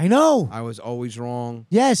in. I know. I was always wrong.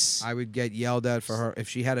 Yes. I would get yelled at for her if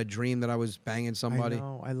she had a dream that I was banging somebody. I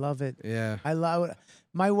know. I love it. Yeah. I love it.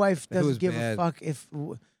 My wife It was doesn't give bad. a fuck if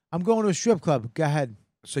I'm going to a strip club. Go ahead.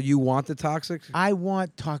 So you want the toxic? I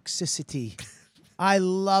want toxicity. I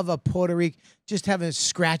love a Puerto Rican. Just having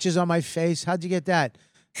scratches on my face. How'd you get that?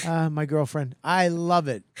 My girlfriend. I love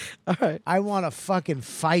it. All right. I want to fucking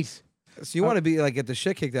fight. So you want to be like get the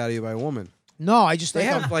shit kicked out of you by a woman? No, I just They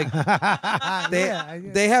think have like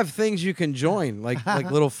they have things you can join, like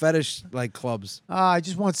little fetish like clubs. I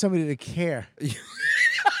just want somebody to care.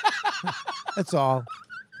 That's all.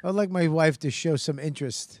 I'd like my wife to show some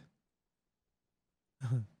interest.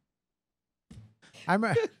 I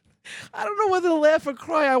don't know whether to laugh or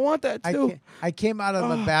cry. I want that too. I came out of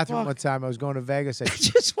the Oh, bathroom fuck. one time. I was going to Vegas. I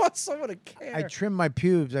just want someone to care. I trimmed my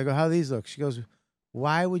pubes. I go, how do these look? She goes,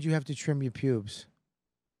 why would you have to trim your pubes?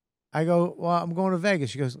 I go, well, I'm going to Vegas.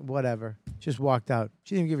 She goes, whatever. Just walked out.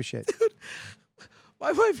 She didn't give a shit.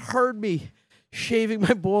 My wife heard me shaving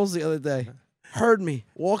my balls the other day. Heard me.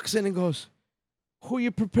 Walks in and goes, who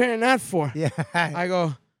you preparing that for? Yeah. I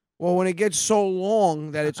go, well, when it gets so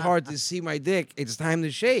long that it's hard to see my dick, it's time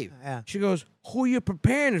to shave. Yeah. She goes, who you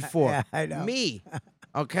preparing it for? Yeah, I know. Me.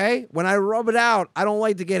 Okay? When I rub it out, I don't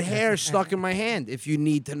like to get hair stuck in my hand, if you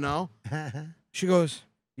need to know. She goes,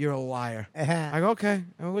 you're a liar. I go, okay.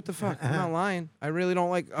 I go, what the fuck? I'm not lying. I really don't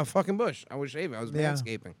like a fucking bush. I was shaving. I was Yeah.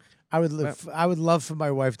 manscaping. I would love for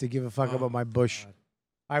my wife to give a fuck about my bush.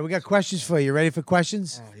 All right, we got questions for you. Ready for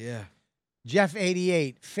questions? Oh, yeah. Jeff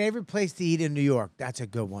 88, favorite place to eat in New York? That's a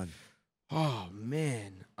good one. Oh,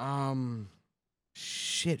 man.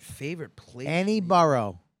 Shit, favorite place? Any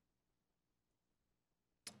borough.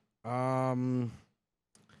 I'm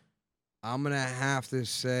gonna have to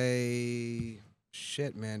say,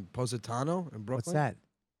 shit, man, Positano in Brooklyn. What's that?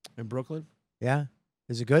 In Brooklyn? Yeah?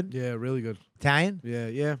 Is it good? Yeah, really good. Italian?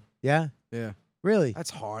 Yeah. Yeah? Really? That's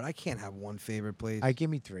hard. I can't have one favorite place. All right, give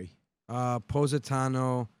me 3.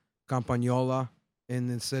 Positano, Campagnola in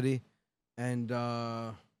the city, and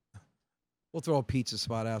we'll throw a pizza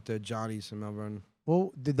spot out there, Johnny's in Melbourne.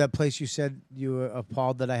 Well, did that place you said you were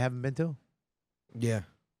appalled that I haven't been to? Yeah.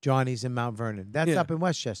 Johnny's in Mount Vernon. That's Yeah. up in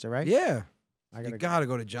Westchester, right? Yeah. I You gotta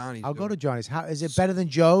go to Johnny's. I'll go to dude. Johnny's. How is it better than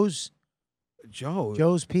Joe's? Joe.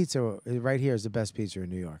 Joe's Pizza right here is the best pizza in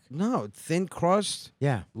New York. No, thin crust,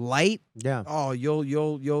 Yeah. light. Yeah. Oh,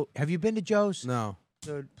 you'll. Have you been to Joe's? No.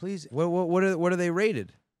 So please. What are they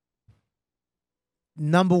rated?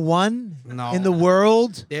 Number 1 No. in the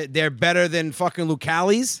world? They're better than fucking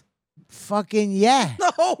Lucali's? Fucking yeah.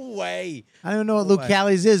 No way. I don't know what No Luke way.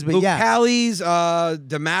 Callie's is, but yeah. Lucali's,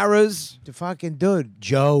 Damara's. The fucking dude,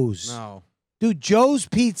 Joe's. No. Dude, Joe's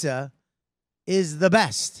Pizza is the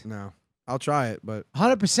best. No. I'll try it, but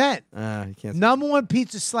 100%. you can't. Number 1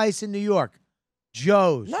 pizza slice in New York.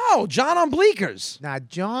 Joe's. No, John on Bleeckers. Now,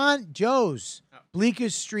 Joe's. Bleecker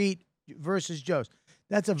Street versus Joe's.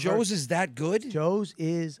 That's a Joe's is that good? Joe's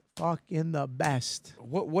is fucking the best.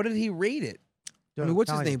 What did he rate it? I mean, Dude,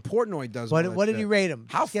 what's I'm his telling name? Portnoy does. you. all that What did he shit. rate him?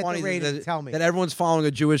 How Just get funny the rating. that, Tell me. that everyone's following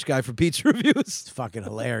a Jewish guy for pizza reviews, It's fucking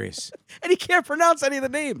hilarious. and he can't pronounce any of the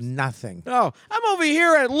names. Nothing. No, I'm over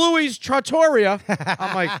here at Louis Trattoria.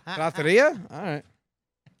 I'm like, Trattoria? All right.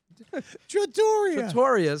 Trattoria.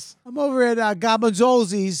 Trattoria's. I'm over at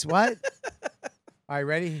Gabonzolzi's. What? All right,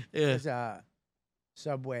 ready? Yeah. Here's,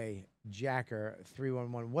 Subway Jacker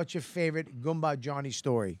 311. What's your favorite Goomba Johnny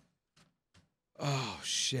story? Oh,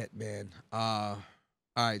 shit, man. All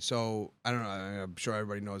right, so, I don't know. I'm sure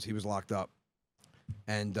everybody knows he was locked up.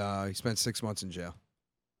 And he spent 6 months in jail.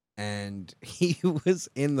 And he was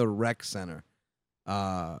in the rec center.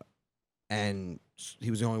 And he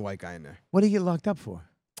was the only white guy in there. What did he get locked up for?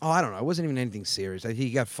 Oh, I don't know. It wasn't even anything serious. He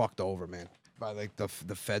got fucked over, man, by like the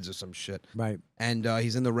feds or some shit. Right. And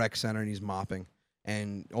he's in the rec center and he's mopping,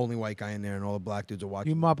 and only white guy in there, and all the black dudes are watching.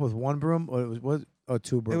 You mop with one broom or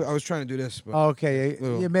 2 brooms? I was trying to do this, but Oh, okay.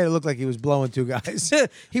 Little. You made it look like he was blowing 2 guys.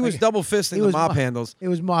 he was double fisting he the was mop mo- handles. He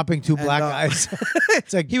was mopping 2 black And, guys.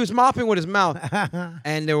 It's like He was mopping with his mouth,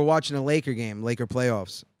 and they were watching a Laker game, Laker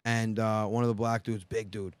playoffs, and one of the black dudes, big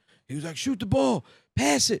dude, he was like, "Shoot the ball,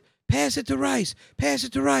 pass it to Rice, pass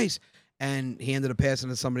it to Rice." And he ended up passing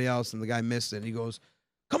to somebody else, and the guy missed it. And he goes,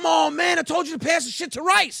 "Come on, man, I told you to pass the shit to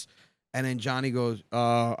Rice." And then Johnny goes,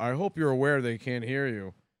 "I hope you're aware they can't hear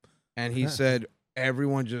you." And he said,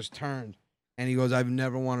 everyone just turned. And he goes, "I've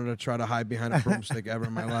never wanted to try to hide behind a broomstick ever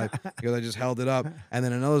in my life." Because I just held it up. And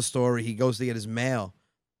then another story, he goes to get his mail.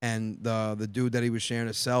 And the dude that he was sharing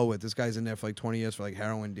a cell with, this guy's in there for like 20 years for like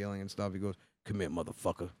heroin dealing and stuff. He goes, "Come here,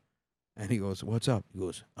 motherfucker." And he goes, "What's up?" He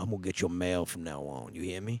goes, "I'm going to get your mail from now on. You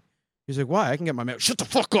hear me?" He's like, "Why? I can get my mail." "Shut the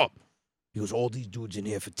fuck up." He goes, "All these dudes in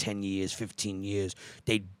here for 10 years, 15 years,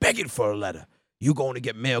 they begging for a letter. You going to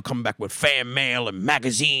get mail coming back with fan mail and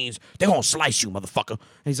magazines. They're going to slice you, motherfucker." And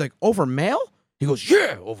he's like, "Over mail?" He goes,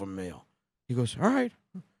 "Yeah, over mail." He goes, All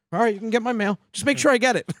right, you can get my mail. Just make sure I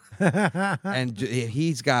get it." And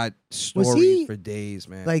he's got stories he, for days,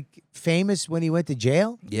 man. like famous when he went to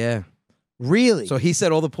jail? Yeah. Really? So he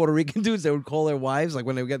said all the Puerto Rican dudes, they would call their wives, like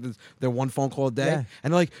when they would get their one phone call a day. Yeah.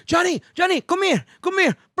 And they're like, Johnny, come here,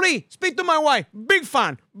 please, speak to my wife. Big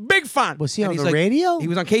fan. Was he And on he's the like, radio? He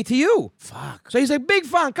was on KTU. Fuck. So he's like, "Big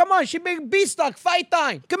fan, come on, she big B-Stock, fight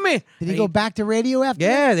time, come here." Did he And go back to radio after?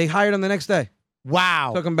 Yeah, they hired him the next day.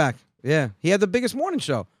 Wow. Took him back. Yeah, he had the biggest morning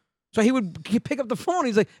show. So he'd pick up the phone.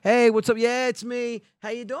 He's like, "Hey, what's up? Yeah, it's me. How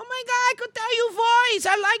you doing? Oh my God, I could tell your voice.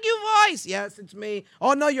 I like your voice. Yes, it's me.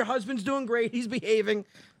 Oh no, your husband's doing great. He's behaving."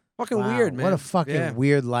 Fucking Wow, weird, man. What a fucking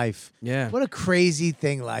weird life. Yeah. What a crazy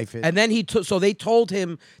thing life is. And then so they told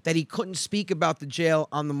him that he couldn't speak about the jail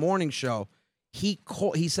on the morning show. He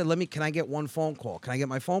said, can I get one phone call? Can I get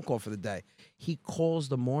my phone call for the day? He calls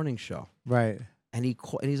the morning show. Right. And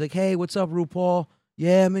he's like, hey, what's up, RuPaul?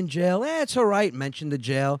 Yeah, I'm in jail. It's all right. Mentioned the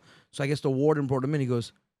jail. So I guess the warden brought him in. He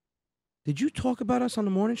goes, did you talk about us on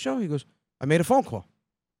the morning show? He goes, I made a phone call.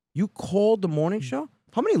 You called the morning show?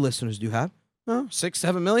 How many listeners do you have? 6,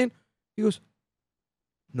 7 million? He goes,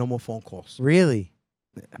 no more phone calls. Really?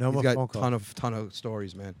 No He's more got phone calls. ton of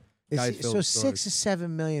stories, man. So 6 or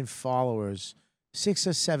 7 million followers, 6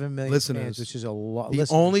 or 7 million Listeners. fans, which is a lot. The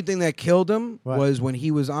only thing that killed him What? was when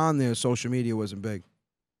he was on there, social media wasn't big.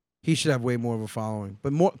 He should have way more of a following.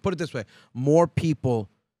 But put it this way, more people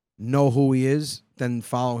know who he is than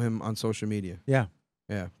follow him on social media. Yeah.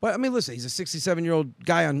 Yeah. But, I mean, listen, he's a 67-year-old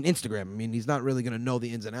guy on Instagram. I mean, he's not really going to know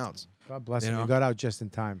the ins and outs. God bless You him. know? You got out just in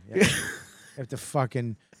time. Yeah. You have to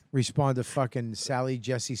fucking respond to fucking Sally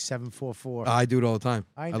Jesse 744. I do it all the time.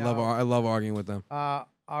 I love arguing with them.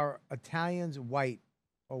 Are Italians white,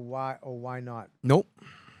 or why not? Nope.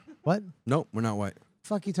 What? Nope, we're not white.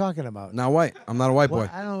 Fuck you talking about? Not white. I'm not a white boy.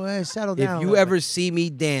 What? I don't settle down. If you ever see me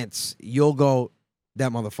dance, you'll go,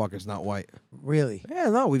 that motherfucker's not white. really, Yeah,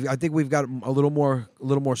 no. I think we've got a little more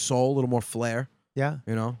soul, a little more flair. yeah.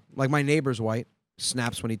 You know, like my neighbor's white.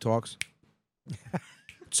 Snaps when he talks.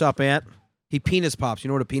 What's up, Aunt? He penis pops. You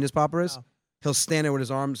know what a penis popper is? No. He'll stand there with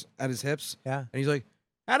his arms at his hips, Yeah. and he's like,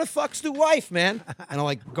 "How the fuck's the wife, man?" And I'll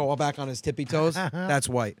like go back on his tippy toes. That's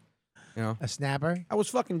white. You know, A snapper. I was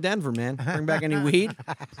fucking Denver, man. Bring back any weed?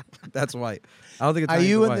 That's white. I don't think it's Are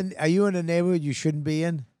you white. in the neighborhood you shouldn't be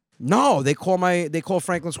in? No, they call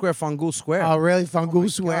Franklin Square Fangoose Square. Oh, really? Fungoose my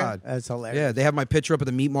Square? God. That's hilarious. Yeah, they have my picture up at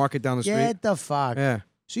the meat market down the street. Get the fuck. Yeah,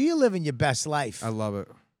 So you're living your best life. I love it.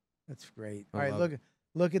 That's great. I All right, love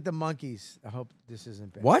look at the monkeys. I hope this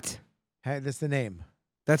isn't bad. What? Hey, that's the name.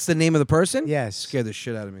 That's the name of the person? Yes. Scared the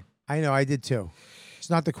shit out of me. I know. I did too. It's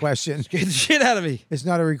not the question. Scared the shit out of me. It's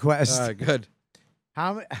not a request. All right, good.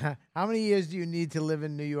 How many years do you need to live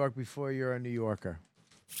in New York before you're a New Yorker?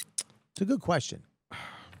 It's a good question.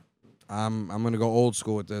 I'm gonna go old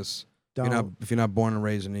school with this. Don't If you're not born and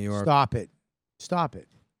raised in New York, stop it. Stop it.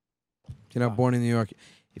 if you're not born in New York,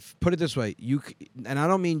 put it this way, and I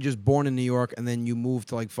don't mean just born in New York and then you moved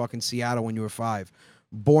to like fucking Seattle when you were 5.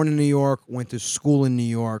 Born in New York, went to school in New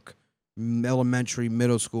York, elementary,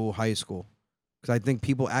 middle school, high school, because I think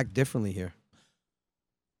people act differently here.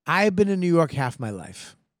 I've been in New York half my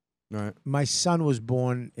life. All right. My son was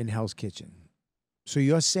born in Hell's Kitchen. So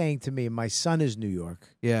you're saying to me, my son is New York,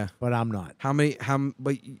 Yeah. but I'm not.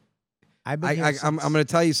 But I've been here I'm since- going to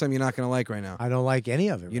tell you something you're not going to like right now. I don't like any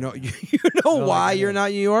of it. You know, right you know don't why like you're it. not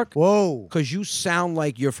in New York? Whoa. Because you sound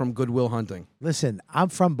like you're from Goodwill Hunting. Listen, I'm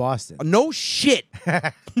from Boston. No shit.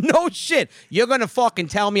 No shit. You're going to fucking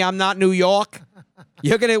tell me I'm not New York?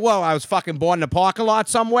 You're going to, I was fucking born in a parking lot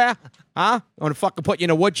somewhere? Huh? I'm going to fucking put you in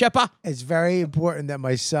a wood chipper? It's very important that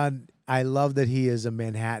my son, I love that he is a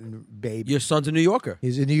Manhattan baby. Your son's a New Yorker.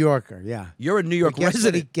 He's a New Yorker, yeah. You're a New York But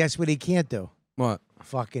resident. guess what he can't do? What?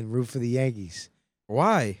 Fucking root for the Yankees.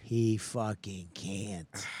 Why? He fucking can't.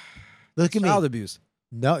 Look at Child me. abuse.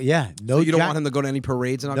 No, yeah. No, So you don't want him to go to any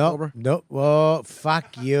parades in October? No. Whoa,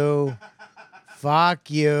 fuck you. Fuck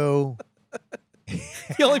you.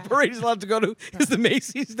 The only parade he's allowed to go to is the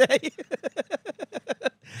Macy's Day.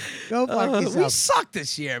 Go fuck We yourself. sucked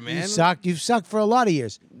this year, man. You sucked. You've sucked for a lot of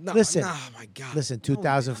years. No, Listen. Oh, my God. Listen,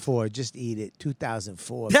 2004. Just eat it.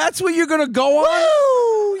 2004. That's what you're going to go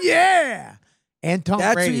on? Woo! Yeah. And Tom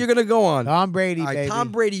That's Brady. what you're going to go on. Tom Brady, All right, baby. Tom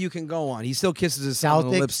Brady you can go on. He still kisses his son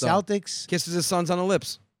on the lips, though. Celtics. Kisses his sons on the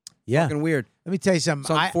lips. Yeah. Fucking weird. Let me tell you something.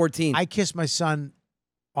 Son's 14. I kiss my son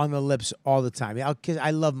on the lips all the time.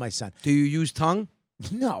 I love my son. Do you use tongue?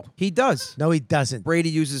 No. He does. No, he doesn't. Brady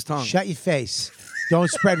uses tongue. Shut your face. Don't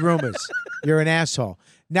spread rumors. You're an asshole.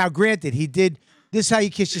 Now, granted, he did. This is how you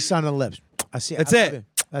kiss your son on the lips. I see. That's it.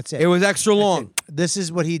 That's it. It was extra long. This is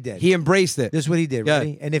what he did. He embraced it. This is what he did. Yeah.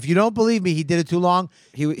 Ready? And if you don't believe me, he did it too long.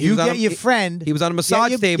 He You was on get a- your friend. He was on a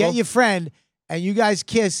massage table. Get your friend, and you guys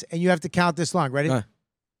kiss, and you have to count this long. Ready?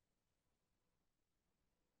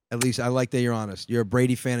 At least I like that you're honest. You're a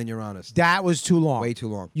Brady fan and you're honest. That was too long. Way too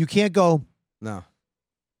long. You can't go No.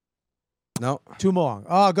 No. too long.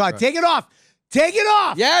 Oh God, Right. take it off. Take it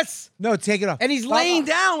off. Yes. No, take it off. And he's Stop. laying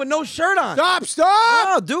down with no shirt on. Stop. Stop.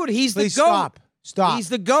 Oh, dude, he's Please the goat. Stop. He's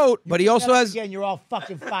the goat, but he also has. Again, you're all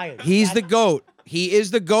fucking fired. He's the goat. He is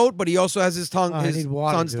the goat, but he also has his tongue, Oh, I his need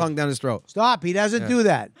water, son's dude. tongue down his throat. Stop. He doesn't Yeah. do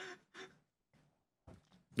that.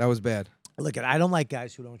 That was bad. Look, I don't like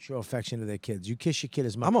guys who don't show affection to their kids. You kiss your kid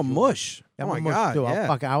as much. I'm a as you want. mush. I'm Oh a my mush, God, too.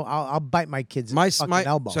 yeah. I'll bite my kid's My fucking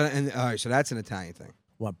elbow. So, all right, so that's an Italian thing.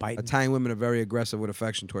 What, biting? Italian women are very aggressive with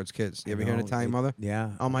affection towards kids. You ever hear an know, Italian mother?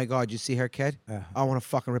 Yeah. Oh my God, you see her kid? Yeah. I want to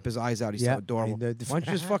fucking rip his eyes out. He's Yeah, so adorable. I know. Why don't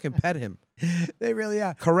you just fucking pet him? They really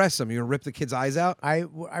are. Caress him. You're gonna rip the kid's eyes out? I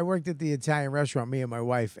worked at the Italian restaurant, me and my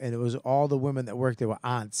wife, and it was all the women that worked there were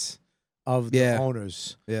aunts of the Yeah.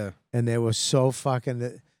 owners. Yeah. And they were so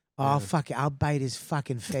fucking. Oh fuck it! I'll bite his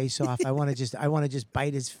fucking face off. I want to just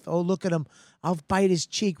bite his. Oh look at him! I'll bite his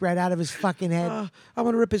cheek right out of his fucking head. I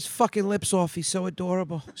want to rip his fucking lips off. He's so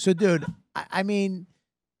adorable. So, dude, I mean,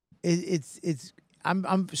 it's.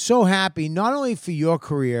 I'm so happy not only for your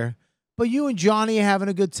career, but you and Johnny are having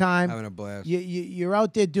a good time. Having a blast. You're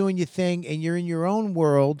out there doing your thing, and you're in your own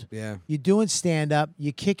world. Yeah. You're doing stand up.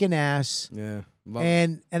 You're kicking ass. Yeah. Love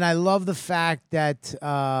it. And I love the fact that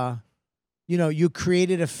you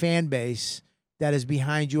created a fan base that is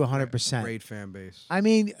behind you 100%. Great fan base. I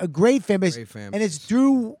mean, a great fan base. Great fan And it's base.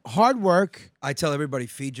 through hard work. I tell everybody,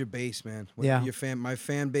 feed your base, man. Yeah. My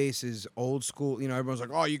fan base is old school. You know, everyone's like,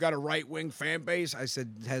 oh, you got a right wing fan base. I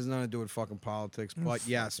said, it has nothing to do with fucking politics. But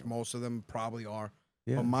yes, most of them probably are.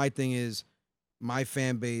 Yeah. But my thing is, my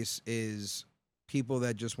fan base is people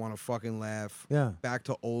that just want to fucking laugh. Yeah. Back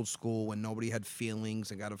to old school when nobody had feelings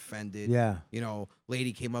and got offended. Yeah. You know,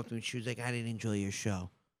 lady came up to me and she was like, I didn't enjoy your show.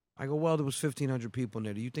 I go, well, there was 1,500 people in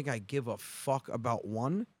there. Do you think I give a fuck about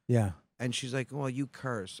one? Yeah. And she's like, well, you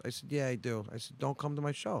curse. I said, yeah, I do. I said, don't come to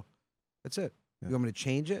my show. That's it. Yeah. You want me to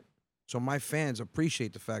change it? So my fans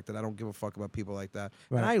appreciate the fact that I don't give a fuck about people like that.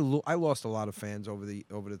 Right. And I lost a lot of fans over the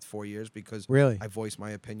 4 years because Really? I voiced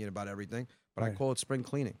my opinion about everything. But I Right. call it spring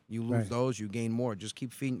cleaning. You lose Right. those, you gain more. Just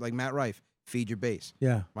keep feeding, like Matt Rife, feed your base.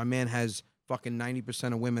 Yeah. My man has fucking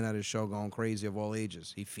 90% of women at his show going crazy of all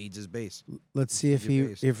ages. He feeds his base. Let's see if Your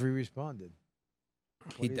he base. responded.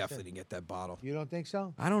 He do you definitely think? didn't get that bottle. You don't think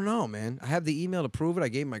so? I don't know, man. I have the email to prove it. I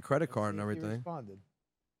gave him my credit card and See if He everything. responded.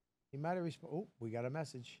 He might have responded. Oh, we got a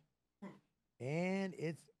message. And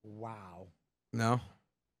it's wow. No,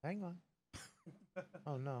 Hang on.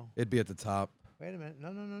 Oh no. it'd be at the top. Wait a minute.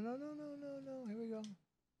 No. Here we go.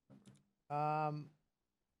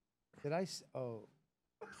 Did I? Oh.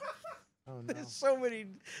 Oh no. There's so many.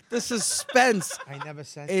 The suspense I never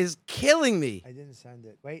sent it. is killing me. I didn't send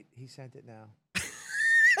it. Wait, he sent it now.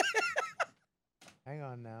 Hang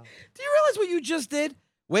on now. Do you realize what you just did?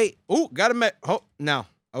 Wait. Oh, got a minute. Oh, no.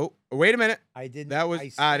 Oh, wait a minute. I didn't. That was. I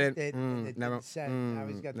I sent didn't. it, and it never. didn't send. Now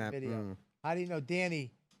he's got the video. How do you know,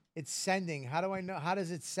 Danny? It's sending. How do I know? How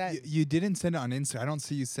does it send? You didn't send it on Instagram. I don't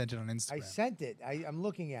see you sent it on Instagram. I sent it. I'm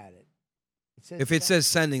looking at it. It says If it send. says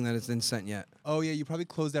sending, then it's been sent yet. Oh yeah, you probably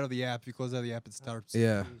closed out of the app. If you close out of the app, it starts.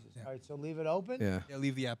 Yeah. Jesus. All right, so leave it open. Yeah. Yeah,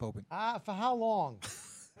 leave the app open. For how long?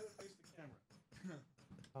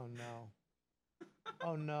 Oh no.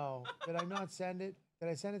 Oh no. Did I not send it? Did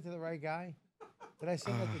I send it to the right guy? Did I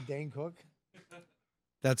send it to Dane Cook?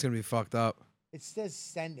 That's gonna be fucked up. It says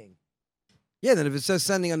sending. Yeah. Then if it says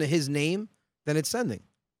sending under his name, then it's sending.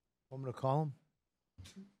 I'm gonna call him.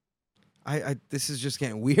 This is just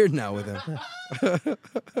getting weird now with him.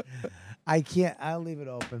 I can't. I'll leave it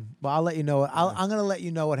open. Well, I'll let you know. I'm gonna let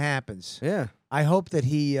you know what happens. Yeah. I hope that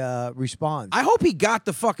he responds. I hope he got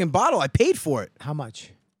the fucking bottle. I paid for it. How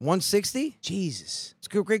much? $160. Jesus. It's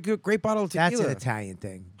a great bottle of tequila. That's an Italian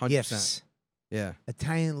thing. 100%. Gifts. Yeah.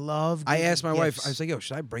 Italian love. I giving asked my wife. gifts. I was like, "Yo,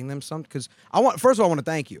 should I bring them something?" Because first of all, I want to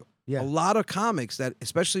thank you. Yeah. A lot of comics that,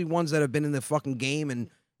 especially ones that have been in the fucking game and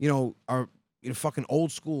are fucking old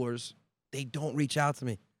schoolers, they don't reach out to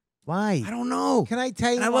me. Why? I don't know. Can I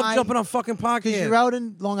tell you And I why? love jumping on fucking podcasts. Because you're out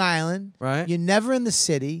in Long Island. Right. You're never in the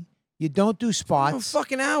city. You don't do I'm a spots.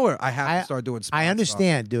 fucking hour. I have to start doing spots. I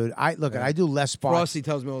understand, dude. Yeah. I do less spots. Frosty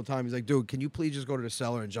tells me all the time. He's like, "Dude, can you please just go to the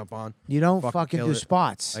cellar and jump on?" You don't fucking fucking kill do it.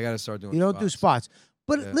 spots. I got to start doing. You don't do spots.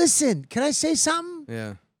 But Yeah. listen, can I say something?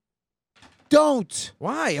 Yeah. Don't.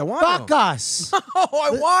 Why? I want Fuck to. us. Oh, I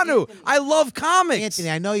want to. I love comics. Anthony,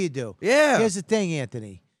 I know you do. Yeah. Here's the thing,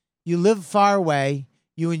 Anthony. You live far away.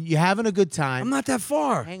 You're having a good time. I'm not that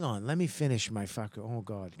far. Hang on. Let me finish my fucking. Oh,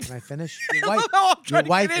 God. Can I finish? Your No, wife, I'm trying your to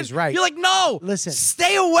wife get in. is right. You're like, no. Listen.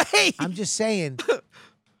 Stay away. I'm just saying.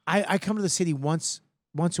 I come to the city once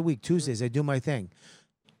a week, Tuesdays. I do my thing.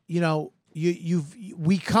 You know,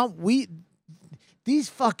 these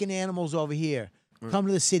fucking animals over here come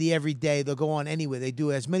to the city every day. They'll go on anywhere. They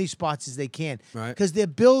do as many spots as they can. Right. Because they're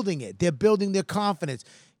building it. They're building their confidence.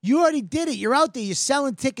 You already did it. You're out there. You're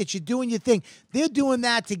selling tickets. You're doing your thing. They're doing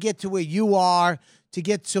that to get to where you are.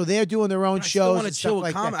 So they're doing their own I still shows wanna and chill stuff with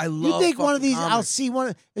like comic. that. I You love think one of fucking these? I'll comics. see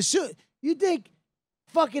one. You think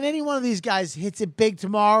fucking any one of these guys hits it big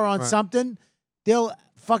tomorrow on Right. something, they'll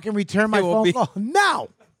fucking return my They will phone be- call. No.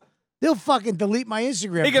 They'll fucking delete my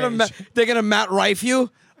Instagram They're gonna Matt Rife you.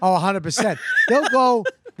 Oh, 100%.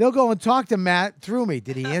 They'll go and talk to Matt through me.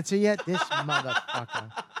 Did he answer yet? This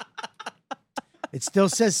motherfucker. It still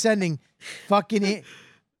says sending fucking Do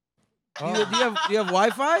you have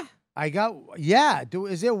Wi-Fi? I got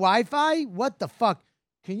is there Wi-Fi? What the fuck?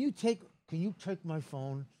 Can you take my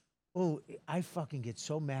phone? Oh, I fucking get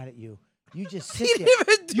so mad at you. You just sit He there. didn't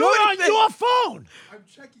even do You're anything. on your phone. I'm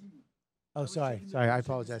checking. Oh, sorry. I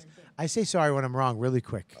apologize. I say sorry when I'm wrong really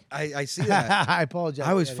quick. I see that. I apologize.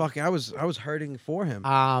 I was hurting for him.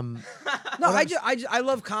 Um No, I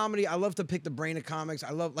love comedy. I love to pick the brain of comics.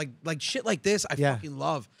 I love like shit like this. I Yeah. fucking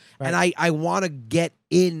love, Right. and I want to get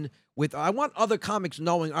in with. I want other comics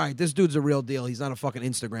knowing. All right, this dude's a real deal. He's not a fucking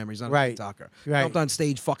Instagrammer. He's not Right. a TikToker. Right. Jumped on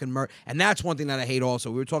stage, fucking and that's one thing that I hate. Also,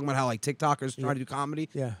 we were talking about how like TikTokers try to do comedy.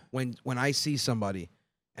 Yeah. When I see somebody,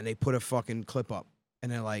 and they put a fucking clip up, and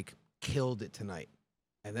they're like, killed it tonight,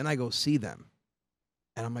 and then I go see them,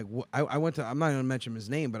 and I'm like, I went to. I'm not gonna mention his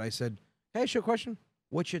name, but I said, hey, ask you a question.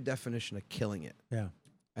 What's your definition of killing it? Yeah.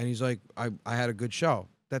 And he's like, I had a good show.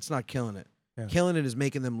 That's not killing it. Yeah. Killing it is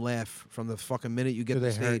making them laugh from the fucking minute you get Till to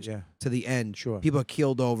the they hurt, stage yeah. to the end. Sure. People are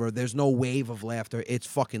keeled over. There's no wave of laughter. It's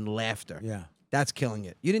fucking laughter. Yeah. That's killing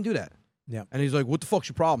it. You didn't do that. Yeah. And he's like, what the fuck's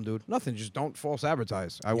your problem, dude? Nothing. Just don't false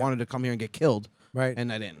advertise. I wanted to come here and get killed, Right.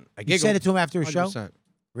 and I didn't. I You giggled. said it to him after a show? 100%.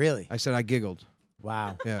 Really? I said I giggled.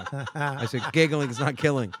 Wow. Yeah. I said giggling is not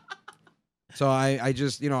killing. So I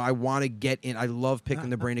just, I want to get in. I love picking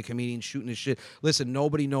the brain of comedians, shooting the shit. Listen,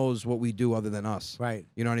 nobody knows what we do other than us. Right.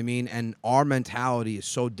 You know what I mean? And our mentality is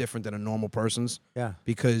so different than a normal person's Yeah.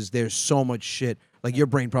 because there's so much shit. Like your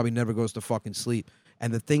brain probably never goes to fucking sleep.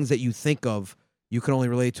 And the things that you think of, you can only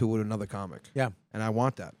relate to with another comic. Yeah. And I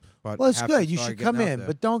want that. But Well, it's have to good. You start should getting come out in, there.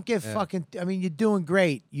 but don't get Yeah. fucking. I mean, you're doing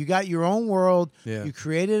great. You got your own world. Yeah. You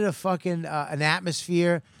created a fucking an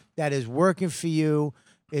atmosphere that is working for you.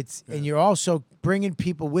 And you're also bringing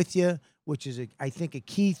people with you, which is I think a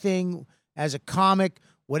key thing as a comic.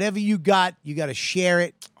 Whatever you got to share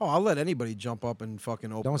it. Oh, I'll let anybody jump up and fucking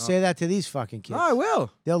open Don't up. say that to these fucking kids. No, I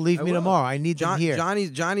will. They'll leave I me will. tomorrow. I need them here.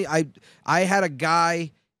 Johnny, I had a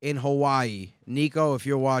guy in Hawaii. Nico, if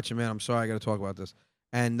you're watching, man, I'm sorry, I got to talk about this.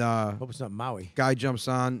 And Hope it's not Maui. guy jumps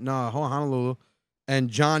on, no, Honolulu, and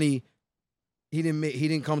Johnny, he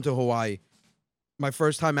didn't come to Hawaii. My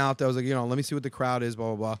first time out there, I was like, let me see what the crowd is,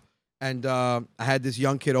 blah blah blah. And I had this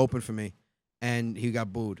young kid open for me, and he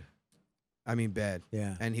got booed. I mean, bad.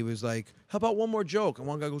 Yeah. And he was like, how about one more joke? And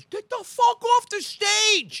one guy goes, get the fuck off the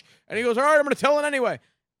stage. And he goes, all right, I'm going to tell it anyway.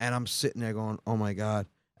 And I'm sitting there going, oh, my God.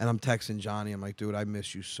 And I'm texting Johnny. I'm like, dude, I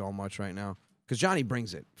miss you so much right now. Because Johnny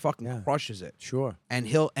brings it, fucking crushes it. Sure. And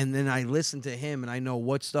then I listen to him, and I know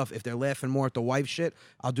what stuff. If they're laughing more at the wife shit,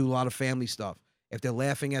 I'll do a lot of family stuff. If they're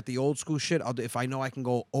laughing at the old school shit, I'll do. If I know I can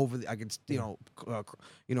go over, I can,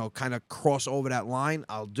 kind of cross over that line,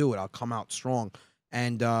 I'll do it. I'll come out strong.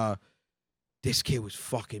 And this kid was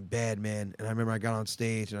fucking bad, man. And I remember I got on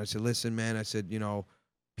stage and I said, "Listen, man," I said,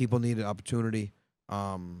 people need an opportunity.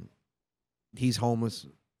 He's homeless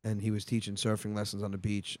and he was teaching surfing lessons on the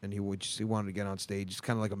beach, and he wanted to get on stage. He's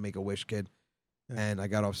kind of like a Make-A-Wish kid. And I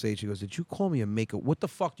got off stage. He goes, did you call me a what the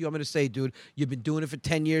fuck do you want me to say, dude? You've been doing it for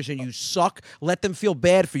 10 years and you suck. Let them feel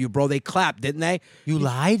bad for you, bro. They clapped, didn't they? You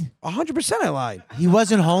lied? 100% I lied. He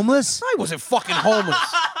wasn't homeless? I wasn't fucking homeless.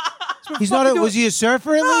 He's not. Was he a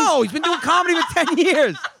surfer at least? No, he's been doing comedy for 10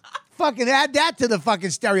 years. Fucking add that to the fucking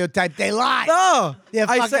stereotype. They lie. No. They're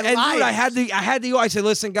I fucking said, and dude, liars. I said,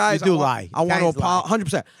 listen, guys. You do I lie. want to Guys lie.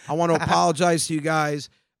 100%. I want to apologize to you guys.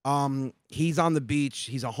 He's on the beach.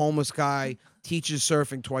 He's a homeless guy. Teaches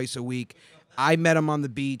surfing twice a week. I met him on the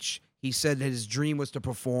beach. He said that his dream was to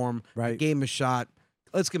perform. Right. I gave him a shot.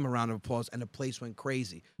 Let's give him a round of applause. And the place went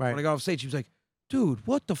crazy. Right. When I got off stage, he was like, dude,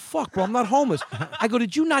 what the fuck, bro? I'm not homeless. I go,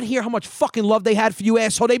 did you not hear how much fucking love they had for you,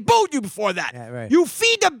 asshole? They booed you before that. Yeah, right. You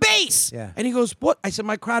feed the base. Yeah. And he goes, what? I said,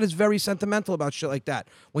 my crowd is very sentimental about shit like that.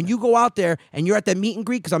 When you go out there and you're at that meet and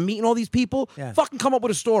greet, because I'm meeting all these people, Yeah. fucking come up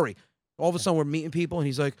with a story. All of a sudden, we're meeting people, and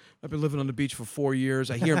he's like, I've been living on the beach for 4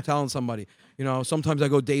 years. I hear him telling somebody, sometimes I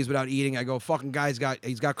go days without eating. I go, fucking guy's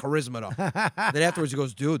he's got charisma, though. Then afterwards, he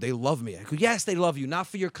goes, dude, they love me. I go, yes, they love you. Not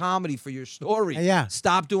for your comedy, for your story. Yeah.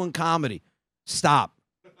 Stop doing comedy. Stop.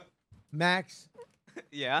 Max,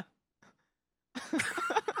 Yeah.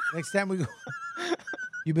 next time we go.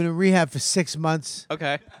 You've been in rehab for 6 months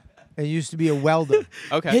Okay. and you used to be a welder.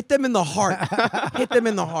 Okay. Hit them in the heart. Hit them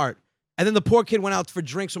in the heart. And then the poor kid went out for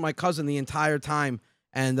drinks with my cousin the entire time.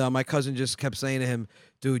 And my cousin just kept saying to him,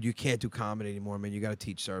 dude, you can't do comedy anymore, man. You got to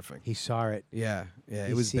teach surfing. He saw it. Yeah. It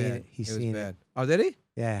He's was seen bad. it. He's It was seen bad. it. Oh, did he?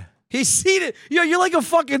 Yeah. He's seen it. Yo, you're like a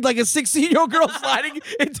fucking, like a 16-year-old girl sliding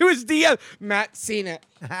into his DM. Matt seen it.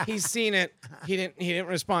 He's seen it. He didn't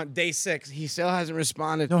respond. Day 6. He still hasn't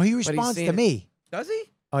responded. No, he but he's responds seen to it. me. Does he?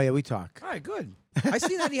 Oh yeah, we talk. All right, good. I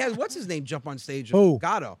seen that he has, what's his name, jump on stage. Who?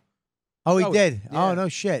 Gatto. Oh, he No, did. yeah. Oh no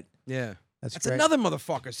shit. Yeah. That's That's great. another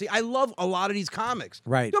motherfucker. See, I love a lot of these comics.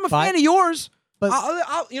 Right. Dude, I'm a But- fan of yours. but-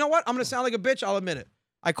 You know what? I'm going to sound like a bitch. I'll admit it.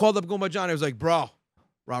 I called up Goomba John. I was like, bro,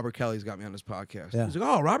 Robert Kelly's got me on this podcast. Yeah. He's like,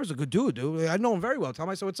 oh, Robert's a good dude. I know him very well. Tell him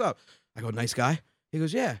I said, what's up? I go, nice guy. He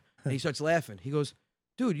goes, yeah. And he starts laughing. He goes,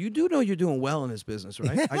 dude, you do know you're doing well in this business,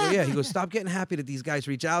 right? I go, yeah. He goes, stop getting happy that these guys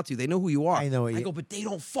reach out to you. They know who you are. I know what I you- go, but they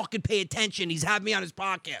don't fucking pay attention. He's had me on his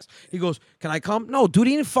podcast. He goes, can I come? No, dude,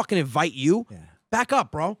 he didn't fucking invite you. Yeah. Back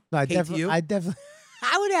up, bro. No, I Hate to definitely, you.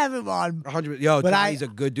 I would have him on. 100. Yo, But Johnny's a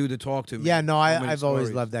good dude to talk to. Man. Yeah, no, So many I've always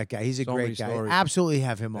stories. loved that guy. He's a So great many guy. stories. Absolutely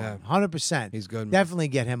have him on. Yeah. 100%. He's good. Man. Definitely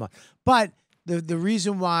get him on. But the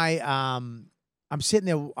reason why I'm sitting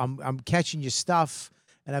there, I'm catching your stuff,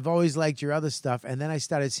 and I've always liked your other stuff, and then I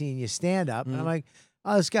started seeing you stand up, and I'm like,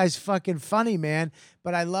 oh, this guy's fucking funny, man.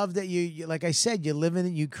 But I love that you like I said, you live in it,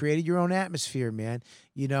 you created your own atmosphere, man.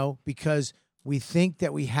 You know, because we think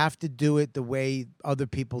that we have to do it the way other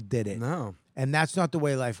people did it, No, and that's not the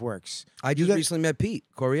way life works. I You just got- recently met Pete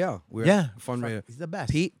Coriel. We were Yeah, at a fundraiser. He's the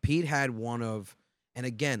best. Pete had one of, and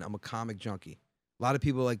again, I'm a comic junkie. A lot of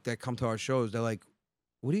people like that come to our shows. They're like,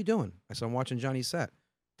 "What are you doing?" I said, "I'm watching Johnny's set."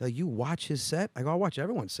 They're like, "You watch his set?" I go, "I watch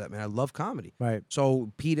everyone's set, man. I love comedy." Right.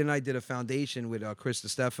 So Pete and I did a foundation with Chris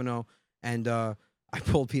DiStefano, and I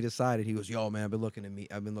pulled Pete aside, and he goes, "Yo, man, I've been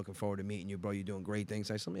looking forward to meeting you, bro. You're doing great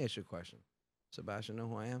things." I said, "Let me ask you a question. Sebastian, know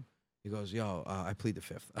who I am?" He goes, "Yo, I plead the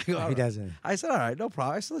fifth." I go, "All He right." doesn't. I said, "All right, no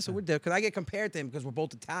problem." I said, "Listen, we're different." Because I get compared to him because we're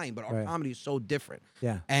both Italian, but our Right. comedy is so different.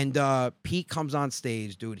 Yeah. And Pete comes on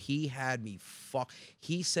stage, dude. He had me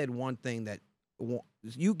He said one thing that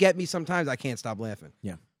you get me sometimes. I can't stop laughing.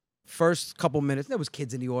 Yeah. First couple minutes, there was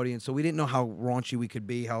kids in the audience, so we didn't know how raunchy we could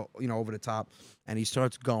be, how over the top. And he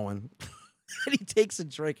starts going, and he takes a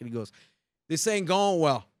drink, and he goes, "This ain't going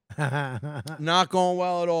well. Not going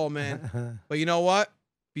well at all, man. But you know what?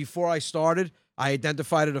 Before I started, I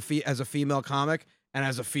identified it as a female comic, and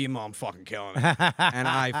as a female, I'm fucking killing it." And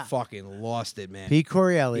I fucking lost it, man. Pete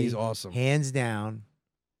Corielli, He's awesome. hands down,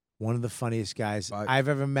 one of the funniest guys I've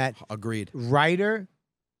ever met. Agreed. Writer,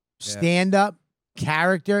 stand up,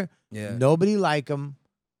 character. Yeah. Nobody like him.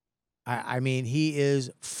 I mean, he is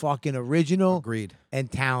fucking original Agreed.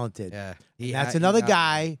 and talented. Yeah. And that's another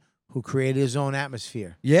guy who created his own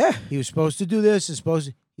atmosphere. Yeah. He was supposed to do this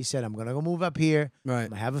and he said, I'm gonna go move up here. Right. I'm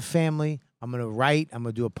gonna have a family. I'm gonna write. I'm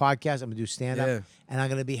gonna do a podcast. I'm gonna do stand up, Yeah. and I'm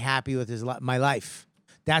gonna be happy with my life.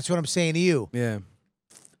 That's what I'm saying to you. Yeah.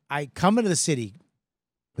 I come into the city,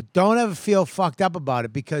 but don't ever feel fucked up about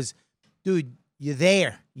it because, dude, you're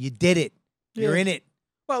there. You did it. You're Yeah. in it.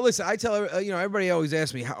 Well, listen, I tell everybody always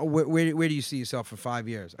asks me, where do you see yourself in 5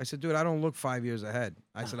 years? I said, dude, I don't look 5 years ahead.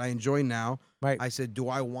 I said, I enjoy now. Right. I said, do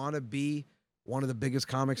I want to be one of the biggest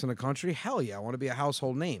comics in the country? Hell yeah, I want to be a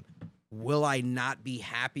household name. Will I not be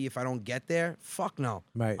happy if I don't get there? Fuck no.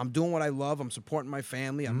 Right. I'm doing what I love. I'm supporting my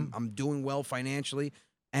family. I'm doing well financially,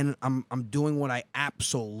 and I'm doing what I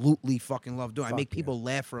absolutely fucking love doing. I make people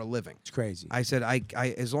laugh for a living. It's crazy. I said,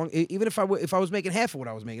 even if I was making half of what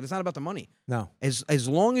I was making, it's not about the money. No. As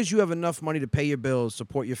long as you have enough money to pay your bills,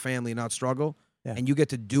 support your family, and not struggle, Yeah. and you get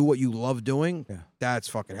to do what you love doing, Yeah. that's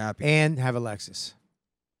fucking happy. And have a Lexus.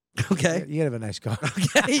 Okay. You gotta have a nice car.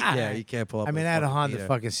 Okay. Yeah, you can't pull up. I mean, a I had a fucking Honda Vita.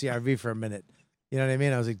 fucking CRV for a minute. You know what I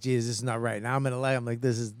mean? I was like, geez, this is not right. Now I'm in LA. I'm like,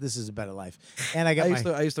 this is a better life. And I got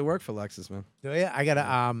I used to work for Lexus, man. I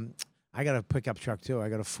got a pickup truck too. I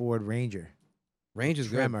got a Ford Ranger. Range is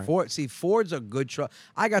Tremor. good. Ford's a good truck.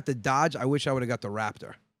 I got the Dodge. I wish I would have got the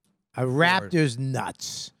Raptor. A Raptor's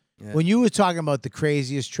nuts. Yeah. When you were talking about the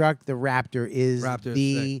craziest truck, the Raptor is Raptor's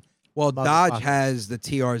the Well, Dodge motherfucker. has the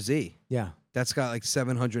TRZ. yeah. That's got like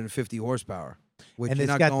 750 horsepower, which And you're it's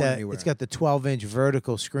not got going the anywhere. it's got the 12-inch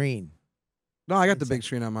vertical screen. No, I got the big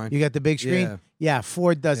screen on mine. You got the big screen? Yeah. Yeah,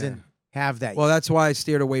 Ford doesn't have that. Well, that's why I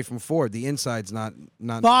steered away from Ford. The inside's not.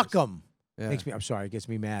 fuck nice. them. Yeah. I'm sorry, it gets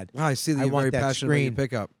me mad. Oh, I see that I you're want very that passionate about your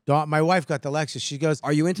screen. pickup. My wife got the Lexus. She goes,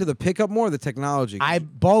 Are you into the pickup more or the technology?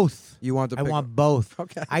 both. You want the I pickup? want both.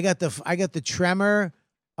 Okay. I got the Tremor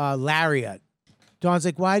Lariat. Dawn's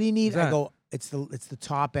like, why do you need? What's I that? go, it's the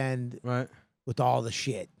top end Right. with all the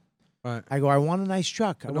shit. Right. I go, I want a nice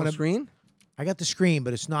truck. I No want a screen? I got the screen,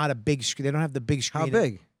 but it's not a big screen. They don't have the big screen. How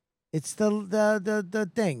big? It's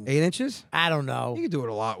the thing. 8 inches? I don't know. You can do it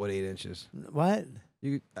a lot with 8 inches. What?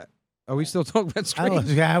 Are we still talking about I don't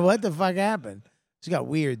screens? know, what the fuck happened? This got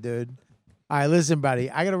weird, dude. All right, listen, buddy.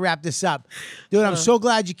 I got to wrap this up. Dude, I'm so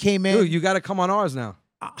glad you came in. Dude, you got to come on ours now.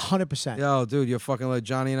 100%. Yo, dude, you're fucking like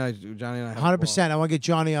Johnny and I. have a ball. 100%. I want to get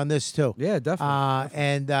Johnny on this, too. Yeah, definitely.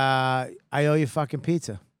 And I owe you fucking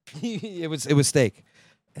pizza. it was steak.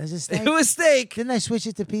 Is it steak? It was steak. Didn't I switch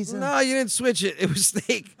it to pizza? No, you didn't switch it. It was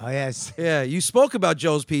steak. Oh, yes. Yeah, you spoke about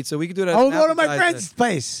Joe's Pizza. We could do that. Oh, we'll go to my appetizer. friend's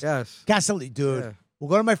place. Yes. Castelli, dude. Yeah. We'll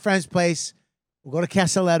go to my friend's place. We'll go to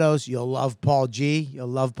Castelletto's. You'll love Paul G. You'll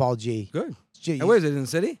love Paul G. Good. G- And where is it, in the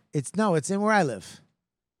city? It's in where I live.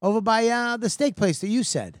 Over by the steak place that you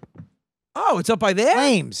said. Oh, it's up by there?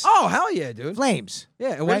 Flames. Oh, hell yeah, dude. Flames.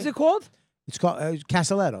 Yeah, and what is Right? it called? It's called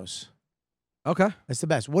Castelletto's. Okay. That's the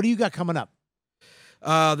best. What do you got coming up?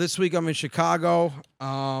 This week I'm in Chicago.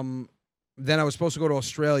 Then I was supposed to go to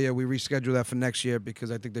Australia. We rescheduled that for next year because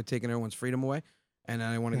I think they're taking everyone's freedom away, and I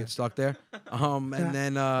didn't want to get stuck there. And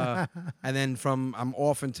then from I'm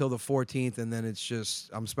off until the 14th, and then it's just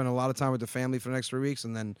I'm spending a lot of time with the family for the next 3 weeks,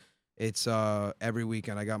 and then it's every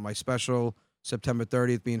weekend. I got my special September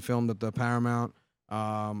 30th being filmed at the Paramount.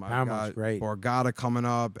 I Paramount's got great. Borgata coming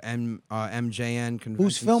up, and MJN Convention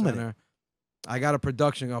Who's filming Center. I got a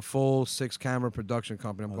full 6-camera production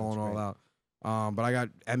company. I'm Oh, going that's all out. But I got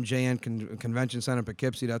MJN Convention Center,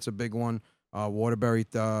 Poughkeepsie. That's a big one. Waterbury,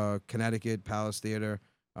 Connecticut, Palace Theater.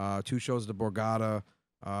 2 shows at the Borgata.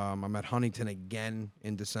 I'm at Huntington again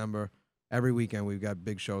in December. Every weekend we've got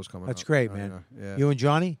big shows coming That's up. great, man. Yeah. You and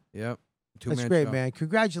Johnny? Yep. That's Two-man great, show. man.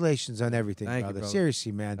 Congratulations on everything, Thank you, brother. brother.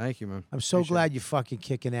 Seriously, man. Thank you, man. I'm so Appreciate glad it. you're fucking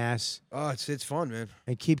kicking ass. Oh, it's fun, man.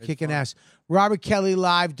 And keep It's kicking fun. ass.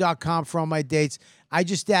 RobertKellyLive.com for all my dates. I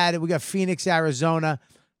just added, we got Phoenix, Arizona.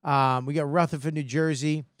 We got Rutherford, New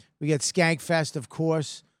Jersey. We got Skankfest, of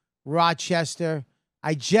course. Rochester.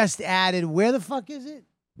 I just added, where the fuck is it,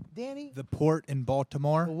 Danny? The Port in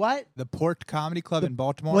Baltimore. What? The Port Comedy Club in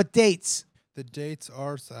Baltimore. What dates? The dates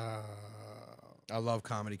are, I love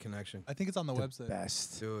Comedy Connection. I think it's on the website.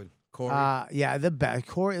 Best. Dude, Corey, Yeah, the best.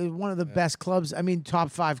 Corey, one of the best clubs. I mean,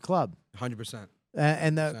 top 5 club. 100%.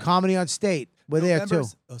 And the Percent. Comedy on State. We're there, too.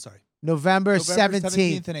 Oh, sorry. November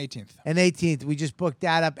 17th. and 18th. And 18th. We just booked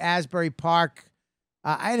that up. Asbury Park.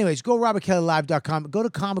 Anyways, go RobertKellyLive.com. Go to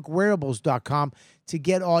comicwearables.com to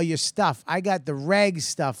get all your stuff. I got the reg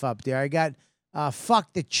stuff up there. I got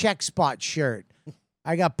Fuck the Check Spot shirt.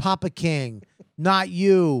 I got Papa King. Not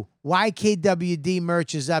You. YKWD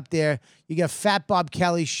merch is up there. You got Fat Bob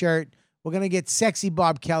Kelly shirt. We're going to get Sexy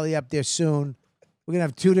Bob Kelly up there soon. We're going to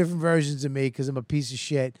have 2 different versions of me because I'm a piece of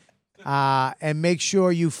shit. And make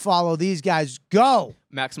sure you follow these guys. Go.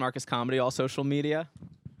 Max Marcus Comedy, all social media.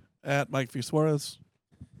 At Mike V. Suarez.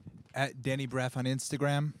 At Danny Braff on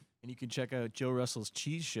Instagram. And you can check out Joe Russell's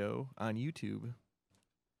Cheese Show on YouTube.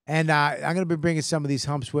 And I'm going to be bringing some of these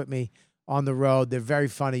humps with me on the road. They're very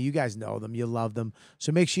funny. You guys know them. You love them.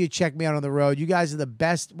 So make sure you check me out on the road. You guys are the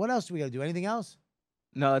best. What else do we got to do? Anything else?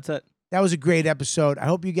 No, that's it. That was a great episode. I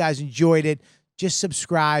hope you guys enjoyed it. Just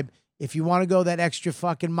subscribe. If you want to go that extra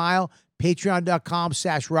fucking mile,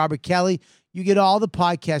 patreon.com/Robert Kelly. You get all the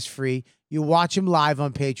podcasts free. You watch them live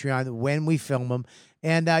on Patreon when we film them.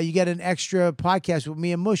 And you get an extra podcast with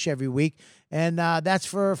me and Mush every week. And that's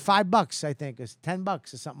for $5, I think. It's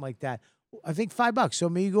 $10 or something like that. I think $5. So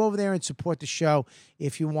maybe you go over there and support the show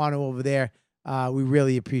if you want to over there. We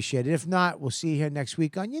really appreciate it. If not, we'll see you here next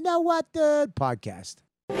week on You Know What, the podcast.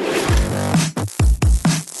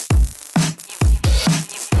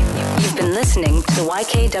 You've been listening to the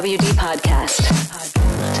YKWD podcast.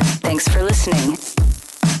 Thanks for listening.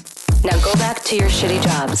 Now go back to your shitty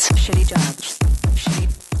jobs.